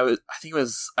remember when I was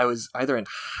either in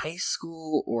high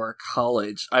school or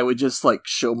college, I would just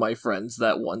show my friends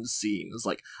that one scene. It was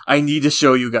I need to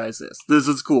show you guys this. This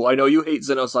is cool. I know you hate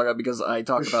Xenosaga because I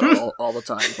talk about it all the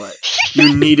time, but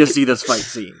you need to see this fight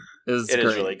scene. It is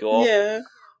really cool. Yeah.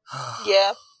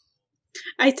 Yeah.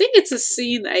 I think it's a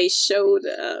scene I showed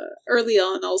early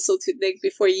on also to Nick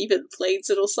before he even played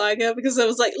Xenosaga, because I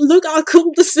was like, look how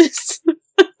cool this is.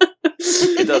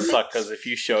 It does suck because if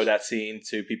you show that scene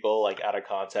to people out of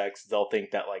context, they'll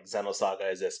think that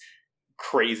Xenosaga is this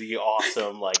crazy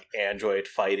awesome android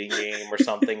fighting game or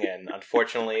something, and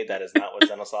unfortunately that is not what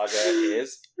Xenosaga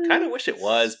is. Kind of wish it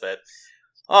was, but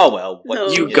oh well.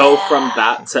 You go from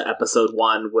that to episode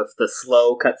 1 with the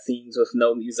slow cutscenes with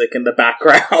no music in the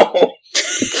background.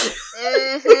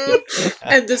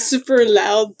 And the super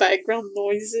loud background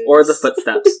noises. Or the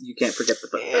footsteps. You can't forget the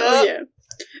footsteps. Oh yeah.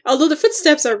 Although the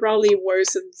footsteps are probably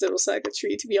worse in Xenosaga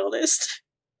 3, to be honest.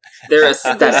 They're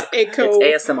aesthetic. Echo.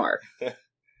 It's ASMR.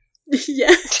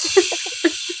 Yeah.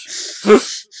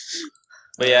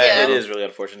 But yeah, it is really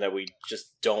unfortunate that we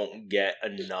just don't get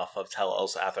enough of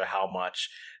Telos after how much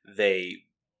they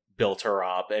built her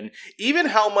up, and even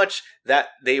how much that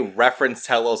they reference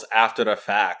Telos after the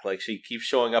fact. She keeps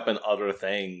showing up in other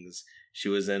things. She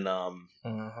was in I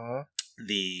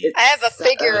have a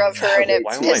figure of her, and it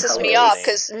pisses me off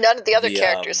because none of the other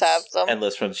characters have them.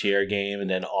 Endless Frontier game, and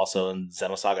then also in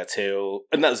Xenosaga 2,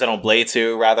 not Xenoblade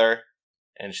 2 rather,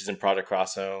 and she's in Project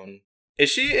Cross Zone. Is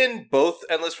she in both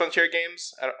Endless Frontier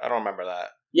games? I don't remember that.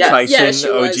 Yeah,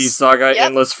 Tyson, OG Saga,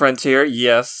 Endless Frontier.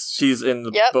 Yes, she's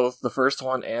in both the first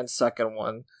one and second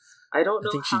one. I don't know.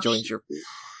 I think she joined your.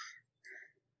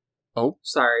 Oh,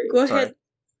 sorry. Go ahead.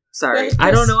 Sorry, Well,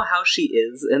 I don't know how she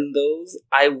is in those.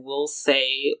 I will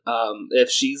say, if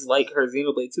she's like her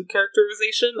Xenoblade 2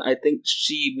 characterization, I think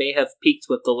she may have peaked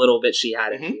with the little bit she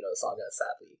had in Xenosaga,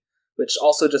 sadly. Which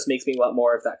also just makes me want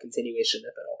more of that continuation, if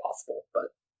at all possible.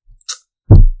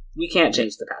 But we can't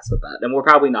change the past with that, and we're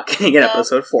probably not getting an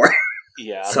episode 4.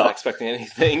 Yeah, I'm not expecting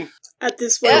anything. At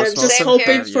this point, I'm just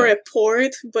hoping for a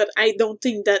port, but I don't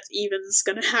think that even is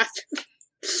gonna happen.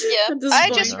 Yeah, I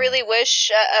just really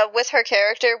wish with her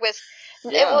character, it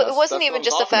wasn't even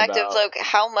just the fact of like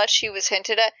how much she was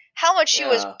hinted at, how much she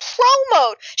was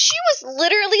promoted. She was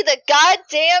literally the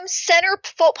goddamn center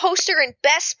poster in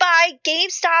Best Buy,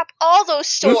 GameStop, all those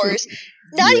stores.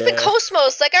 Not even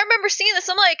Cosmos. Like, I remember seeing this,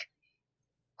 I'm like,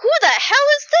 who the hell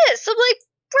is this? I'm like,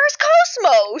 where's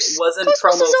Cosmos? It wasn't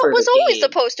Cosmos promo for was the always game. the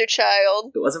poster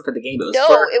child. It wasn't for the game, it was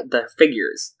for the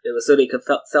figures. It was so they could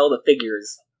sell the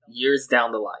figures years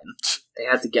down the line. They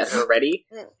had to get her ready,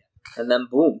 and then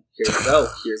boom, here you go.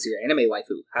 Here's your anime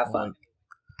waifu. Have fun.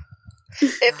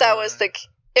 If that was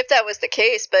the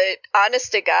case, but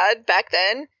honest to God, back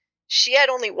then she had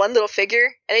only one little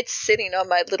figure, and it's sitting on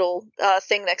my little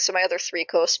thing next to my other 3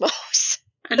 Cosmos.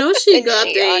 I know she got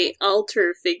the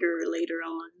altar figure later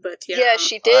on, but yeah,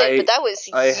 she did. But that was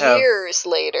years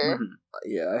later.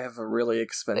 Yeah, I have a really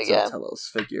expensive Telos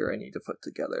figure I need to put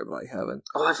together, but I haven't.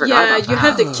 Oh, I forgot about that. You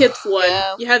have the kit one.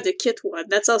 Yeah. You have the kit one.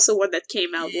 That's also one that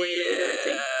came out way later,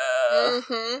 I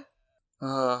think.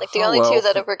 Like, the only 2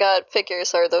 that ever got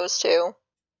figures are those 2.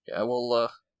 Yeah, well,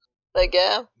 like,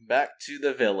 yeah. Back to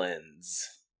the villains.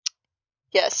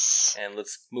 Yes. And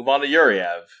let's move on to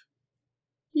Yuriev.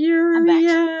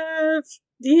 Yuriev,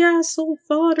 the asshole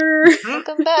fodder.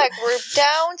 Welcome back. We're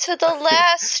down to the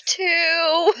last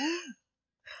 2.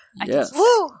 Yes.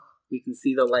 Woo! We can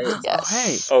see the light.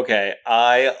 Yes. Oh, hey. Okay,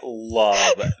 I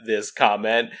love this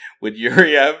comment with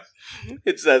Yuriev.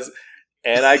 It says,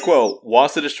 and I quote,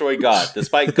 wants to destroy God,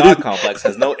 despite God complex,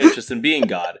 has no interest in being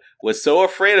God, was so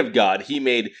afraid of God, he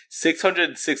made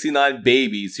 669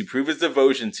 babies to prove his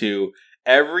devotion to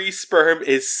every sperm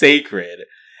is sacred.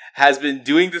 Has been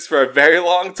doing this for a very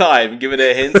long time, given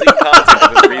a hint in context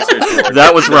of his research.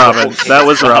 That was Robin. That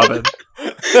was Robin.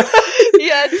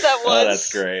 Yes, that was. Oh,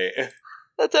 that's great.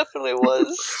 That definitely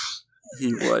was.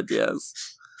 He would,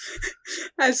 yes.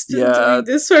 Has been doing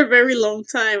this for a very long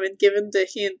time, and given the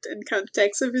hint and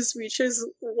context of his research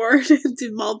word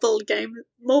into mobile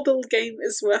game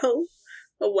as well.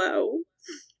 Oh wow.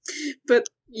 But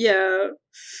yeah,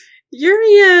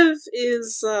 Yuriev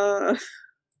is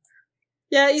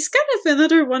he's kind of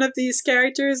another one of these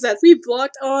characters that we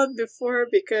blocked on before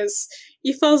because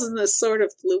he falls in a sort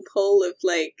of loophole of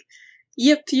like,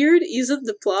 he appeared, he's in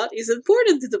the plot, he's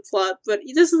important to the plot, but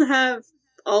he doesn't have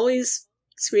always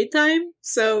screen time,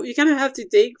 so you kind of have to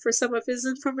dig for some of his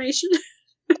information.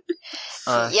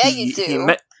 You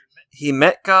do. He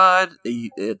met God,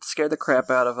 it scared the crap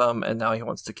out of him, and now he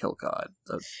wants to kill God.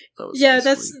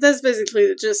 That's basically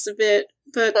the gist of it.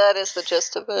 But that is the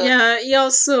gist of it. Yeah, he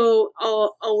also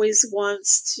always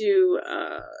wants to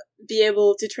be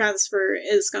able to transfer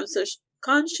his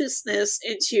consciousness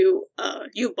into a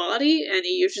new body, and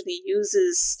he usually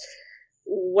uses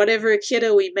whatever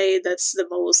kiddo we made that's the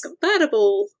most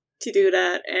compatible to do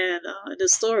that, and in the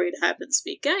story it happens to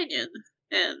be Ganyan.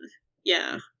 And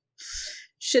yeah,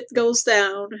 shit goes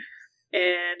down,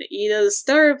 and he does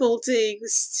terrible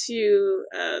things to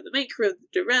the maker of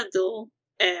the Randall,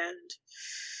 and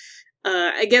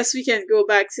I guess we can go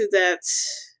back to that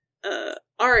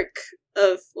arc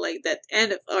of, like, that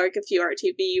end of arc of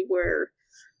URTB where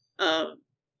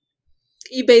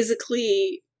he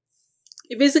basically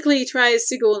tries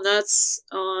to go nuts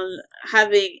on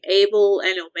having Abel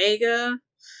and Omega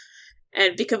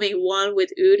and becoming one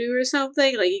with Udu or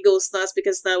something. Like, he goes nuts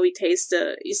because now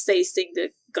he's tasting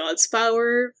the god's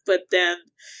power, but then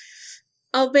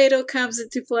Albedo comes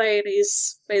into play and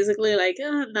he's basically like,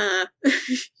 oh, nah.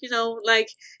 You know, like,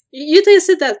 you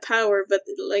tasted that power, but,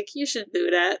 like, you shouldn't do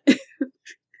that.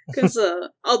 Because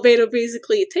Albedo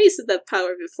basically tasted that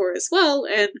power before as well,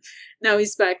 and now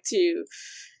he's back to,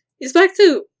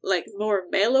 like, more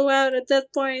mellow out at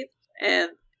that point, and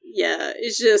yeah,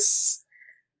 it's just,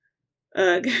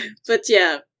 but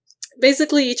yeah,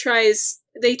 basically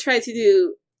they try to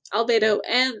do, Albedo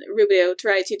and Rubio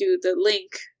try to do the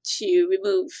link to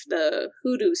remove the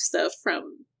hoodoo stuff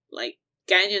from, like,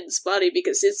 Ganyan's body,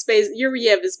 because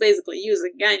Yuriev is basically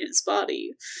using Ganyan's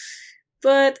body.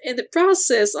 But in the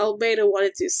process, Albedo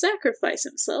wanted to sacrifice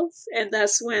himself, and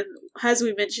that's when, as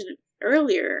we mentioned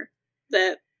earlier,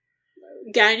 that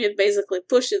Ganyan basically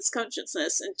pushed its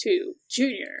consciousness into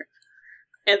Junior.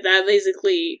 And that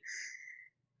basically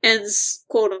ends,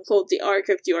 quote unquote, the arc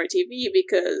of the RTV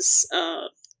because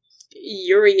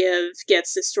Yuriev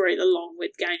gets destroyed along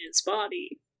with Gainen's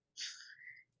body.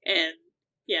 And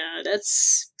yeah,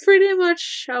 that's pretty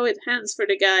much how it ends for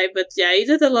the guy. But yeah, he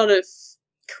did a lot of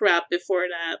crap before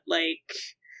that, like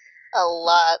a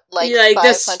lot, like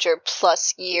 500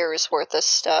 plus years worth of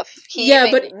stuff. He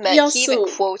even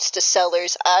quotes to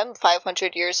sellers, "I'm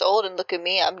 500 years old, and look at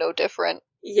me, I'm no different."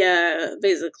 Yeah,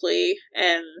 basically,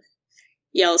 and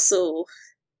he also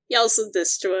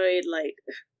destroyed like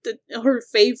her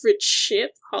favorite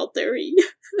ship, Halteri.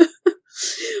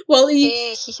 Well,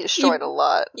 he destroyed a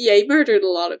lot. Yeah, he murdered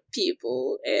a lot of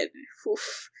people, and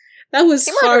that was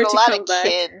hard to come back.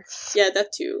 Kids. Yeah,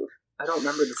 that too. I don't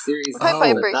remember the series, but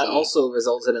that also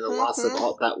resulted in the loss of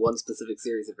that one specific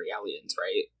series of Realians,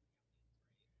 right?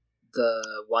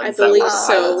 The ones that were the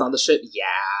pilots on the ship? Yeah.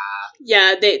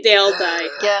 Yeah, they all died.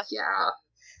 Yeah. Yeah.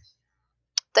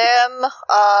 Them,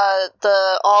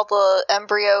 all the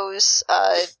embryos,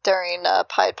 during,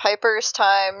 Pied Piper's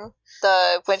time,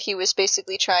 when he was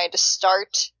basically trying to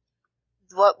start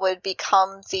what would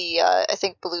become the, I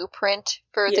think, blueprint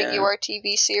for the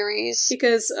URTV series.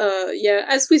 Because,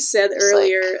 as we said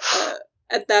earlier,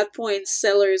 at that point,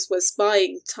 Sellers was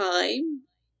buying time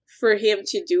for him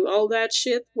to do all that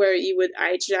shit, where he would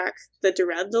hijack the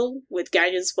Durandal with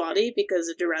Gainen's body, because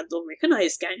the Durandal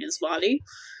recognized Gainen's body,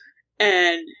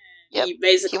 and he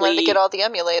wanted to get all the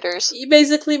emulators. He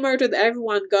basically murdered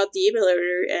everyone, got the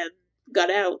emulator, and got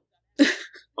out.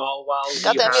 All while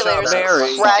got the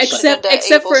emulators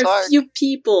except for a few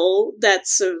people that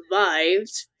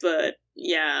survived, but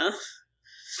yeah.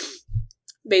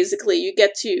 Basically, you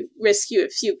get to rescue a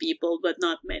few people, but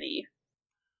not many.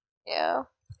 Yeah.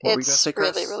 It's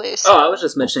really, really sad. Oh, I was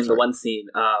just mentioning the one scene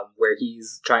where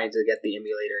he's trying to get the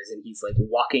emulators, and he's like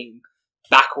walking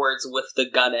backwards with the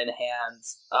gun in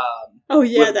hands.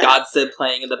 With Godsib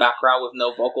playing in the background with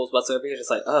no vocals whatsoever. You're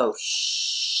just like, oh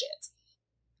shit.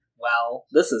 Well,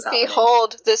 this is happening.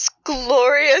 Behold this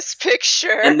glorious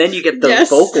picture. And then you get the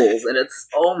vocals, and it's,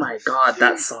 oh my god,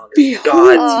 that song is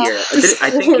god tier. I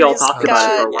think y'all talked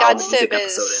about it for a while in the music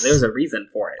episode, and there's a reason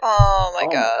for it. Oh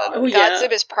my god.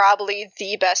 Godsib is probably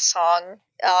the best song.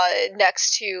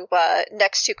 Next to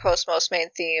Cosmo's main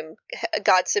theme,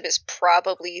 Godsib is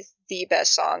probably the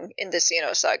best song in the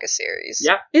Xenosaga series.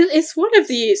 Yeah. It's one of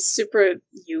the super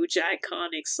huge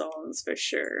iconic songs for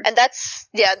sure. And that's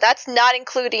not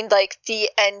including like the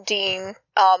ending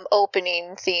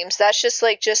opening themes. That's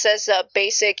just as a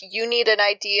basic, you need an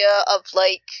idea of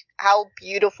like how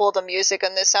beautiful the music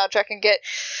on this soundtrack can get.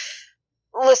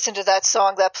 Listen to that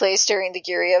song that plays during the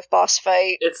Yuriev boss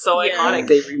fight. It's so iconic,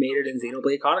 they remade it in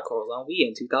Xenoblade Chronicles on Wii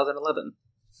in 2011.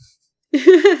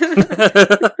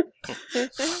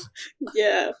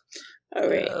 Yeah.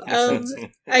 Alright.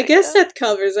 I guess that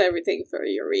covers everything for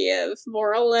Yuriev,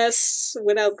 more or less,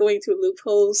 without going to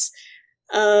loopholes.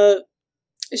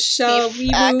 Shall we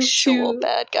move to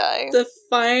bad guy. The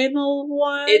final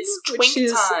one? It's twink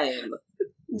time!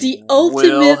 The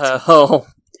ultimate...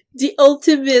 The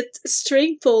ultimate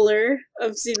string puller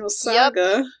of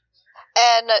Xenosaga. Yep.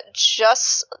 And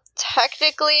just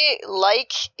technically,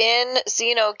 like in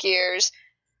Xenogears,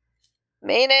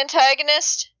 main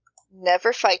antagonist,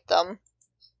 never fight them.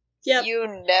 Yep.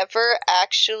 You never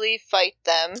actually fight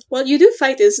them. Well, you do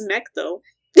fight his mech, though.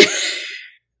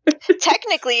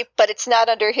 Technically, but it's not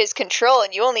under his control,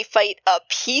 and you only fight a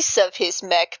piece of his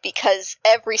mech because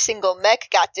every single mech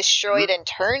got destroyed and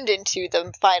turned into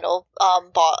the final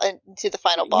boss.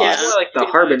 Yeah, it's more like the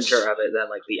harbinger of it than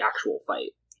like the actual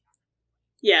fight.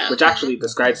 Yeah, which actually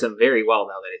describes him very well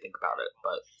now that I think about it.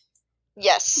 But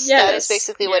yes, that is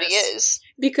basically what he is.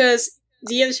 Because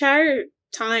the entire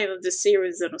time of the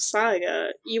series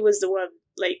Xenosaga, he was the one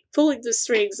like pulling the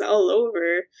strings all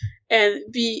over and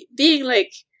being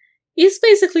like. He's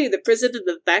basically the president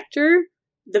of Vector,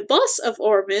 the boss of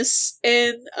Ormus,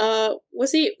 and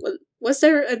was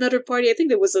there another party? I think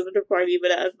there was another party,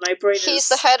 but my brain He's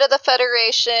the head of the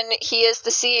Federation, he is the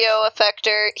CEO of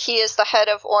Vector, he is the head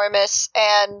of Ormus,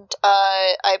 and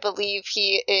I believe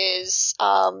he is,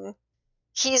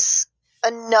 he's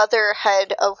another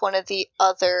head of one of the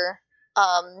other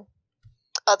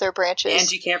branches.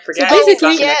 And you can't forget he's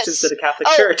got connections to the Catholic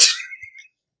Church.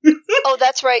 Oh,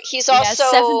 that's right. He's also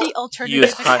 70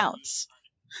 alternative accounts.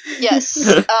 Yes.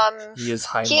 He is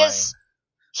Heinlein.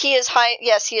 He is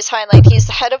Heinlein. He's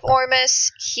the head of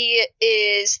Ormus. He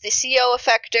is the CEO of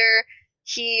Vector.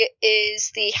 He is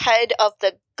the head of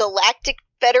the Galactic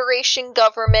Federation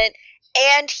government,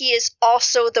 and he is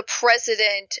also the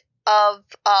president of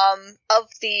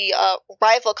the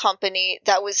rival company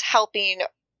that was helping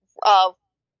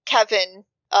Kevin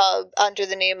under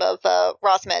the name of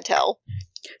Rothmantel.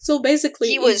 So basically,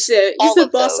 he's the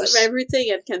boss of everything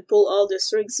and can pull all the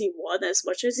strings he wants as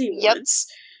much as he wants.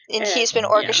 And he's been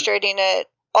orchestrating it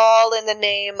all in the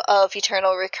name of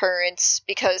eternal recurrence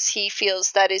because he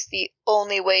feels that is the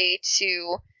only way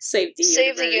to save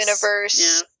the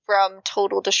universe from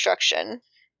total destruction.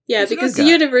 Yeah, because the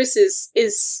universe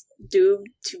is doomed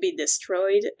to be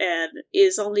destroyed, and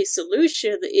his only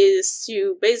solution is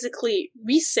to basically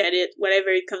reset it whenever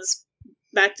it comes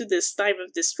back to this time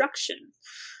of destruction.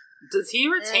 Does he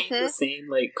retain the same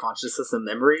consciousness and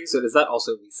memories, or does that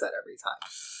also reset every time?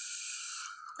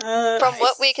 From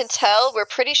what we can tell, we're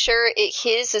pretty sure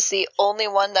his is the only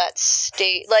one that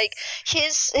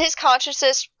his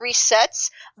consciousness resets,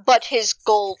 but his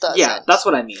goal doesn't. Yeah, that's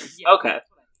what I mean. Okay.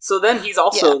 So then he's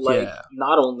also,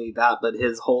 not only that, but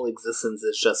his whole existence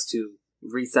is just to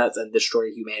reset and destroy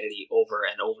humanity over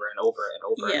and over and over and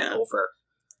over and over.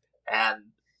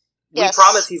 And we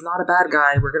promise he's not a bad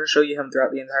guy. We're going to show you him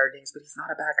throughout the entire games, but he's not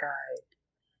a bad guy.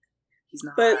 He's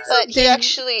not. But he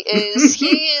actually is.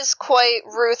 He is quite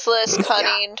ruthless,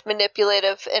 cunning,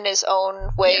 manipulative in his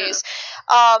own ways.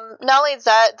 Yeah. Not only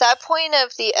that point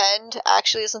of the end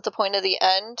actually isn't the point of the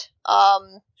end.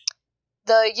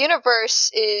 The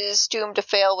universe is doomed to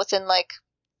fail within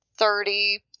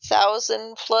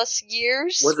 30,000 plus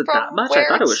years. Was it that much? I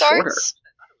thought it was shorter.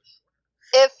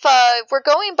 If we're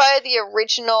going by the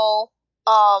original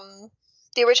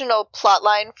plot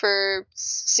line for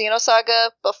Xenosaga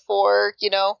before,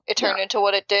 it turned into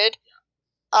what it did,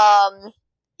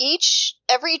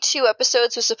 every 2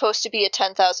 episodes was supposed to be a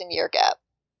 10,000 year gap.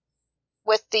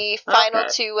 With the final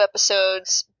 2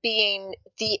 episodes being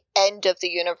the end of the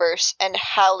universe and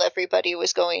how everybody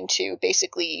was going to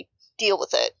basically deal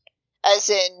with it.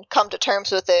 As in, come to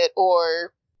terms with it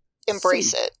or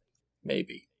embrace it.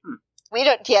 Maybe. We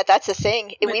don't, that's the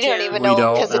thing. We don't even know,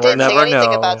 because it didn't say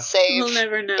anything about save. We'll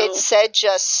never know. It said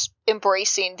just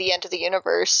embracing the end of the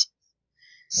universe.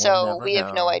 So we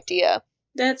have no idea.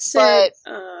 That's it.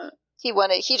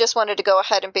 He just wanted to go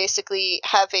ahead and basically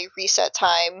have a reset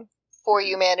time for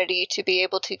humanity to be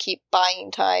able to keep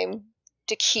buying time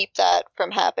to keep that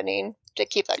from happening, to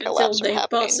keep that collapse from happening.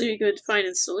 Until they possibly could find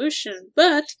a solution.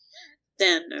 But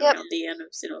then around the end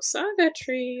of Xenosaga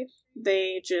Tree,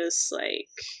 they just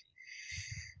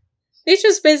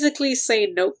basically say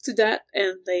no to that,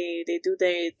 and they do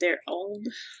their own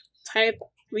type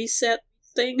reset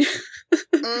thing.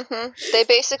 They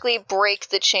basically break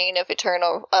the chain of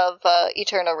eternal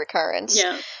recurrence.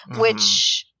 Yeah.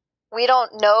 Which we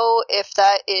don't know if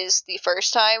that is the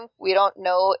first time. We don't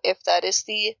know if that is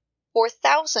the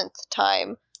 4,000th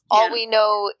time. All we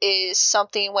know is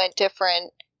something went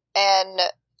different, and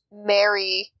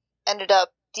Mary ended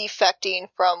up defecting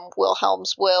from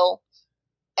Wilhelm's will,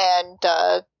 and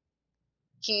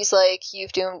he's like,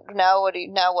 "You've doomed. Now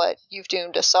what? You've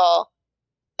doomed us all."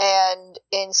 And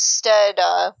instead,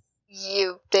 the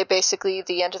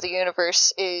end of the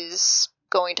universe is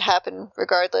going to happen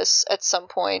regardless at some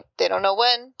point. They don't know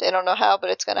when, they don't know how, but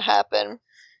it's going to happen.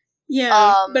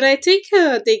 Yeah, but I think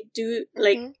they do,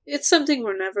 it's something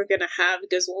we're never going to have,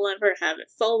 because we'll never have a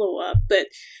follow-up, but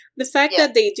the fact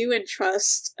that they do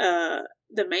entrust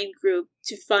the main group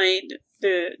to find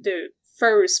the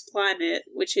first planet,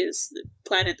 which is the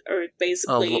planet Earth,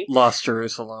 basically. Lost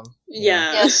Jerusalem.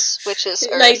 Yeah. Yes, which is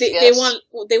Earth, they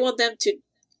want them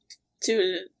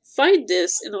to find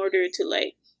this in order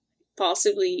to,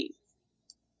 possibly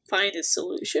find a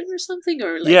solution or something,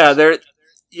 or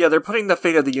they're putting the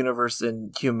fate of the universe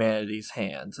in humanity's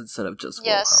hands instead of just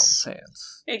Wilhelm's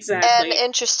hands. Exactly. And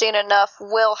interesting enough,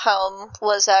 Wilhelm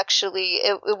was actually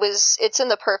it's in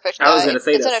the perfect guide. I was going to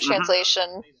say it's in a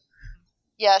translation.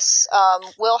 Yes,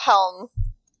 Wilhelm.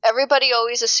 Everybody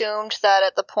always assumed that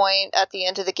at the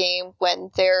end of the game, when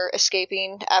they're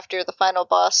escaping after the final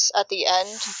boss at the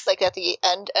end, at the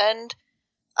end,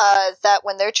 that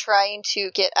when they're trying to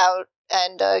get out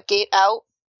and gate out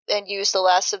and use the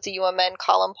last of the UMN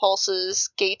column pulses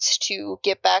gates to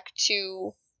get back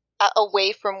to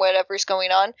away from whatever's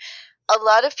going on, a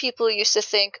lot of people used to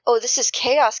think, oh, this is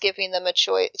chaos giving them a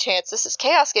chance. This is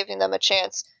chaos giving them a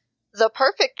chance. The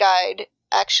perfect guide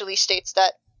actually states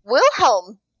that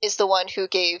Wilhelm is the one who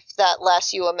gave that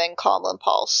last UMN column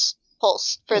pulse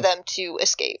for them to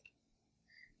escape.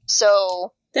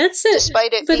 So that's it.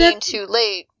 Despite it being too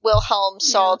late, Wilhelm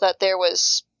saw that there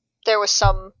was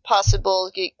some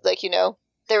possible,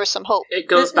 there was some hope. It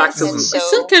goes back to it's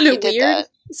still kind of weird.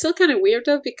 It's still kind of weird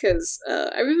though, because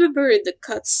I remember in the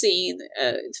cutscene,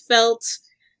 it felt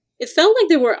like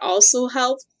they were also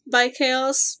helped by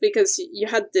Chaos because you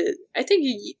had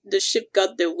the ship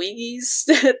got the wingies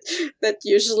that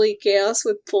usually Chaos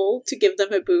would pull to give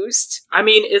them a boost. I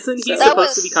mean, isn't he So-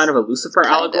 supposed to be kind of a Lucifer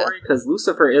kinda. allegory? Because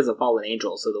Lucifer is a fallen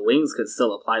angel, so the wings could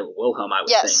still apply with Wilhelm, I would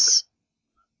think. Yes.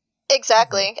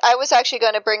 Exactly. I was actually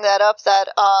going to bring that up, that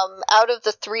out of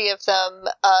the three of them,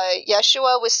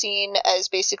 Yeshua was seen as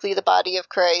basically the body of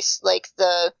Christ, like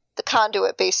the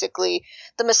conduit, basically.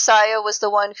 The Messiah was the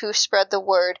one who spread the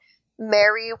word.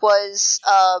 Mary was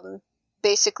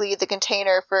basically the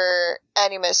container for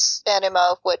anima,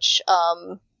 which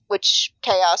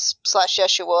Chaos /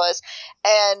 Yeshua was,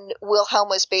 and Wilhelm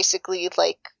was basically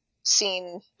like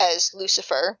seen as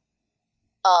Lucifer,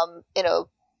 in a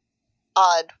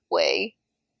odd way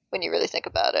when you really think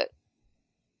about it.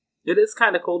 It is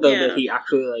kind of cool, though, Yeah. that he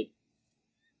actually, like,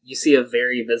 you see a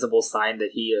very visible sign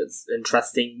that he is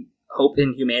entrusting hope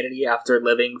in humanity after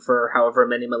living for however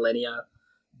many millennia,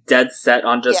 dead set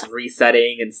on just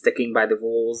resetting and sticking by the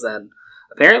rules, and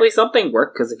apparently something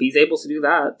worked, because if he's able to do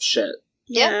that, shit.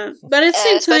 Yeah, but at the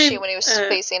same especially time, when he was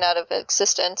phasing out of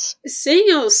existence. seeing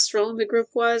how strong the group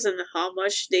was and how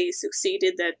much they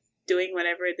succeeded at doing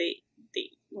whatever they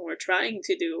were trying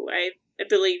to do, I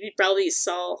believe he probably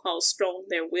saw how strong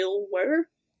their will were,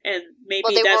 and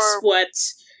maybe that's what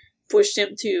pushed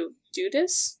him to do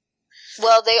this.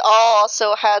 Well, they all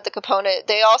also had the component.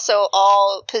 They also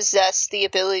all possessed the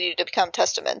ability to become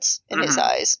testaments in his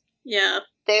eyes. Yeah.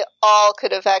 They all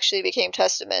could have actually became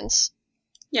testaments.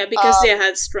 Yeah, because they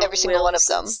had strong every single one of wills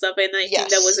them. and stuff, and I think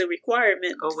that was a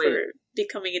requirement for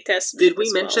becoming a testament. Did we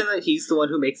mention that he's the one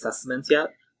who makes testaments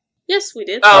yet? Yes, we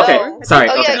did. Oh, okay. Sorry.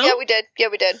 Oh, okay. yeah, we did. Yeah,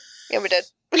 we did.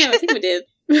 Yeah, I think we did.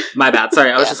 My bad. Sorry,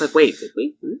 I was just like, wait, did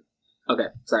we? Okay,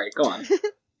 sorry, go on.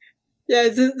 Yeah,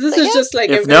 this is just like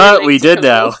if not, we did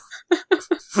now.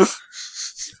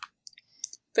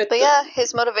 But yeah,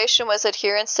 his motivation was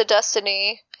adherence to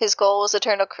destiny. His goal was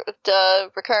eternal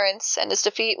recurrence, and his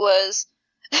defeat was.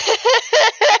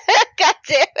 God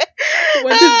damn it!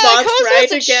 When the bots right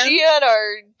and again. Xian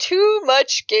are too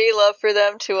much gay love for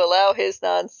them to allow his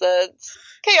nonsense.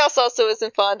 Chaos also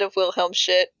isn't fond of Wilhelm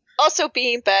shit. Also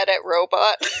being bad at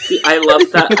robot. See, I love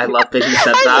that. I love that he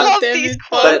said that. I love these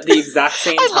quotes. But at the exact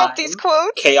same time, I love these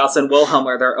quotes. Chaos and Wilhelm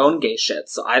are their own gay shit.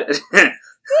 So I,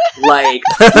 like,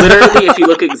 literally, if you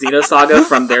look at Xenosaga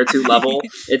from their two level,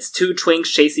 it's two twinks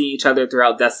chasing each other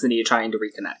throughout Destiny, trying to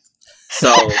reconnect.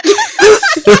 So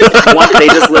they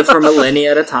just live for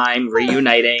millennia at a time,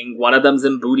 reuniting. One of them's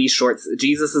in booty shorts.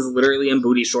 Jesus is literally in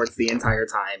booty shorts the entire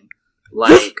time.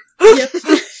 Like, I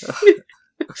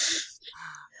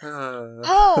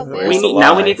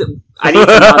need to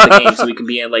mod the game so we can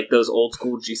be in like those old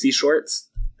school GC shorts,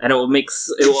 and it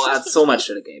will add so much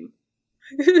to the game.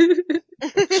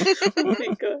 Oh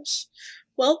my gosh!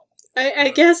 Well, I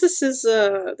guess this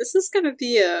is gonna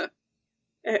be a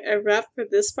wrap for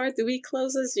this part. Do we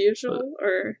close as usual,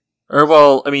 or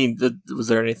well, I mean, was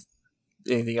there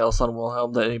anything else on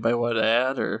Wilhelm that anybody wanted to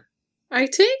add, or? I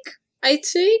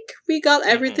think we got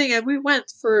everything, and we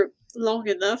went for long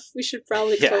enough. We should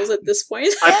probably close at this point.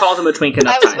 I've called him a twink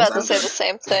enough I was times. about to say the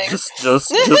same thing.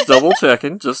 Just double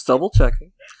checking. Just double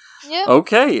checking. Yeah.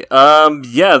 Okay.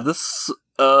 Yeah. This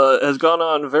has gone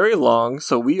on very long,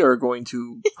 so we are going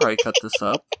to probably cut this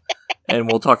up, and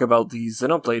we'll talk about the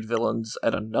Xenoblade villains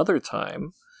at another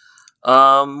time.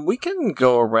 We can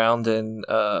go around and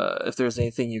if there's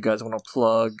anything you guys want to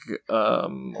plug,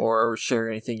 or share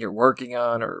anything you're working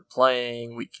on or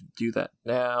playing, we can do that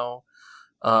now.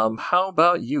 How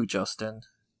about you, Justin?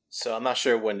 So I'm not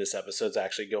sure when this episode's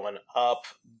actually going up,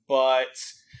 but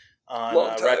on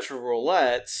Retro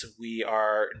Roulette, we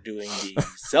are doing the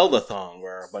Zelda-thon,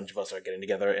 where a bunch of us are getting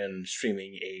together and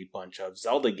streaming a bunch of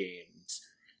Zelda games.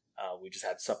 We just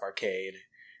had Sup Arcade.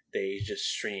 They just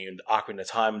streamed Ocarina of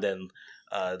Time. Then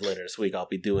later this week, I'll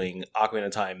be doing Ocarina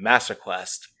of Time Master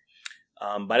Quest.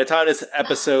 By the time this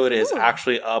episode is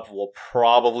actually up, we'll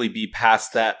probably be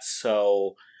past that.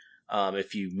 So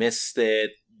if you missed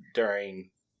it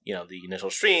during the initial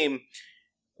stream,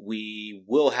 we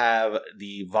will have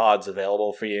the VODs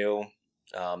available for you.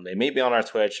 They may be on our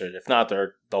Twitch, or if not,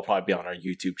 they'll probably be on our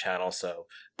YouTube channel. So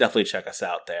definitely check us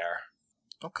out there.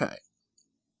 Okay.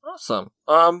 Awesome.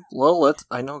 Well,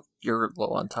 I know you're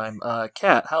low on time.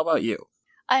 Kat, how about you?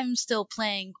 I'm still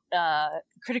playing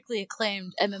critically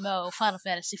acclaimed MMO Final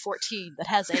Fantasy XIV that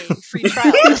has a free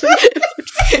trial.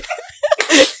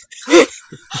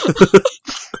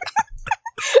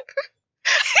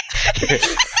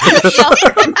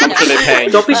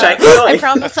 Don't be shy. I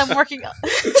promise I'm working on.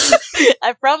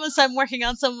 I promise I'm working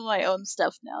on some of my own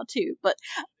stuff now too. But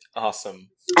awesome.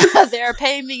 They are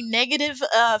paying me negative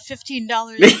 $15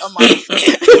 a month.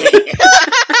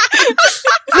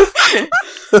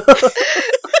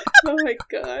 Oh my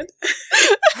god.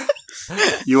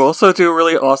 You also do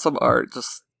really awesome art.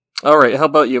 Alright, how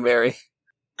about you, Mary?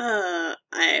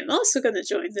 I'm also gonna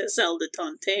join the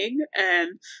Zelda-ton thing,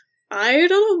 and I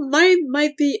don't know, mine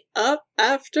might be up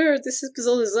after this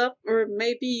episode is up, or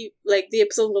maybe, like, the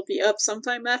episode will be up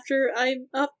sometime after I'm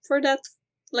up for that,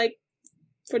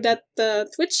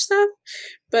 Twitch stuff.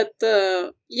 But,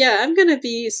 yeah, I'm gonna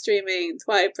be streaming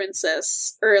Twilight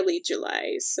Princess early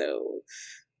July, so,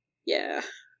 yeah.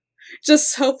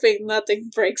 Just hoping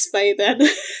nothing breaks by then.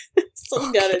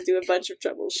 Still gotta do a bunch of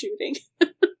troubleshooting.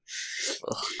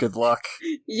 Good luck.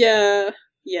 Yeah.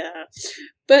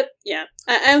 But, yeah,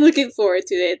 I'm looking forward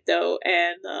to it, though,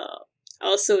 and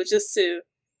also just to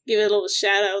give a little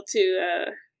shout out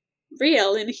to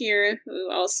Brielle in here,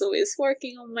 who also is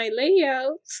working on my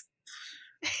layout,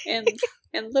 and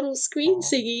little screen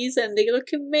thingies, and they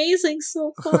look amazing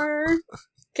so far.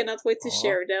 Cannot wait to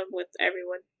share them with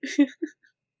everyone.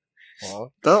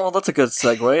 Well, that's a good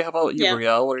segue. How about you,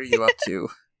 Brielle? What are you up to?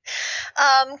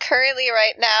 Currently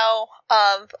right now,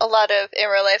 a lot of in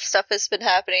real life stuff has been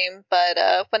happening,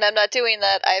 but when I'm not doing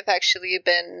that, I've actually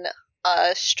been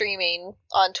streaming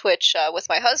on Twitch with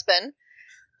my husband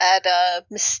at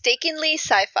Mistakenly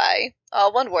Sci-Fi,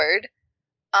 one word.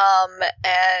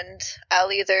 And I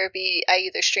either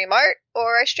stream art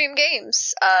or I stream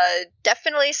games.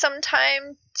 Definitely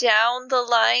sometime down the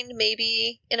line,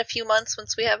 maybe in a few months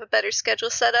once we have a better schedule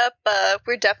set up,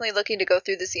 we're definitely looking to go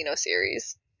through the Xeno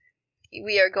series.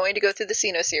 We are going to go through the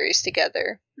Xeno series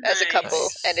together as a couple,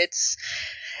 and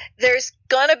there's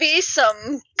gonna be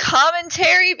some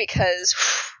commentary because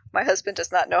my husband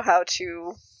does not know how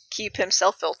to keep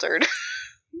himself filtered.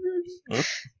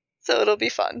 So it'll be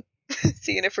fun.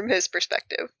 Seeing it from his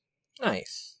perspective.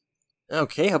 Nice.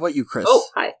 Okay, how about you, Chris? Oh,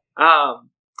 hi.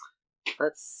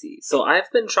 Let's see. So I've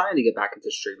been trying to get back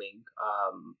into streaming.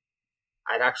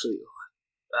 I'd actually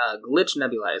Glitch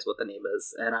Nebula is what the name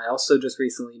is, and I also just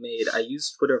recently I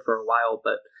used Twitter for a while,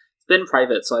 but it's been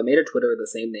private, so I made a Twitter with the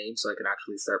same name so I can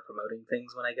actually start promoting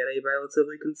things when I get a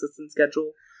relatively consistent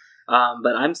schedule.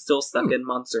 But I'm still stuck in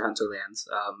Monster Hunter lands.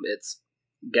 It's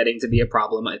getting to be a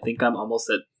problem. I think I'm almost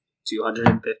at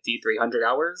 250, 300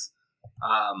 hours.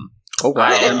 Oh wow!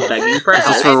 I am begging for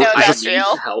help. I need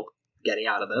help getting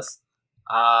out of this.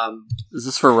 Is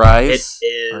this for Rise?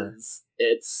 It is.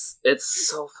 It's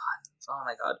so fun. Oh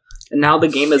my god! And now the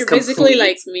game is You're basically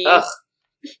like me. Ugh.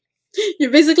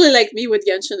 You're basically like me with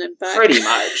Genshin Impact. Pretty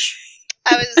much.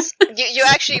 You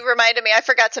actually reminded me, I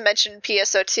forgot to mention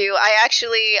PSO2. I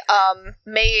actually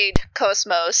made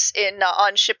Cosmos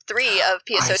on ship 3 of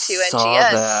PSO2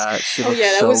 NGS. That.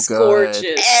 That was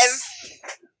gorgeous.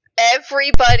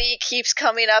 Everybody keeps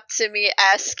coming up to me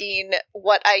asking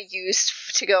what I used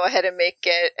to go ahead and make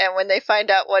it, and when they find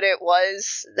out what it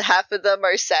was, half of them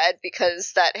are sad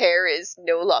because that hair is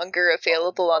no longer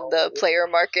available on the player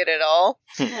market at all.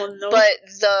 Oh, no. But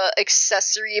the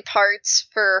accessory parts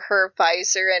for her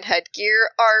visor and headgear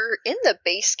are in the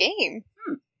base game.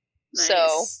 Nice.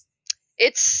 So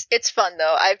it's fun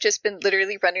though. I've just been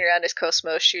literally running around as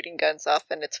Cosmos shooting guns off,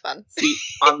 and it's fun. See,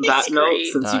 on that note,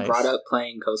 great. since you brought up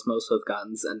playing Cosmos with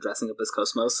guns and dressing up as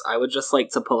Cosmos, I would just like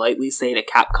to politely say to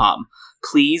Capcom,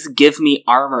 please give me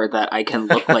armor that I can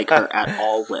look like her at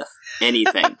all with.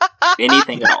 Anything.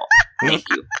 Anything at all. Thank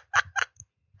you.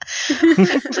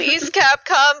 Please,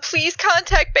 Capcom, please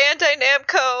contact Bandai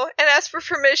Namco and ask for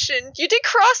permission. You did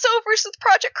crossovers with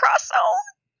Project Crosszone.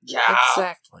 Yeah.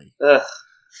 Exactly. Ugh.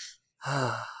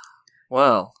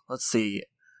 Well, let's see.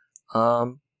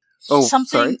 Something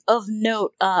sorry. of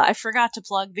note, I forgot to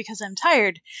plug because I'm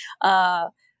tired.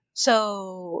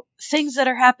 So, things that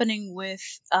are happening with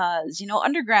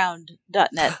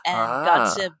XenoUnderground.net and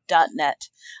GodSib.net.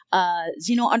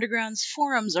 Xeno Underground's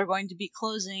forums are going to be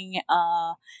closing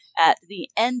at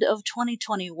the end of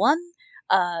 2021.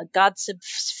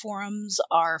 GodSib's forums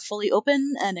are fully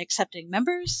open and accepting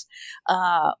members.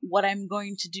 What I'm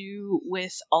going to do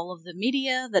with all of the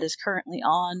media that is currently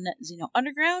on Xeno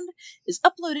Underground is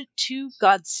upload it to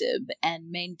GodSib and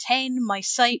maintain my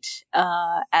site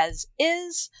as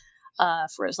is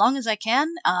for as long as I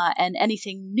can, and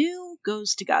anything new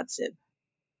goes to GodSib.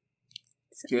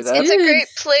 Hear that? It's a great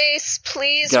place.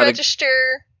 Please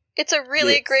register. It's a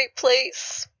really great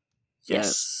place.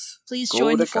 Yes. Please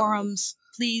join the forums.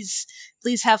 Please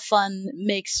have fun.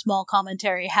 Make small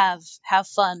commentary. Have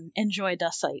fun. Enjoy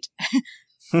the site.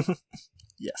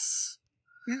 Yes.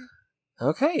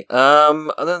 Okay.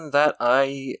 Other than that,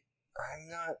 I'm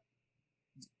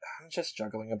just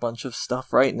juggling a bunch of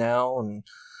stuff right now and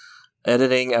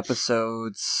editing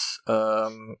episodes,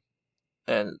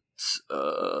 and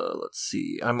let's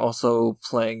see. I'm also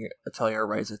playing Atelier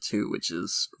Ryza 2, which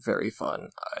is very fun.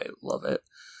 I love it.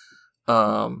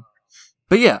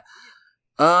 But yeah.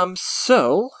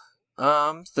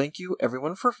 Thank you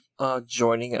everyone for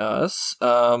joining us.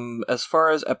 As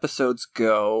far as episodes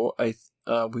go,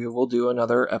 we will do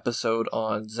another episode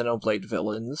on Xenoblade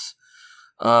villains.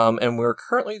 And we're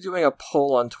currently doing a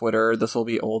poll on Twitter. This will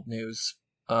be old news.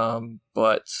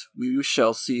 But we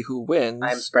shall see who wins.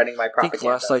 I'm spreading my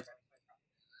propaganda.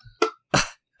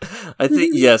 I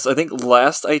think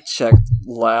last I checked,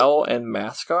 Lao and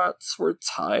Mascots were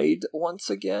tied once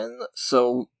again.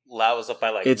 So Lao was up by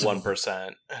like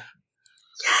 1%.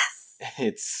 Yes!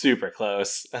 It's super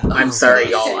close. I'm sorry,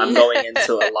 y'all. I'm going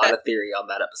into a lot of theory on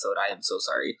that episode. I am so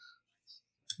sorry.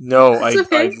 No, I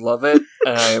love it,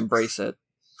 and I embrace it.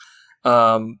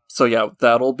 So yeah,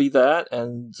 that'll be that,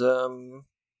 and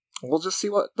we'll just see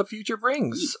what the future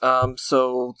brings.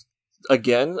 So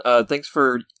again, thanks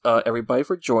for everybody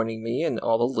for joining me, and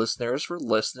all the listeners for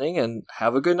listening, and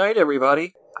have a good night,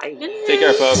 everybody. Bye. Take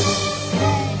care, folks.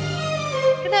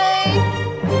 Good night.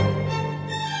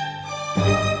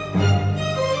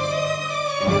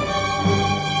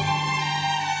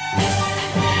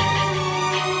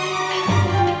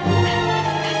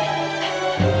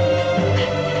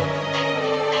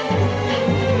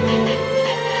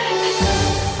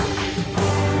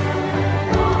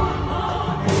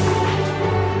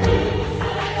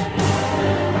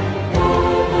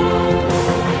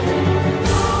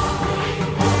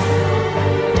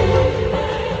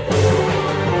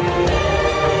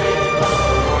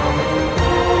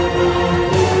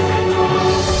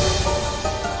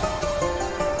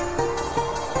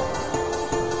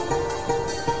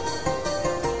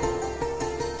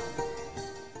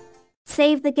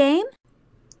 Save the game?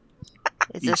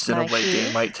 Each Xenoblade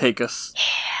game might take us.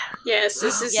 Yes,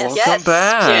 this is... Welcome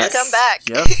back. Yes, come back.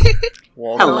 Yes.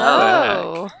 Welcome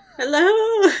back.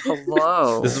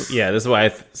 Hello. This is why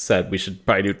I said we should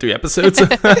probably do 3 episodes.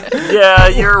 Yeah,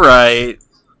 you're right.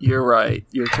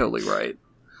 You're totally right.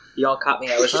 Y'all caught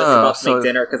me. I was just about to make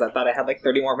dinner because I thought I had like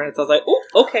 30 more minutes. I was like, oh,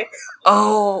 okay.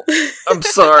 Oh, I'm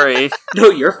sorry.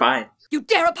 No, you're fine. You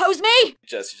dare oppose me?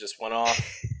 Jessi just went off.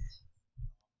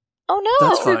 Oh no.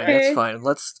 That's fine. That's fine.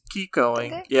 Let's keep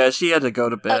going. Okay. Yeah, she had to go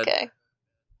to bed. Okay.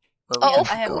 But I can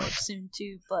have keep work going. soon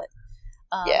too, but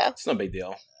Yeah. It's no big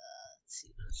deal.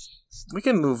 We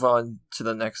can move on to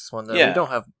the next one. Then. Yeah. We don't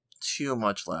have too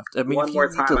much left. I mean, One if more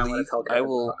you time, need to I want leave, to tell I Gavin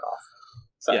will. to fuck off.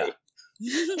 Sorry.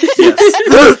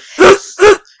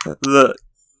 Yes.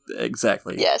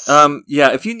 Exactly. Yes.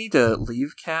 Yeah. If you need to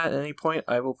leave, Kat, at any point,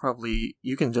 I will probably.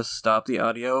 You can just stop the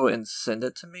audio and send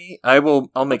it to me.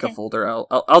 I'll make a folder. I'll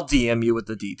DM you with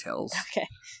the details. Okay,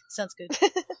 sounds good.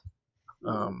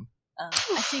 I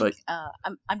think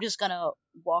I'm just gonna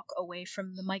walk away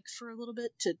from the mic for a little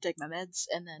bit to take my meds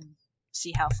and then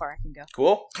see how far I can go.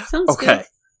 Cool. Sounds good.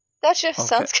 Gotcha.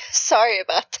 Sounds good. Sorry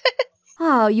about that.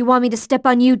 Oh, you want me to step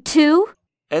on you too?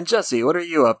 And Jessi, what are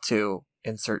you up to?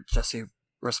 Insert Jessi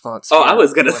response. Oh, here. I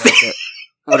was gonna say.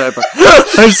 Whatever.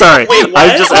 I'm sorry. Wait,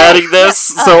 what? I'm just adding this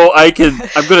so I can.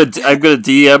 I'm gonna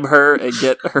DM her and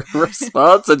get her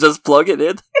response and just plug it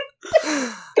in.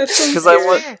 Because I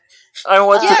want.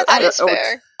 Yeah, that is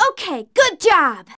fair. Okay, good job.